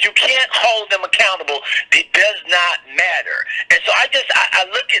 If you can't hold them accountable, it does not matter. And so I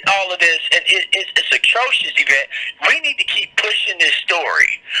look at all of this, and it's atrocious, Yvette. We need to keep pushing this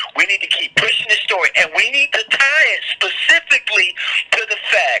story. We need to keep pushing this story, and we need to tie it specifically to the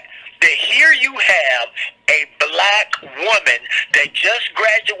fact that here you have a black woman that just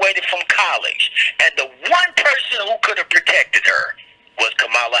graduated from college, and the one person who could have protected her was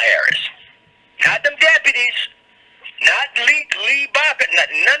Kamala Harris. Not them deputies. Not Lee Baca,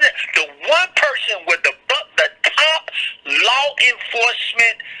 none of the one person with the top law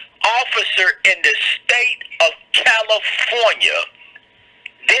enforcement officer in the state of California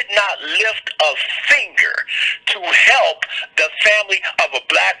did not lift a finger to help the family of a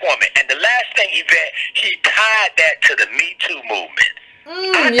black woman. And the last thing, Yvette, he tied that to the Me Too movement.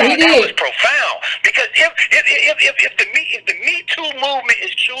 I him. Yeah, he did. That was profound. Because if the Me Too movement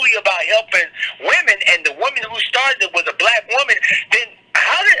is truly about helping women, and the woman who started it was a black woman, then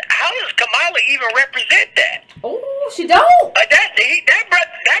how does Kamala even represent that? Oh, she don't. That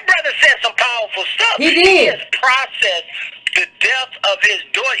brother said some powerful stuff. He did. He has processed the death of his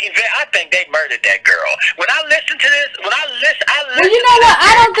daughter, Yvette. I think they murdered that girl. When I listen to this, well, you know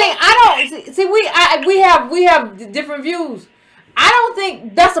what? We have different views. I don't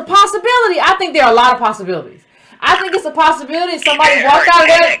think that's a possibility. I think there are a lot of possibilities. I think it's a possibility somebody walked out of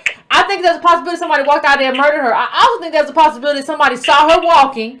there. I think there's a possibility somebody walked out there and murdered her. I also think there's a possibility somebody saw her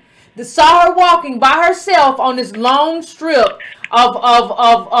walking by herself on this long strip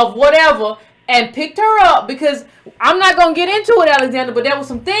of whatever and picked her up, because I'm not going to get into it, Alexander, but there were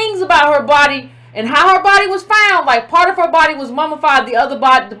some things about her body and how her body was found. Like, part of her body was mummified, the other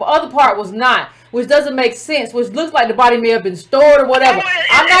part was not, which doesn't make sense, which looks like the body may have been stored or whatever.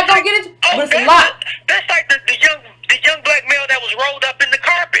 I'm not going to get into it, but it's a lot. That's like the young black male that was rolled up in the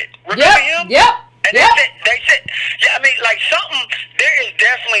carpet. Remember him? Yep. And they said, yeah, I mean, like there is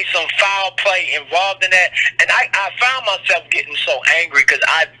definitely some foul play involved in that. And I found myself getting so angry because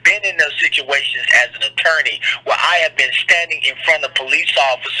I've been in those situations as an attorney where I have been standing in front of police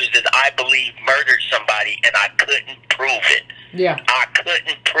officers that I believe murdered somebody, and I couldn't prove it. Yeah. I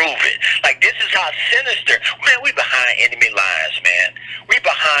couldn't prove it. Like, this is how sinister. Man, we behind enemy lines, man. We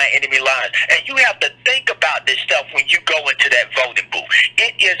behind enemy lines. And you have to think about this stuff when you go into that voting booth.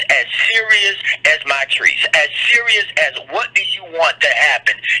 It is as serious as Mitrice. As serious as what do you want to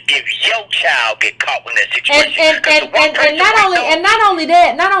happen if your child get caught in that situation. And not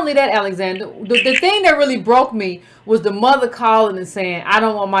only that, Alexander, the thing that really broke me was the mother calling and saying, I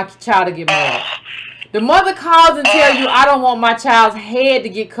don't want my child to get murdered. The mother calls and tells you, I don't want my child's head to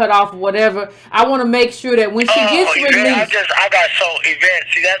get cut off or whatever. I want to make sure that when she gets released. I got so, Yvette,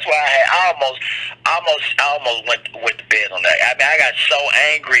 see, that's why I almost went to bed on that. I mean, I got so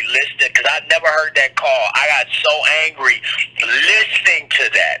angry listening, because I never heard that call. I got so angry listening to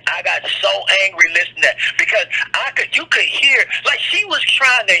that. I got so angry listening to that, because you could hear, like, she was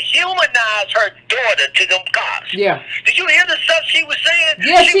trying to humanize her daughter to them cops. Yeah. Did you hear the stuff she was saying?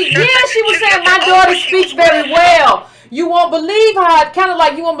 Yeah, she was saying, my daughter speaks very well. You won't believe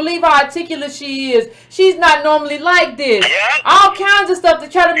you won't believe how articulate she is. She's not normally like this. Yeah. All kinds of stuff to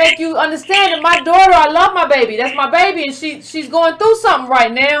try to make you understand that my daughter, I love my baby. That's my baby, and she's going through something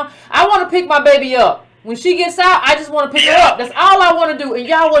right now. I want to pick my baby up. When she gets out, I just want to pick her up. That's all I want to do, and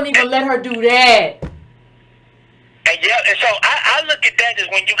y'all wouldn't even let her do that. And so I look at that as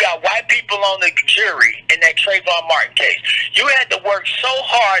when you got white people on the jury in that Trayvon Martin case. You had to work so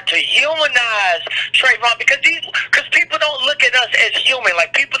hard to humanize Trayvon, because people don't look at us as human.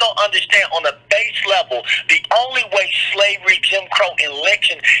 Like, people don't understand on a base level the only way slavery, Jim Crow, and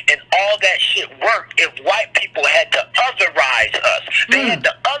lynching and all that shit worked if white people had to otherize us. They had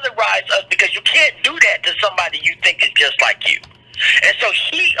to otherize us, because you can't do that to somebody you think is just like you. And so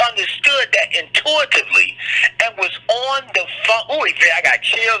she understood that intuitively and was on the phone. Ooh, I got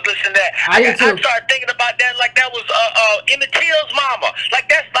chills listening to that. I started thinking about that like that was Emmett Till's mama.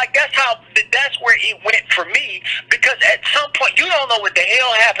 That's where it went for me, because at some point you don't know what the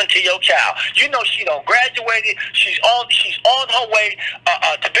hell happened to your child. You know she don't graduated. She's on her way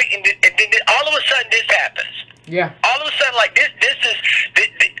to big, and then all of a sudden this happens. Yeah. All of a sudden, like this is,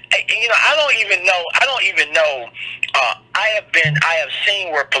 you know, I don't even know. I have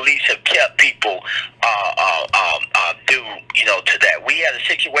seen where police have kept people due, you know, to that. We had a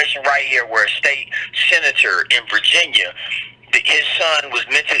situation right here where a state senator in Virginia, his son was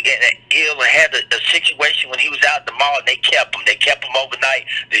mentally ill and had a situation when he was out at the mall, and they kept him. They kept him overnight.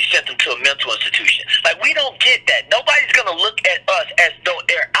 They sent him to a mental institution. Like, we don't get that. Nobody's going to look at us as though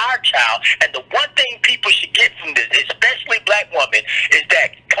they're our child. And the one thing people should get from this, especially black women, is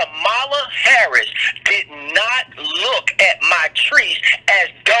that Kamala Harris did not look at Mitrice as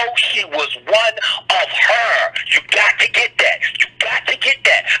though she was one of her. You got to get that. You got to get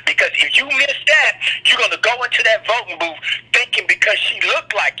that. Because if you miss that, you're going to go into that voting booth thinking because she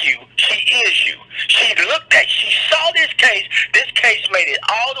looked like you, she is you. She saw this case. This case made it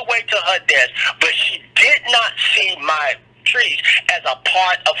all the way to her desk, but she did not see Mitrice as a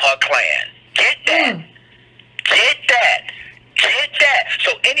part of her clan. Get that. Get that. Get that.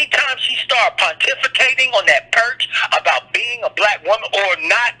 So anytime she started pontificating on that perch about being a black woman or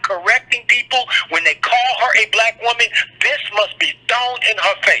not correcting people when they call her a black woman, this must be thrown in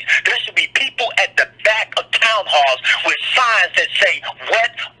her face. There should be people at the back of town halls with signs that say,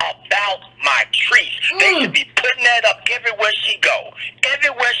 "What about Mitrice?" They should be putting that up everywhere she go.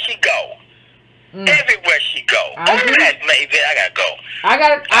 Everywhere she go. Everywhere she go. I agree. I gotta go.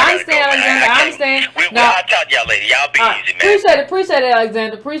 I understand, Alexander. I understand. I'll talk to y'all later. Y'all be easy, man. Appreciate it,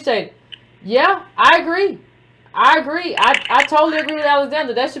 Alexander. Appreciate it. Yeah, I agree. I totally agree with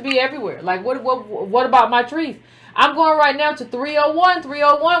Alexander. That should be everywhere. Like, what about Mitrice? I'm going right now to 301.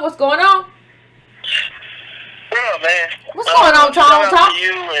 301, what's going on? Well, man. What's going on, Tom? Shout out to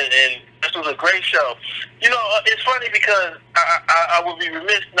you, and this was a great show. You know, it's funny because I would be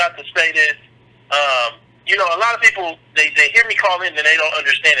remiss not to say this. You know, a lot of people, they hear me call in and they don't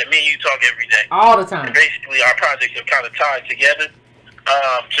understand that me and you talk every day. All the time. And basically, our projects are kind of tied together.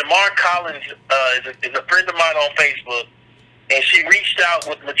 Jamar Collins is a friend of mine on Facebook, and she reached out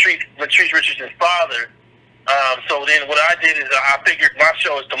with Mitrice Richardson's father. So then what I did is I figured my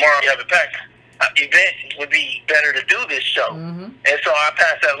show is tomorrow. You have it packed. Yvette would be better to do this show. And so I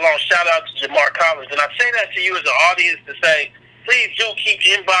passed that along. Shout out to Jamar Collins. And I say that to you as an audience to say, please do keep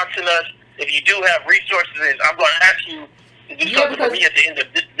inboxing us. If you do have resources, I'm going to ask you to do something for me at the end of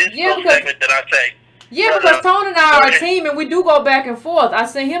this little segment that I say. Yeah, because Tone and I are a team, and we do go back and forth. I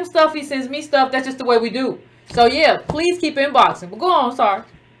send him stuff, he sends me stuff. That's just the way we do. So, yeah, please keep inboxing. But go on, sorry.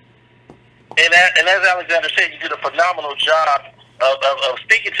 And as Alexander said, you did a phenomenal job of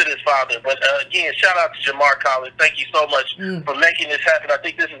speaking to this father. But, again, shout out to Jamar Collins. Thank you so much for making this happen. I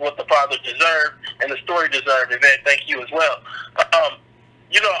think this is what the father deserved and the story deserved. Yvette, thank you as well.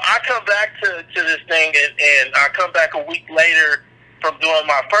 You know, I come back to this thing, and I come back a week later from doing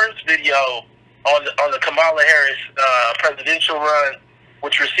my first video on the Kamala Harris presidential run,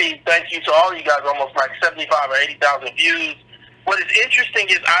 which received, thank you to all you guys, almost like 75 or 80,000 views. What is interesting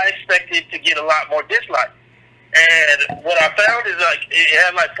is I expected to get a lot more dislikes. And what I found is like it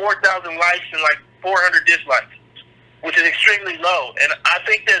had like 4,000 likes and like 400 dislikes, which is extremely low. And I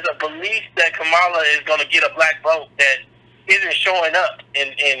think there's a belief that Kamala is going to get a black vote that isn't showing up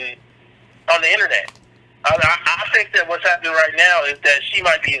on the internet. I think that what's happening right now is that she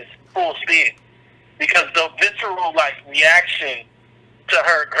might be in full spin because the visceral reaction to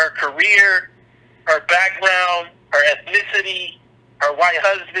her career, her background, her ethnicity, her white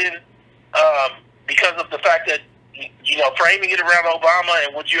husband, because of the fact that, you know, framing it around Obama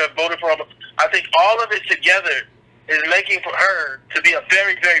and would you have voted for Obama, I think all of it together is making for her to be a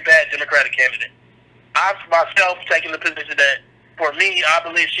very, very bad Democratic candidate. I've myself taken the position that, for me, I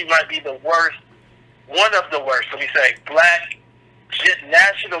believe she might be the worst, one of the worst, let me say, black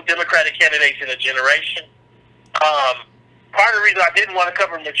national Democratic candidates in a generation. Part of the reason I didn't want to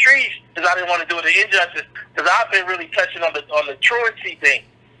cover Mitrice is I didn't want to do it an injustice because I've been really touching on the truancy thing.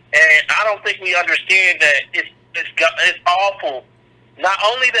 And I don't think we understand that it's awful. Not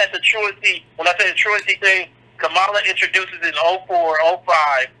only that the truancy, when I say the truancy thing, Kamala introduces in 04,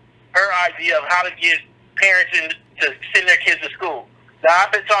 05, her idea of how to get parents to send their kids to school. Now,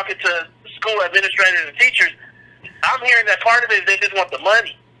 I've been talking to school administrators and teachers. I'm hearing that part of it is they just want the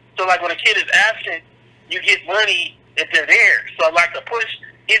money. So, like, when a kid is absent, you get money if they're there. So, like, the push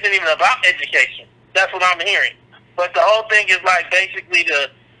isn't even about education. That's what I'm hearing. But the whole thing is, like, basically to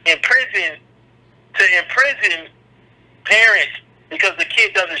imprison parents because the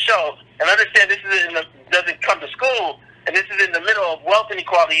kid doesn't show. And understand this doesn't come to school, and this is in the middle of wealth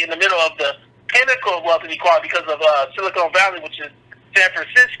inequality, in the middle of the pinnacle of wealth inequality because of Silicon Valley, which is San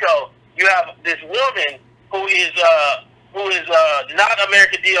Francisco. You have this woman who is not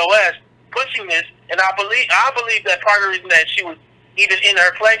American DOS pushing this, and I believe that part of the reason that she was even in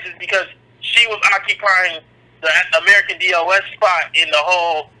her place is because she was occupying the American DOS spot in the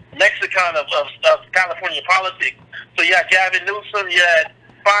whole lexicon of California politics. So you had Gavin Newsom, you had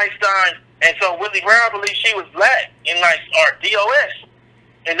Feinstein, and so Willie Brown believed she was black in our DOS.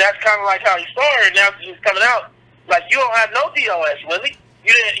 And that's kind of like how he saw her, and now he's coming out. Like, you don't have no DOS, Willie.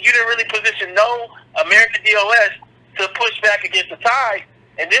 You didn't really position no American DOS to push back against the tide,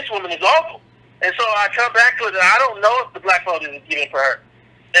 and this woman is awful. And so I come back to it, and I don't know if the black vote is given for her.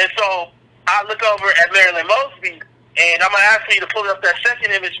 And so I look over at Marilyn Mosby, and I'm going to ask you to pull up that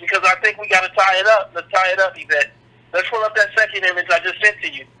second image because I think we got to tie it up. Let's tie it up, Yvette. Let's pull up that second image I just sent to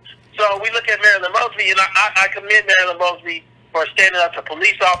you. So we look at Marilyn Mosby, and I commend Marilyn Mosby for standing up to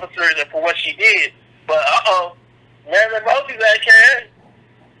police officers and for what she did. But, Marilyn Mosby's AKA.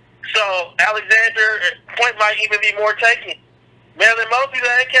 So, Alexander, point might even be more taken. Marilyn Mosby's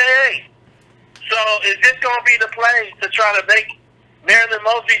AKA. So, is this going to be the play to try to make Marilyn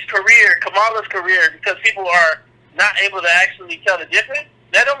Mosby's career, Kamala's career, because people are not able to actually tell the difference?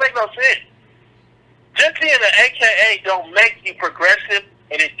 That don't make no sense. Just being an AKA don't make you progressive,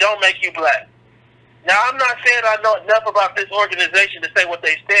 and it don't make you black. Now, I'm not saying I know enough about this organization to say what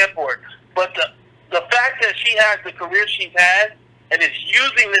they stand for, but the fact that she has the career she's had and is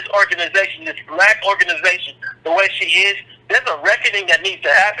using using this organization, this black organization, the way she is, there's a reckoning that needs to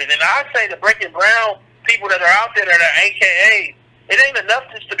happen. And I say the Breaking Brown people that are out there that are AKAs, it ain't enough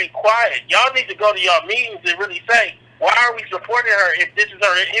just to be quiet. Y'all need to go to y'all meetings and really say, why are we supporting her if this is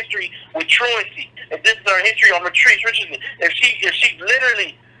her history with truancy? If this is her history on Mitrice Richardson? If she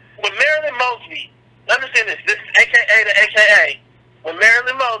literally, when Marilyn Mosby, understand this is AKA to AKA, when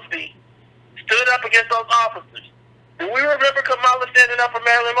Marilyn Mosby stood up against those officers, do we remember Kamala standing up for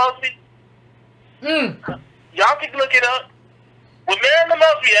Marilyn Mosby? Y'all can look it up. When Marilyn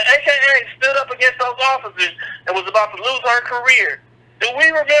Mosby, AKA, stood up against those officers and was about to lose her career, do we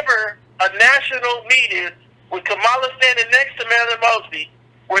remember a national meeting with Kamala standing next to Marilyn Mosby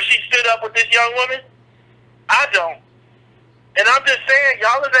where she stood up with this young woman? I don't. And I'm just saying,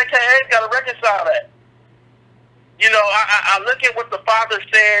 y'all as AKAs got to reconcile that. You know, I look at what the father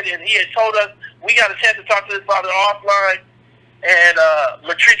said, and he had told us, we got a chance to talk to his father offline, and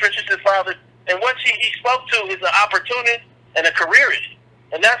Mitrice Richardson's father, and what he spoke to is an opportunist and a careerist.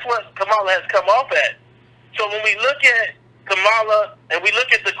 And that's what Kamala has come off at. So when we look at Kamala, and we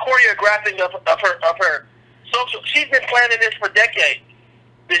look at the choreographing of her social, she's been planning this for decades.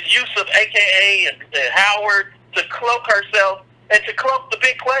 This use of AKA and Howard to cloak herself and to cloak the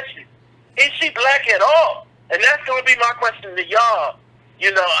big question. Is she black at all? And that's going to be my question to y'all.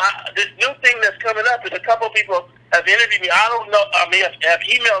 You know, this new thing that's coming up is a couple of people have interviewed me. I don't know, I mean, have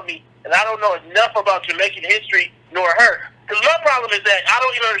emailed me, and I don't know enough about Jamaican history nor her. Because my problem is that I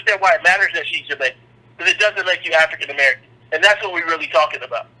don't even understand why it matters that she's Jamaican. Because it doesn't make you African American. And that's what we're really talking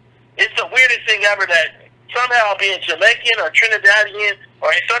about. It's the weirdest thing ever that somehow being Jamaican or Trinidadian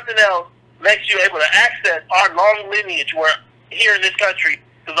or something else makes you able to access our long lineage where here in this country,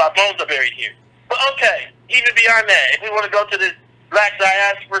 because our bones are buried here. But okay, even beyond that, if we want to go to this black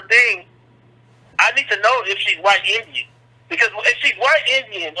diaspora thing, I need to know if she's white Indian. Because if she's white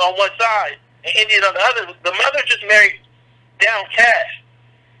Indian on one side and Indian on the other, the mother just married down cash.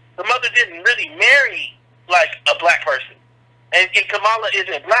 The mother didn't really marry like a black person. And Kamala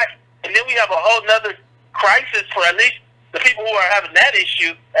isn't black. And then we have a whole nother crisis for at least the people who are having that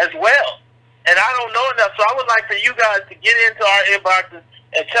issue as well. And I don't know enough, so I would like for you guys to get into our inboxes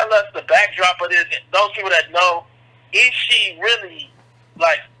and tell us the backdrop of this. Those people that know, is she really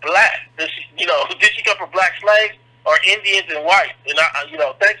like black? Does she, you know, did she come from black slaves or Indians and white? And you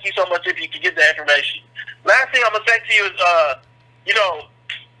know, thank you so much if you could get that information. Last thing I'm gonna say to you is, you know,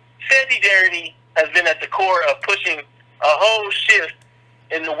 solidarity has been at the core of pushing a whole shift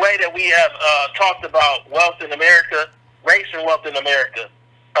in the way that we have talked about wealth in America, race and wealth in America.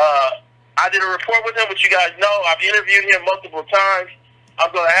 I did a report with him, which you guys know. I've interviewed him multiple times.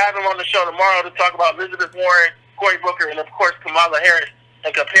 I'm going to have him on the show tomorrow to talk about Elizabeth Warren, Cory Booker, and, of course, Kamala Harris,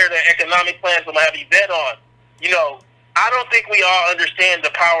 and compare their economic plans. I'm going to have Yvette on. You know, I don't think we all understand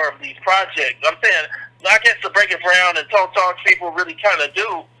the power of these projects. I'm saying, I guess the Breaking Brown and Tone Talks people really kind of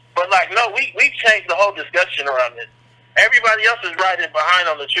do. But, like, no, we've changed the whole discussion around this. Everybody else is riding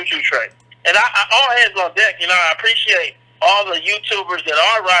behind on the choo-choo train. And all hands on deck. You know, I appreciate all the YouTubers that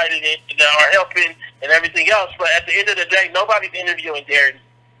are riding it, that are helping and everything else. But at the end of the day, nobody's interviewing Darren.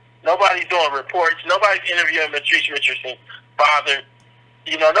 Nobody's doing reports. Nobody's interviewing Mitrice Richardson's father.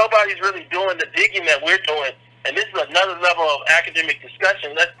 You know, nobody's really doing the digging that we're doing. And this is another level of academic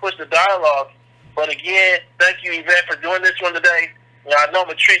discussion. Let's push the dialogue. But again, thank you, Yvette, for doing this one today. You know, I know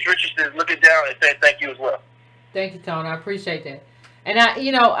Mitrice Richardson is looking down and saying thank you as well. Thank you, Tone. I appreciate that. And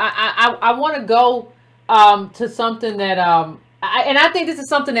I want to go to something that I think this is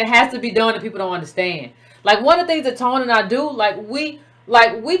something that has to be done that people don't understand. Like, one of the things that Tone and I do,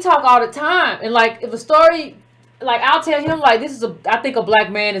 we talk all the time, and like, if a story, like, I'll tell him, like, I think a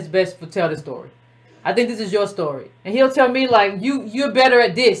black man is best to tell this story. I think this is your story, and he'll tell me, like, you're better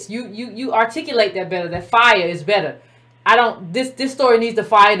at this. You articulate that better. That fire is better. This story needs the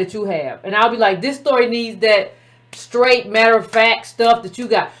fire that you have, and I'll be like, this story needs that straight matter-of-fact stuff that you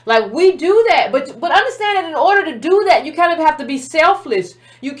got. Like, we do that, but understand that in order to do that, you kind of have to be selfless.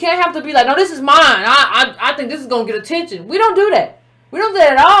 You can't have to be like, no, this is mine. I think this is gonna get attention. We don't do that. We don't do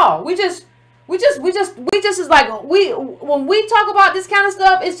that at all. We just is like, when we talk about this kind of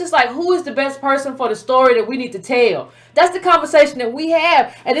stuff, it's just like, who is the best person for the story that we need to tell? That's the conversation that we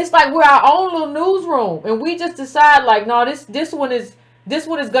have, and it's like we're our own little newsroom, and we just decide, like, no, this one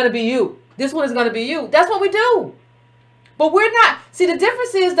is gonna be you. This one is gonna be you. That's what we do. But we're not, see, the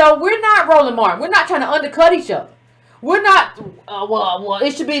difference is, though, we're not Roland Martin. We're not trying to undercut each other. We're not, well,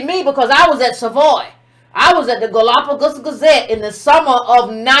 it should be me because I was at Savoy. I was at the Galapagos Gazette in the summer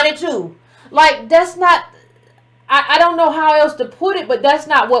of '92. Like, that's not, I don't know how else to put it, but that's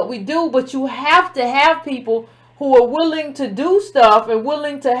not what we do. But you have to have people who are willing to do stuff and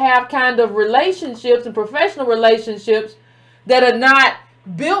willing to have kind of relationships and professional relationships that are not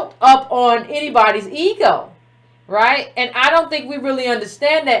built up on anybody's ego, right? And I don't think we really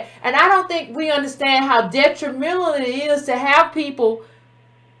understand that. And I don't think we understand how detrimental it is to have people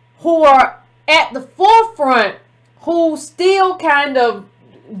who are at the forefront who still kind of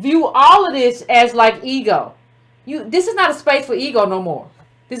view all of this as like ego. This is not a space for ego no more.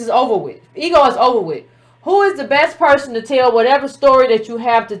 This is over with. Ego is over with. Who is the best person to tell whatever story that you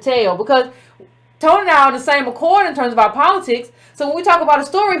have to tell? Because Tony and I are on the same accord in terms of our politics. So when we talk about a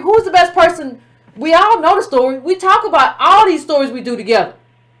story, who's the best person? We all know the story. We talk about all these stories we do together.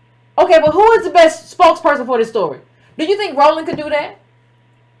 Okay, but who is the best spokesperson for this story? Do you think Roland could do that?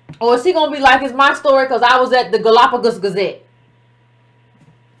 Or is he going to be like, it's my story because I was at the Galapagos Gazette?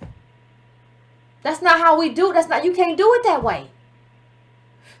 That's not how we do. You can't do it that way.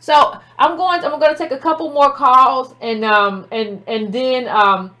 So I'm going to take a couple more calls and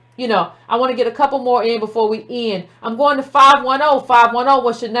then you know, I want to get a couple more in before we end. I'm going to 510. 510,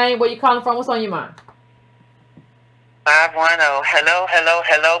 what's your name? Where you calling from? What's on your mind? 510.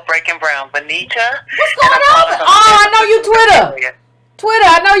 Hello, Breaking Brown. Benita. What's going on? Oh, I know you Twitter. Twitter,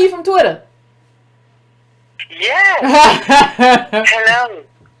 I know you from Twitter. Yes. Hello.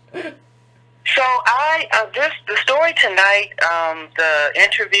 So the story tonight, the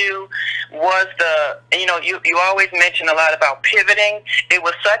interview was you always mention a lot about pivoting. It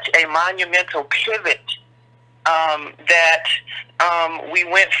was such a monumental pivot that we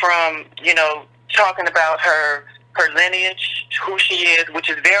went from, talking about her lineage, who she is, which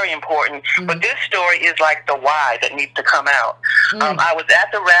is very important. Mm-hmm. But this story is like the why that needs to come out. Mm-hmm. I was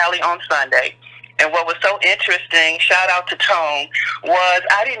at the rally on Sunday. And what was so interesting, shout out to Tone, was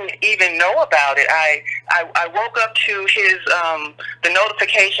I didn't even know about it. I woke up to his the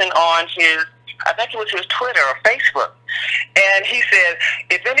notification on his, I think it was his Twitter or Facebook. And he said,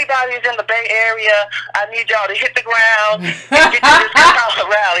 if anybody is in the Bay Area, I need y'all to hit the ground and get to this Kamala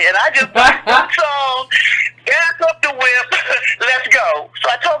rally. And I just got on, gas up the whip, let's go. So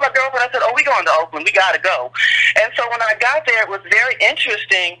I told my girlfriend, I said, we going to Oakland, we got to go. And so when I got there, it was very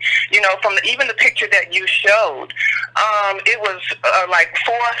interesting, from even the picture that you showed. It was like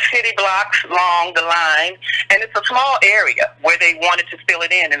 4 city blocks long, the line, and it's a small area where they wanted to fill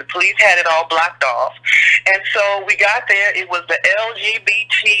it in, and the police had it all blocked off. And so we got there. It was the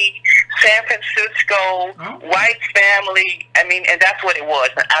LGBT San Francisco white family. I mean, and that's what it was.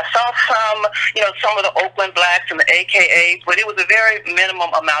 I saw some of the Oakland blacks and the AKAs, but it was a very minimum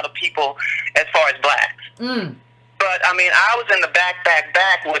amount of people as far as blacks. Mm. But, I mean, I was in the back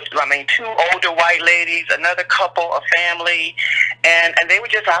with, 2 older white ladies, another couple, a family, and they were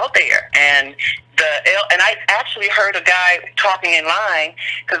just out there. And I actually heard a guy talking in line,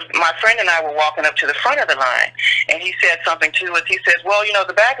 because my friend and I were walking up to the front of the line, and he said something to us. He says, well,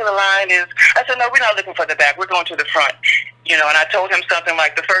 the back of the line is, I said, no, we're not looking for the back. We're going to the front. And I told him something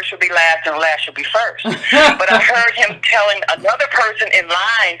like, the first should be last and the last should be first. But I heard him telling another person in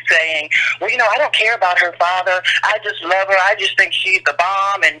line saying, well, I don't care about her father. I just love her. I just think she's the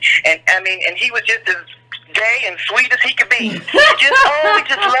bomb. And he was just as gay and sweet as he could be. We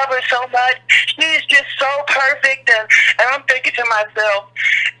just love her so much. She's just so perfect. And I'm thinking to myself,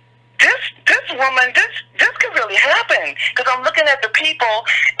 this woman, this could really happen, because I'm looking at the people,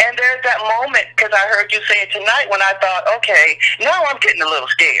 and there's that moment, because I heard you say it tonight, when I thought, okay, now I'm getting a little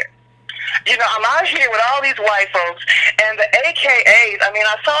scared. I'm out here with all these white folks, and the AKAs. I mean,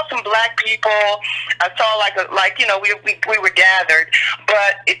 I saw some black people. I saw we were gathered,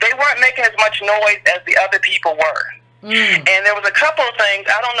 but they weren't making as much noise as the other people were. Mm. And there was a couple of things.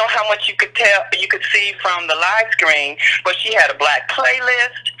 I don't know how much you could see from the live screen, but she had a black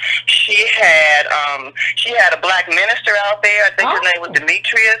playlist. She had a black minister out there. I think his name was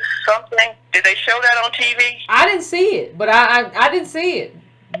Mitrice something. Did they show that on TV? I didn't see it, but I didn't see it.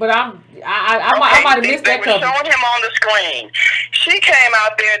 But I might have missed that cover. They were showing him on the screen. She came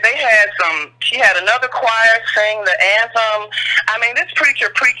out there. She had another choir sing the anthem. I mean, this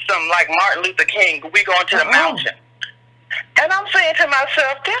preacher preached them like Martin Luther King. We going to the mountain. And I'm saying to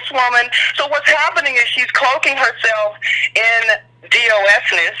myself, this woman, so what's happening is she's cloaking herself in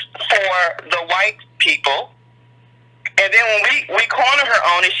DOS-ness for the white people. And then when we corner her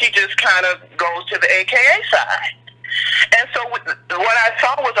on it, she just kind of goes to the AKA side. And so what I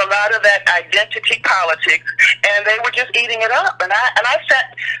saw was a lot of that identity politics, and they were just eating it up. And I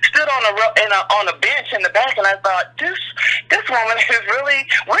stood on a bench in the back, and I thought, this woman is really,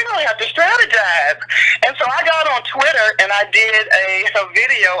 we're going to have to strategize. And so I got on Twitter, and I did a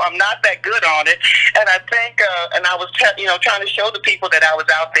video. I'm not that good on it, and I think, and I was trying to show the people that I was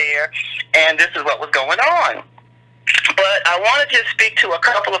out there, and this is what was going on. But I wanted to speak to a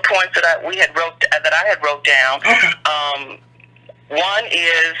couple of points that I had wrote down. Okay. One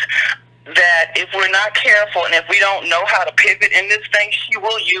is that if we're not careful and if we don't know how to pivot in this thing, she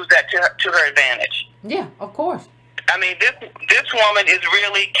will use that to her advantage. Yeah, of course. I mean, this woman is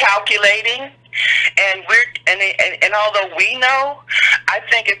really calculating, and although we know, I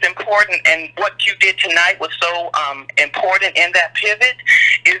think it's important, and what you did tonight was so important in that pivot,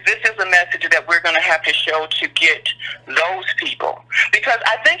 is this is a message that we're going to have to show to get those people. Because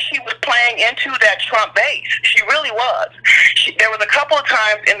I think she was playing into that Trump base. She really was. There was a couple of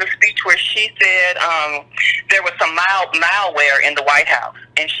times in the speech where she said there was some malware in the White House,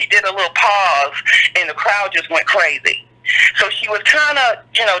 and she did a little pause, and the crowd just went crazy. So she was kind of,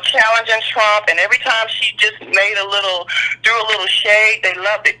 challenging Trump, and every time she just threw a little shade, they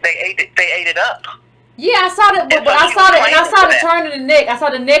loved it. They ate it up. Yeah, I saw that, but I saw the turn of the neck. I saw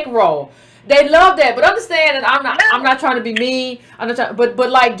the neck roll. They love that, but understand that I'm not trying to be mean. I'm not trying, but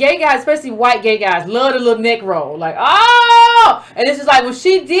like gay guys, especially white gay guys, love the little neck roll. Like, oh, and it's just like when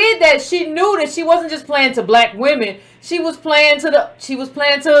she did that, she knew that she wasn't just playing to black women. She was playing to the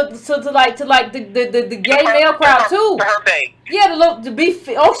gay male crowd too. Her bait. Yeah,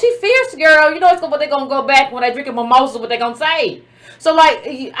 she fierce, girl. You know what they're gonna go back when they drink a mimosa. What they gonna say? So, like,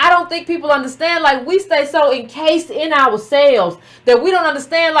 I don't think people understand, like, we stay so encased in ourselves that we don't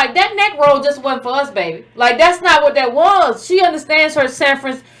understand, like, that neck roll just wasn't for us, baby. Like, that's not what that was. She understands her San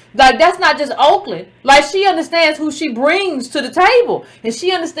Francisco. Like, that's not just Oakland. Like, she understands who she brings to the table. And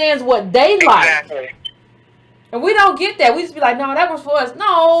she understands what they like. Exactly. And we don't get that. We just be like, no, that was for us.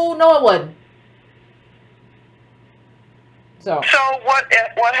 No, it wasn't. So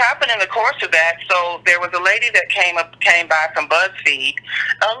what happened in the course of that? So there was a lady that came by from BuzzFeed,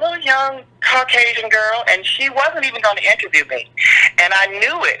 a little young Caucasian girl, and she wasn't even going to interview me, and I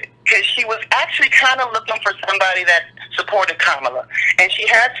knew it because she was actually kind of looking for somebody that supported Kamala, and she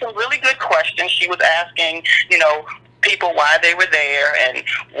had some really good questions. She was asking, people why they were there and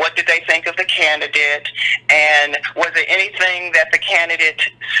what did they think of the candidate, and was there anything that the candidate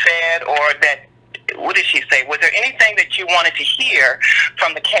said or that. What did she say? Was there anything that you wanted to hear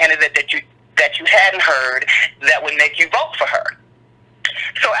from the candidate that you hadn't heard that would make you vote for her?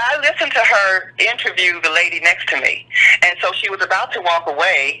 So I listened to her interview the lady next to me, and so she was about to walk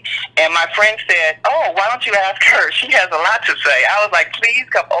away, and my friend said, "Oh, why don't you ask her? She has a lot to say." I was like, "Please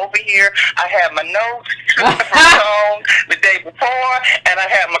come over here. I have my notes from home the day before, and I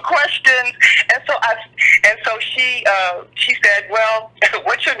have my questions." And so she said, "Well,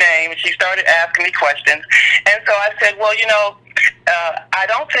 what's your name?" And she started asking me questions, and so I said, "Well, I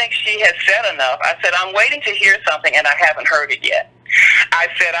don't think she has said enough." I said, "I'm waiting to hear something, and I haven't heard it yet." I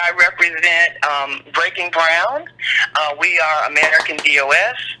said, "I represent Breaking Brown. We are American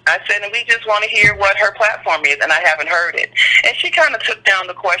DOS." I said, "And we just want to hear what her platform is, and I haven't heard it." And she kind of took down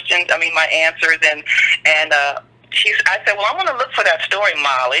the questions, my answers, and I said, "Well, I'm going to look for that story,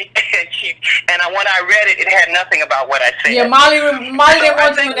 Molly." And when I read it, it had nothing about what I said. Yeah, Molly didn't want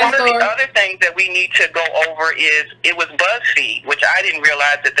to know that story. One of the other things that we need to go over is it was BuzzFeed, which I didn't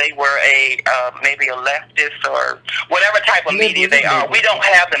realize that they were maybe a leftist or whatever type of media they are. We don't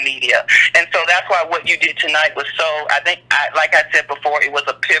have the media, and so that's why what you did tonight was so. Like I said before, it was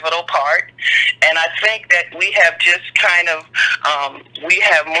a pivotal part, and I think that we have just kind of we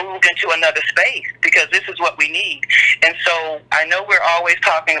have moved into another space because this is what we need. And so I know we're always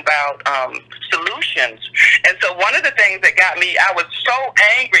talking about solutions. And so one of the things that got me, I was so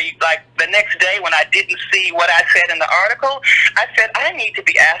angry, like the next day when I didn't see what I said in the article, I said, I need to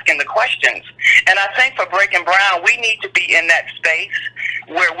be asking the questions. And I think for Breaking Brown, we need to be in that space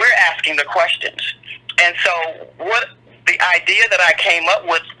where we're asking the questions. And so the idea that I came up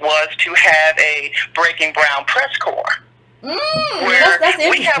with was to have a Breaking Brown press corps. Where that's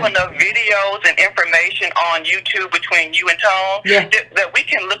we have enough videos and information on YouTube between you and Tone that we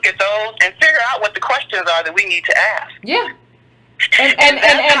can look at those and figure out what the questions are that we need to ask. Yeah. And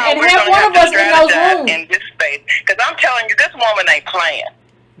have one of us in those rooms. In this space, because I'm telling you, this woman ain't playing.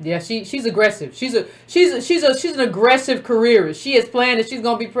 Yeah, she's aggressive. She's an aggressive careerist. She is planned that she's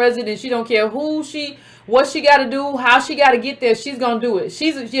gonna be president. She don't care what she got to do, how she got to get there. She's gonna do it.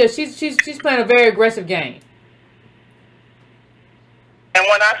 She's playing a very aggressive game. And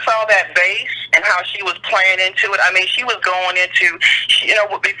when I saw that base and how she was playing into it, she was going into,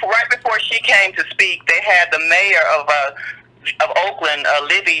 right before she came to speak, they had the mayor of Oakland,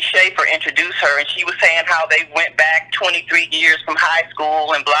 Libby Schaefer, introduce her, and she was saying how they went back 23 years from high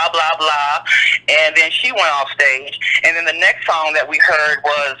school and blah, blah, blah. And then she went off stage. And then the next song that we heard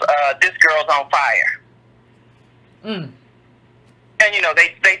was This Girl's on Fire. And,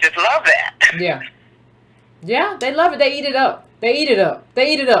 they just love that. Yeah. Yeah, they love it. They eat it up. They eat it up.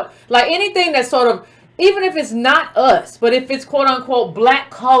 They eat it up. Like anything that's sort of, even if it's not us, but if it's quote unquote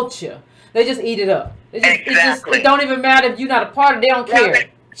black culture, they just eat it up. It don't even matter if you're not a part of it. They don't care.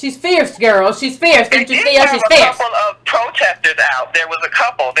 She's fierce, girl. She's fierce. Didn't you see her? She's fierce. There were a couple of protesters out. There was a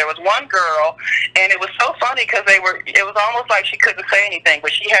couple. There was one girl, and it was so funny because it was almost like she couldn't say anything, but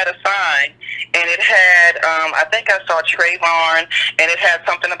she had a sign, and it had, I think I saw Trayvon, and it had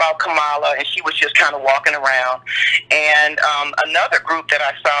something about Kamala, and she was just kind of walking around. And another group that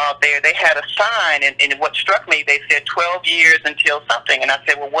I saw out there, they had a sign, and what struck me, they said 12 years until something, and I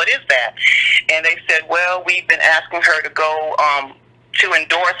said, well, what is that? And they said, well, we've been asking her to go, to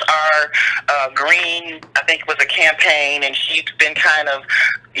endorse our green, I think it was a campaign, and she's been kind of,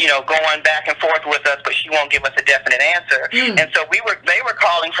 going back and forth with us, but she won't give us a definite answer. And so they were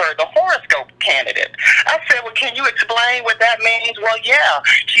calling her the horoscope candidate. I said, well, can you explain what that means? Well, yeah,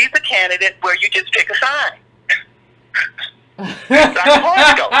 she's the candidate where you just pick a sign. It's like a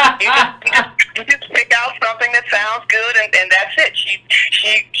horoscope. You just pick out something that sounds good, and that's it. She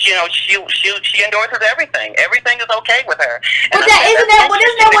endorses everything. Everything is okay with her. But isn't that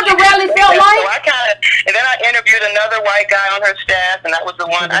what the rally felt like? So and then I interviewed another white guy on her staff, and that was the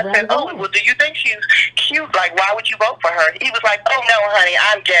one. I said, oh, well, do you think she's cute? Like, why would you vote for her? He was like, oh, no, honey,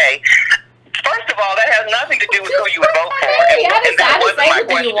 I'm gay. First of all, that has nothing to do with who you would vote for. Hey, I didn't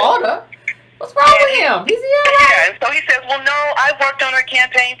say you want her. What's wrong with him? He's yeah, and so he says, well, no, I worked on her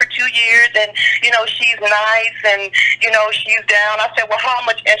campaign for 2 years, and, she's nice, and, she's down. I said, well, how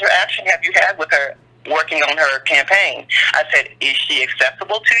much interaction have you had with her working on her campaign? I said, is she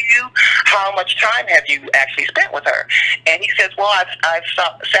acceptable to you? How much time have you actually spent with her? And he says, well, I've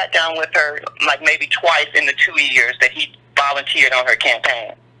sat down with her like maybe twice in the 2 years that he volunteered on her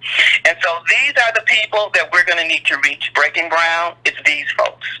campaign. And so these are the people that we're going to need to reach. Breaking Brown, it's these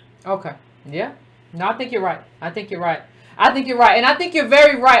folks. Okay. Yeah. No, I think you're right. I think you're right. I think you're right. And I think you're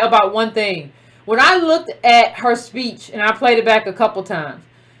very right about one thing. When I looked at her speech, and I played it back a couple times,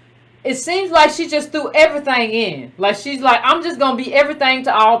 it seems like she just threw everything in. Like, she's like, I'm just going to be everything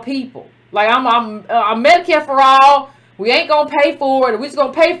to all people. Like, I'm Medicare for all. We ain't going to pay for it. We're just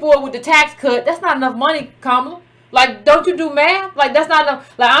going to pay for it with the tax cut. That's not enough money, Kamala. Like, don't you do math? Like, that's not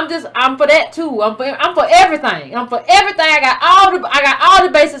enough. Like, I'm for that too. I'm for everything. I'm for everything. I got all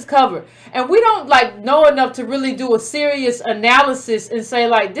the bases covered. And we don't know enough to really do a serious analysis and say,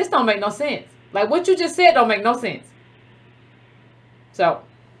 like, this don't make no sense. Like, what you just said don't make no sense. So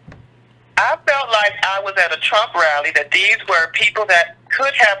I felt like I was at a Trump rally, that these were people that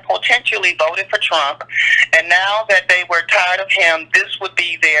could have potentially voted for Trump, and now that they were tired of him, this would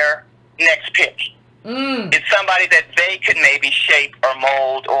be their next pick. It's somebody that they could maybe shape or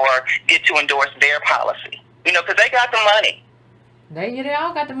mold or get to endorse their policy. Because they got the money. They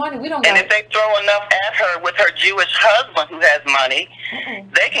all got the money. We don't. And if they throw enough at her with her Jewish husband who has money,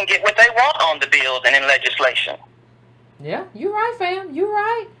 they can get what they want on the bills and in legislation. Yeah, you're right, fam. You're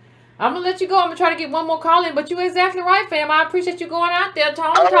right. I'm going to let you go. I'm going to try to get one more call in, but you're exactly right, fam. I appreciate you going out there,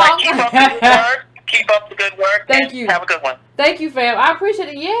 Tom. All right, keep up the good work. Keep up the good work. Thank you. Have a good one. Thank you, fam. I appreciate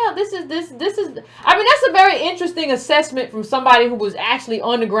it. Yeah, this is. I mean, that's a very interesting assessment from somebody who was actually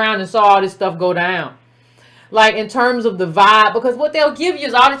on the ground and saw all this stuff go down. Like, in terms of the vibe, because what they'll give you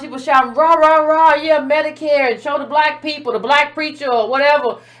is all these people shouting, rah, rah, rah, yeah, Medicare, and show the black people, the black preacher, or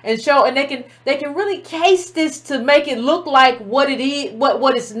whatever, and they can really case this to make it look like what it is,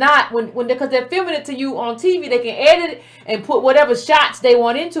 what it's not, because they're filming it to you on TV, they can edit it and put whatever shots they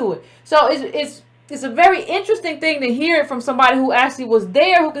want into it. So it's a very interesting thing to hear it from somebody who actually was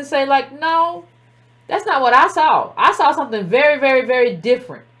there, who can say, like, no, that's not what I saw. I saw something very, very, very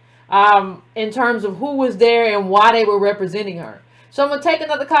different. In terms of who was there and why they were representing her. So I'm going to take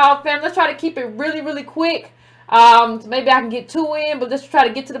another call, fam. Let's try to keep it really, really quick. Maybe I can get 2 in, but let's try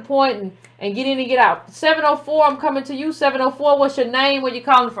to get to the point and get in and get out. 704, I'm coming to you. 704, what's your name? Where you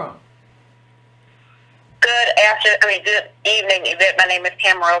calling from? Good evening, Yvette. My name is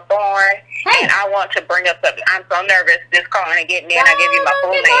Kamala Thorne. Hey. And I want to bring up something. I'm so nervous just calling and getting in. I give you my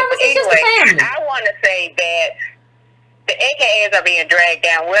full name. But anyway, I want to say that the AKAs are being dragged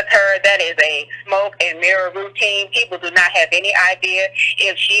down with her. That is a smoke and mirror routine. People do not have any idea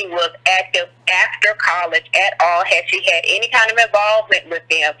if she was active after college at all. Has she had any kind of involvement with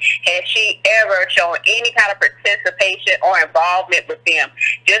them? Has she ever shown any kind of participation or involvement with them?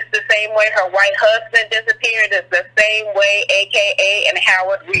 Just the same way her white husband disappeared is the same way AKA and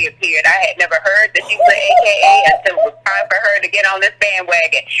Howard reappeared. I had never heard that she was an AKA until it was time for her to get on this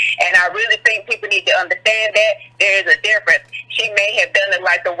bandwagon. And I really think people need to understand that there is a difference. She may have done it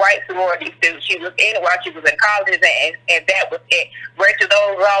like the white sororities do. She was in it while she was in college, and that was it. Rachel,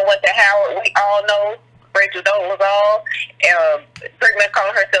 those all went to Howard. We all know Rachel Dolezal, pretty much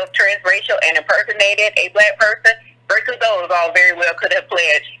calling herself transracial and impersonated a black person. Rachel Dolezal very well could have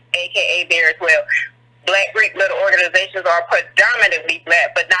pledged, a.k.a. there as well. Black Greek little organizations are predominantly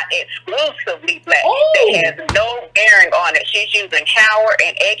black, but not exclusively black. That has no bearing on it. She's using Howard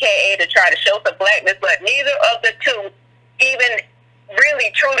and AKA to try to show some blackness, but neither of the two even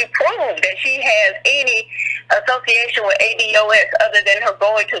really truly prove that she has any association with ADOS other than her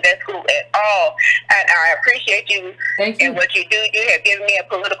going to that school at all. And I appreciate you and what you do. You have given me a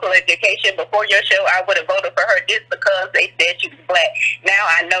political education. Before your show, I would have voted for her just because they said she was black. Now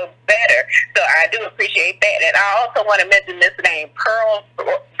I know better, so I do appreciate that. And I also want to mention this name, Pearl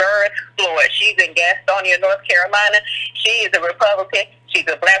Burris Floyd. She's in Gastonia, North Carolina. She is a Republican. She's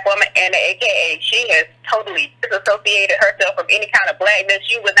a black woman and an AKA. She has totally disassociated herself from any kind of blackness.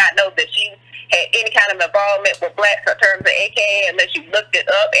 You would not know that she had any kind of involvement with blacks in terms of AKA unless you looked it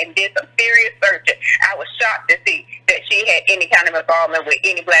up and did some serious searching. I was shocked to see that she had any kind of involvement with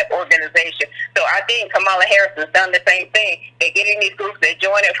any black organization. So I think Kamala Harris has done the same thing. They get in these groups, they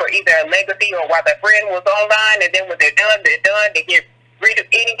join it for either a legacy or while their friend was online, and then when they're done, they get rid of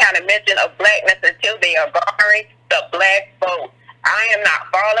any kind of mention of blackness until they are garnering the black vote. I am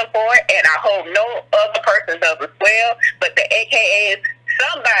not falling for it, and I hope no other person does as well. But the AKA is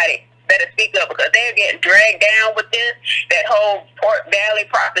somebody better speak up because they're getting dragged down with this, that whole Port Valley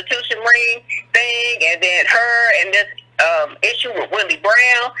prostitution ring thing, and then her and this issue with Willie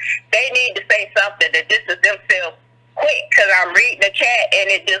Brown. They need to say something to distance themselves quick because I'm reading the chat and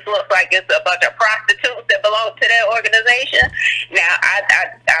it just looks like it's a bunch of prostitutes that belong to that organization. Now,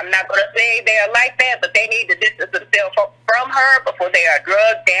 I'm not going to say they're like that, but they need to distance themselves from her before they are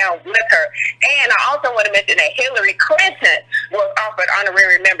drugged down with her. And I also want to mention that Hillary Clinton was offered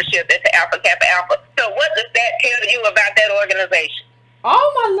honorary membership at the Alpha Kappa Alpha. So what does that tell you about that organization? Oh,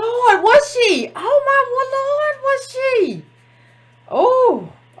 my Lord, was she? Oh, my Lord, was she?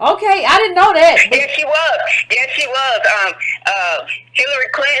 Oh. Okay, I didn't know that. Yes, she was. Yes, she was.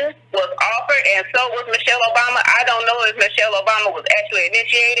 Hillary Clinton was offered, and so was Michelle Obama. I don't know if Michelle Obama was actually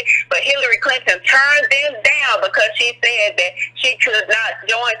initiated, but Hillary Clinton turned them down because she said that she could not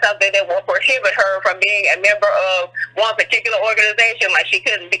join something that would prohibit her from being a member of one particular organization, like she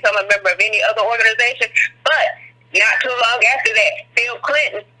couldn't become a member of any other organization. But not too long after that, Bill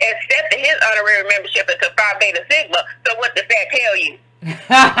Clinton accepted his honorary membership into Phi Beta Sigma. So what does that tell you? She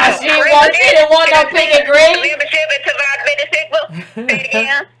didn't want no pink and green. Membership into Phi Beta Sigma. Say it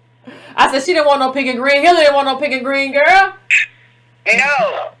again. I said she didn't want no pink and green. Hillary didn't want no pink and green, girl.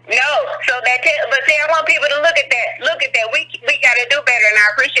 No. So but see, I want people to look at that. Look at that. We got to do better, and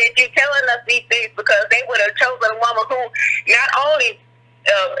I appreciate you telling us these things because they would have chosen a woman who not only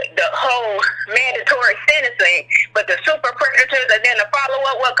the whole mandatory sentencing, but the super predators, and then the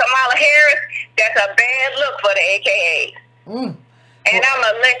follow-up with Kamala Harris. That's a bad look for the AKA. And I'm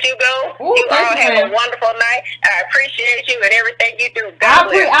going to let you go. You all have a wonderful night. I appreciate you and everything you do.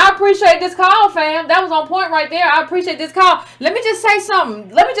 I appreciate this call, fam. That was on point right there. I appreciate this call. Let me just say something.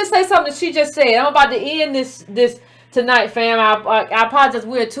 That she just said. I'm about to end this tonight, fam. I apologize.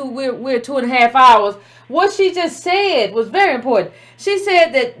 We're 2.5 hours. What she just said was very important. She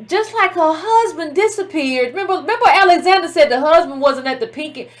said that just like her husband disappeared. Remember Alexander said the husband wasn't at the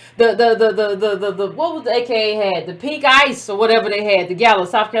pink, what was the AKA had? The pink ice or whatever they had, the gala,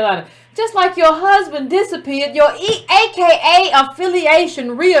 South Carolina. Just like your husband disappeared, your AKA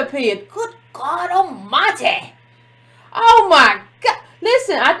affiliation reappeared. Good God Almighty. Oh my God.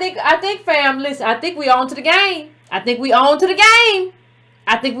 Listen, I think fam, listen, I think we on to the game. I think we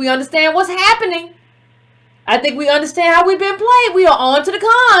understand what's happening. I think we understand how we've been played. We are on to the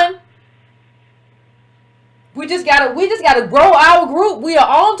con. We just gotta grow our group. We are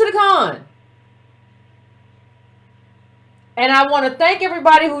on to the con. And I want to thank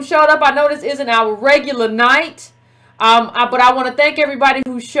everybody who showed up. I know this isn't our regular night. But I want to thank everybody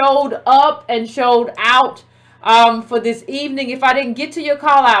who showed up and showed out for this evening. If I didn't get to your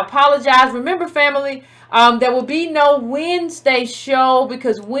call, I apologize. Remember, family, there will be no Wednesday show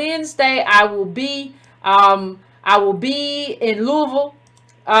because Wednesday I will be in Louisville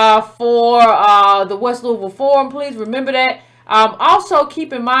for the West Louisville Forum. Please remember that. Also,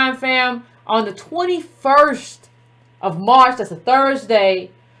 keep in mind, fam, on the 21st of March, that's a Thursday,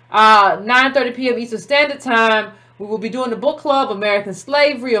 9:30 p.m. Eastern Standard Time, we will be doing the book club, American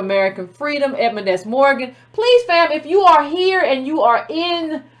Slavery, American Freedom, Edmund S. Morgan. Please, fam, if you are here and you are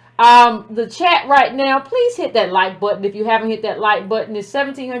in the chat right now, please hit that like button. If you haven't hit that like button, it's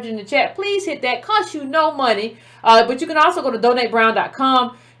 1,700 in the chat. Please hit that. Costs you no money. But you can also go to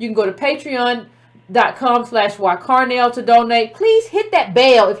donatebrown.com. You can go to patreon.com tongup.com/ycarnell to donate. Please hit that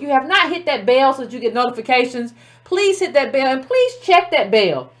bell. If you have not hit that bell so that you get notifications, please hit that bell and please check that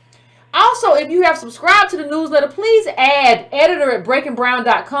bell. Also, if you have subscribed to the newsletter, please add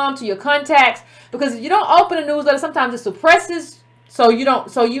editor@breakingbrown.com to your contacts, because if you don't open a newsletter, sometimes it suppresses. So you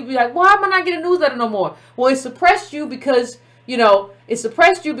be like, why am I not getting a newsletter no more? Well, it suppressed you because, you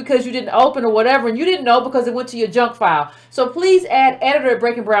didn't open or whatever, and you didn't know because it went to your junk file. So please add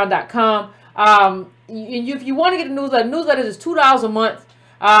editor@breakingbrown.com. If you want to get a newsletter is $2 a month.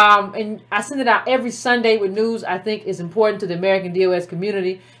 And I send it out every Sunday with news I think is important to the American DOS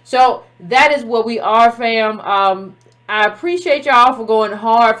community. So that is what we are, fam. I appreciate y'all for going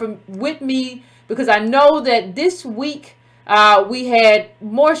hard with me, because I know that this week we had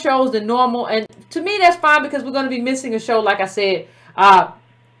more shows than normal, and to me that's fine, because we're going to be missing a show. Like I said,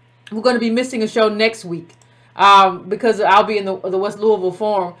 we're going to be missing a show next week because I'll be in the West Louisville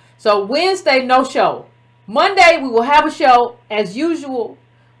Forum. So Wednesday, no show. Monday we will have a show as usual.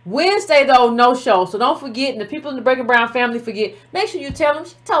 Wednesday, though, no show. So don't forget, and the people in the Breaking Brown family forget, make sure you tell them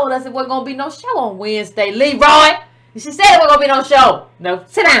she told us it wasn't going to be no show on Wednesday. Leroy, she said it wasn't going to be no show. No,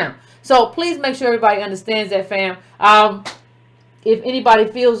 sit down. So please make sure everybody understands that, fam. If anybody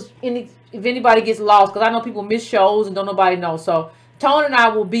gets lost, because I know people miss shows and don't nobody know. So Tone and I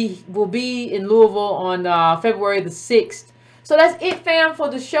will be in Louisville on February the 6th. So that's it, fam, for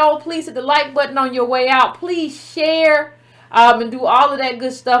the show. Please hit the like button on your way out. Please share. And do all of that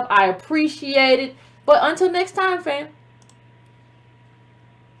good stuff. I appreciate it. But until next time, fam.